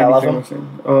see why I love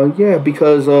him? Yeah,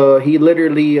 because he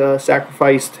literally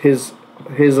sacrificed his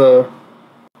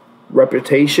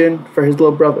reputation for his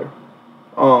little brother.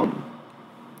 And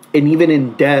even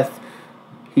in death,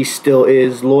 he still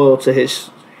is loyal to his,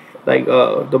 like,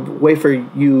 the way for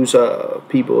use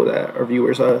people that are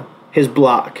viewers, his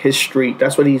block, his street.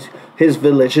 That's what his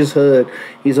village, his hood.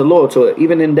 He's loyal to it.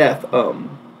 Even in death,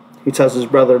 he tells his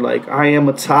brother, like, I am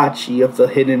Itachi of the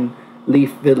Hidden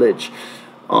Leaf Village.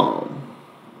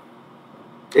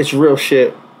 It's real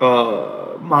shit.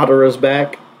 Madara's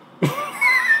back.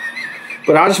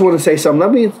 But I just want to say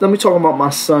something. Let me talk about my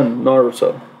son,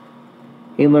 Naruto.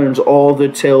 He learns all the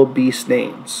tail beast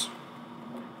names.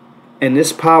 And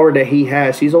this power that he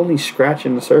has, he's only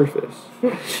scratching the surface.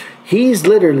 He's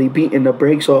literally beating the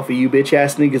brakes off of you bitch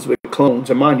ass niggas with clones.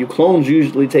 And mind you, clones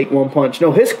usually take one punch.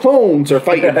 No, his clones are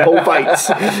fighting whole fights.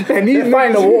 And he's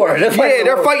fighting a war.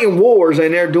 They're fighting wars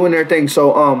and they're doing their thing.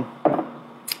 So,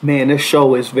 man, this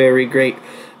show is very great.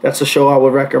 That's a show I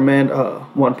would recommend.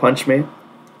 One Punch Man,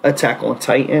 Attack on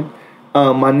Titan.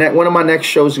 One of my next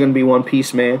shows is gonna be One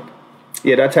Piece Man.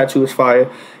 Yeah, that tattoo is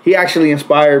fire. He actually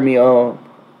inspired me.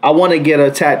 I want to get a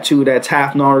tattoo that's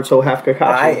half Naruto, half Kakashi.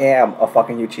 I am a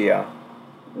fucking Uchiha.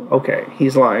 Okay,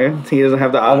 he's lying. He doesn't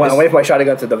have the eyes. I'm waiting for my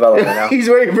Sharingan to develop right now. He's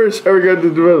waiting for his Sharingan to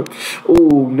develop.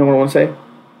 Ooh, you know what I want to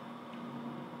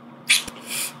say?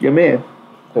 Your man.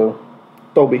 Who?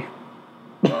 Toby.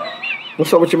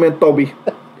 What's up with your man, Toby?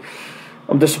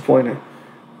 I'm disappointed.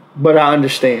 But I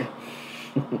understand.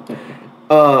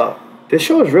 This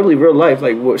show is really real life.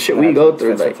 Like, what shit we go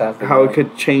through. Like, how it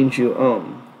could change you.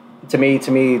 To me,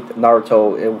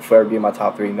 Naruto, it will forever be in my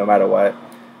top 3, no matter what.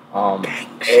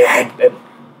 It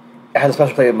has a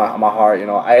special place in my heart. You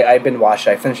know, I've been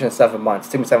watching it. I finished it in 7 months.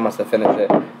 It took me 7 months to finish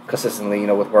it consistently. You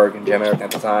know, with work and gym and everything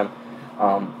at the time.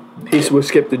 He would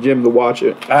skip the gym to watch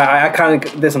it. I kind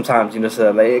of did sometimes. You know,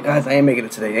 said like, hey, guys, I ain't making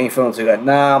it today. I ain't feeling too good.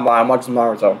 Nah, I'm watching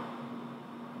Naruto.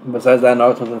 Besides that,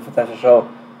 Naruto's a fantastic show.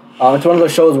 It's one of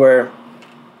those shows where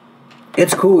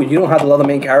it's cool. You don't have to love the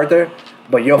main character,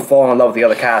 but you'll fall in love with the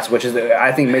other cast, which is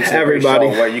I think makes it everybody a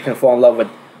great show where you can fall in love with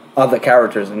other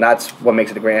characters, and that's what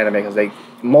makes it a great anime. Because like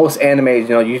most animes, you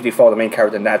know, you usually follow the main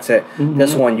character and that's it. Mm-hmm.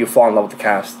 This one, you fall in love with the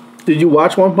cast. Did you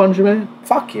watch One Punch Man?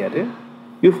 Fuck yeah, dude.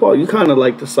 You kind of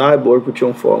like the cyborg, but you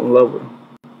don't fall in love with him.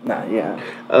 Nah, yeah.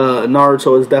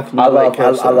 Naruto is definitely. I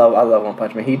love One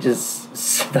Punch Man. He just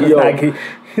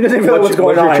he doesn't feel what's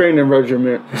going on. What's your training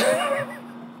regimen?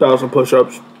 1,000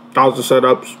 push-ups, 1,000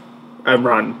 set-ups, and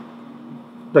run.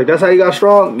 Like, that's how you got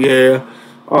strong? Yeah.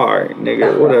 All right,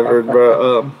 nigga, whatever,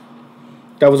 bro.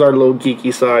 That was our little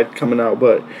geeky side coming out,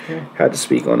 but had to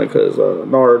speak on it because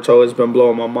Naruto has been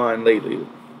blowing my mind lately.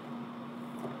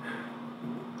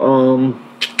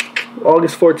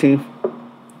 August 14th.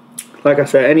 Like I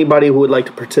said, anybody who would like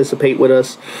to participate with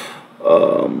us,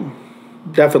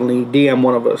 definitely DM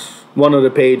one of us. One of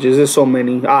the pages. There's so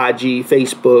many. IG,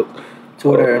 Facebook,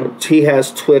 Twitter. He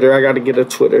has Twitter. I got to get a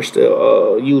Twitter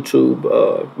still.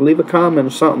 YouTube. Leave a comment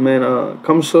or something, man.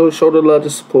 Come show the love, the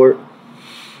support.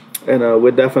 And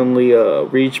we'll definitely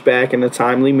reach back in a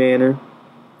timely manner.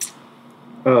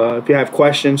 If you have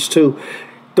questions, too.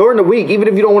 During the week, even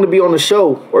if you don't want to be on the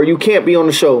show or you can't be on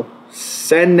the show,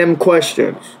 send them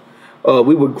questions.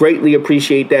 We would greatly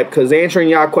appreciate that because answering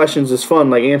y'all questions is fun.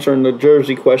 Like answering the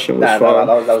Jersey question was fun.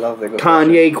 That was a good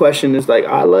Kanye question is like,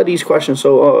 I love these questions.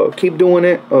 So keep doing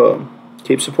it.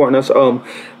 Keep supporting us.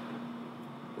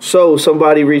 So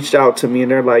somebody reached out to me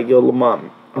and they're like, yo,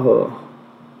 Lamont,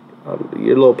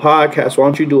 your little podcast, why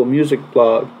don't you do a music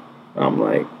blog? I'm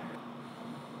like,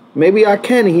 maybe I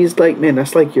can. And he's like, man,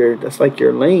 that's like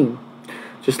your lane.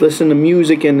 Just listen to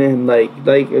music and then like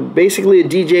basically a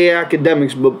DJ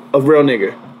Academics, but a real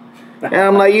nigga. And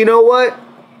I'm like, you know what?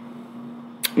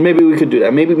 Maybe we could do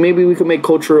that. Maybe we could make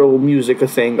cultural music a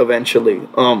thing eventually.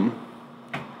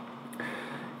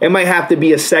 It might have to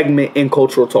be a segment in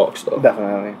Cultural Talks though.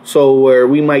 Definitely. So where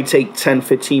we might take 10,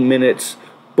 15 minutes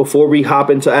before we hop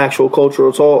into actual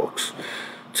Cultural Talks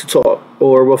to talk,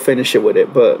 or we'll finish it with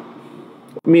it. But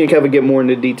me and Kevin get more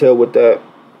into detail with that.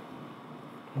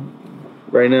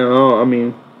 Right now, I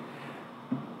don't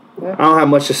have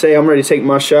much to say. I'm ready to take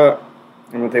my shot.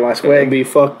 I'm going to take my swig. Be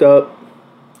fucked up.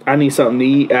 I need something to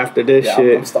eat after this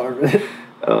shit. I'm starving.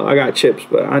 I got chips,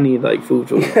 but I need like food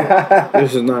too.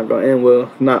 This is not going to end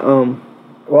well.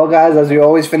 Well, guys, as we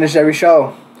always finish every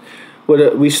show,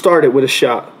 we started with a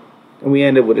shot and we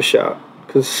ended with a shot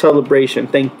because celebration.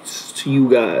 Thanks to you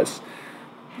guys.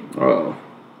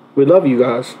 We love you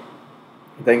guys.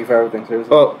 Thank you for everything,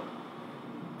 seriously.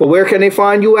 But where can they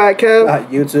find you at, Kev?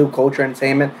 YouTube, Culture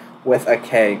Entertainment with a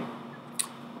K.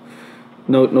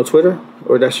 No Twitter?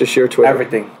 Or that's just your Twitter?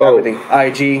 Everything.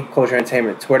 IG, Culture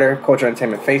Entertainment. Twitter, Culture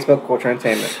Entertainment. Facebook, Culture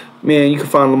Entertainment. Man, you can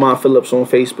find Lamont Phillips on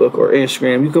Facebook or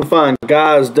Instagram. You can find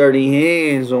God's Dirty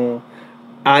Hands on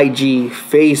IG,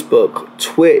 Facebook,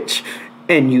 Twitch,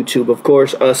 and YouTube, of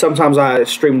course. Sometimes I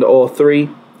stream to all three.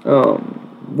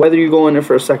 Whether you go in there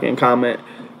for a second comment,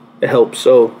 it helps.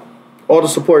 So all the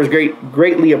support is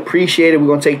greatly appreciated. We're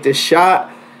going to take this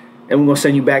shot, and we're going to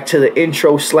send you back to the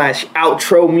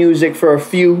intro/outro music for a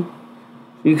few.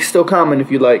 You can still comment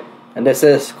if you like. And this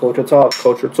is Cultural Talks.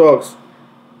 Cultural Talks.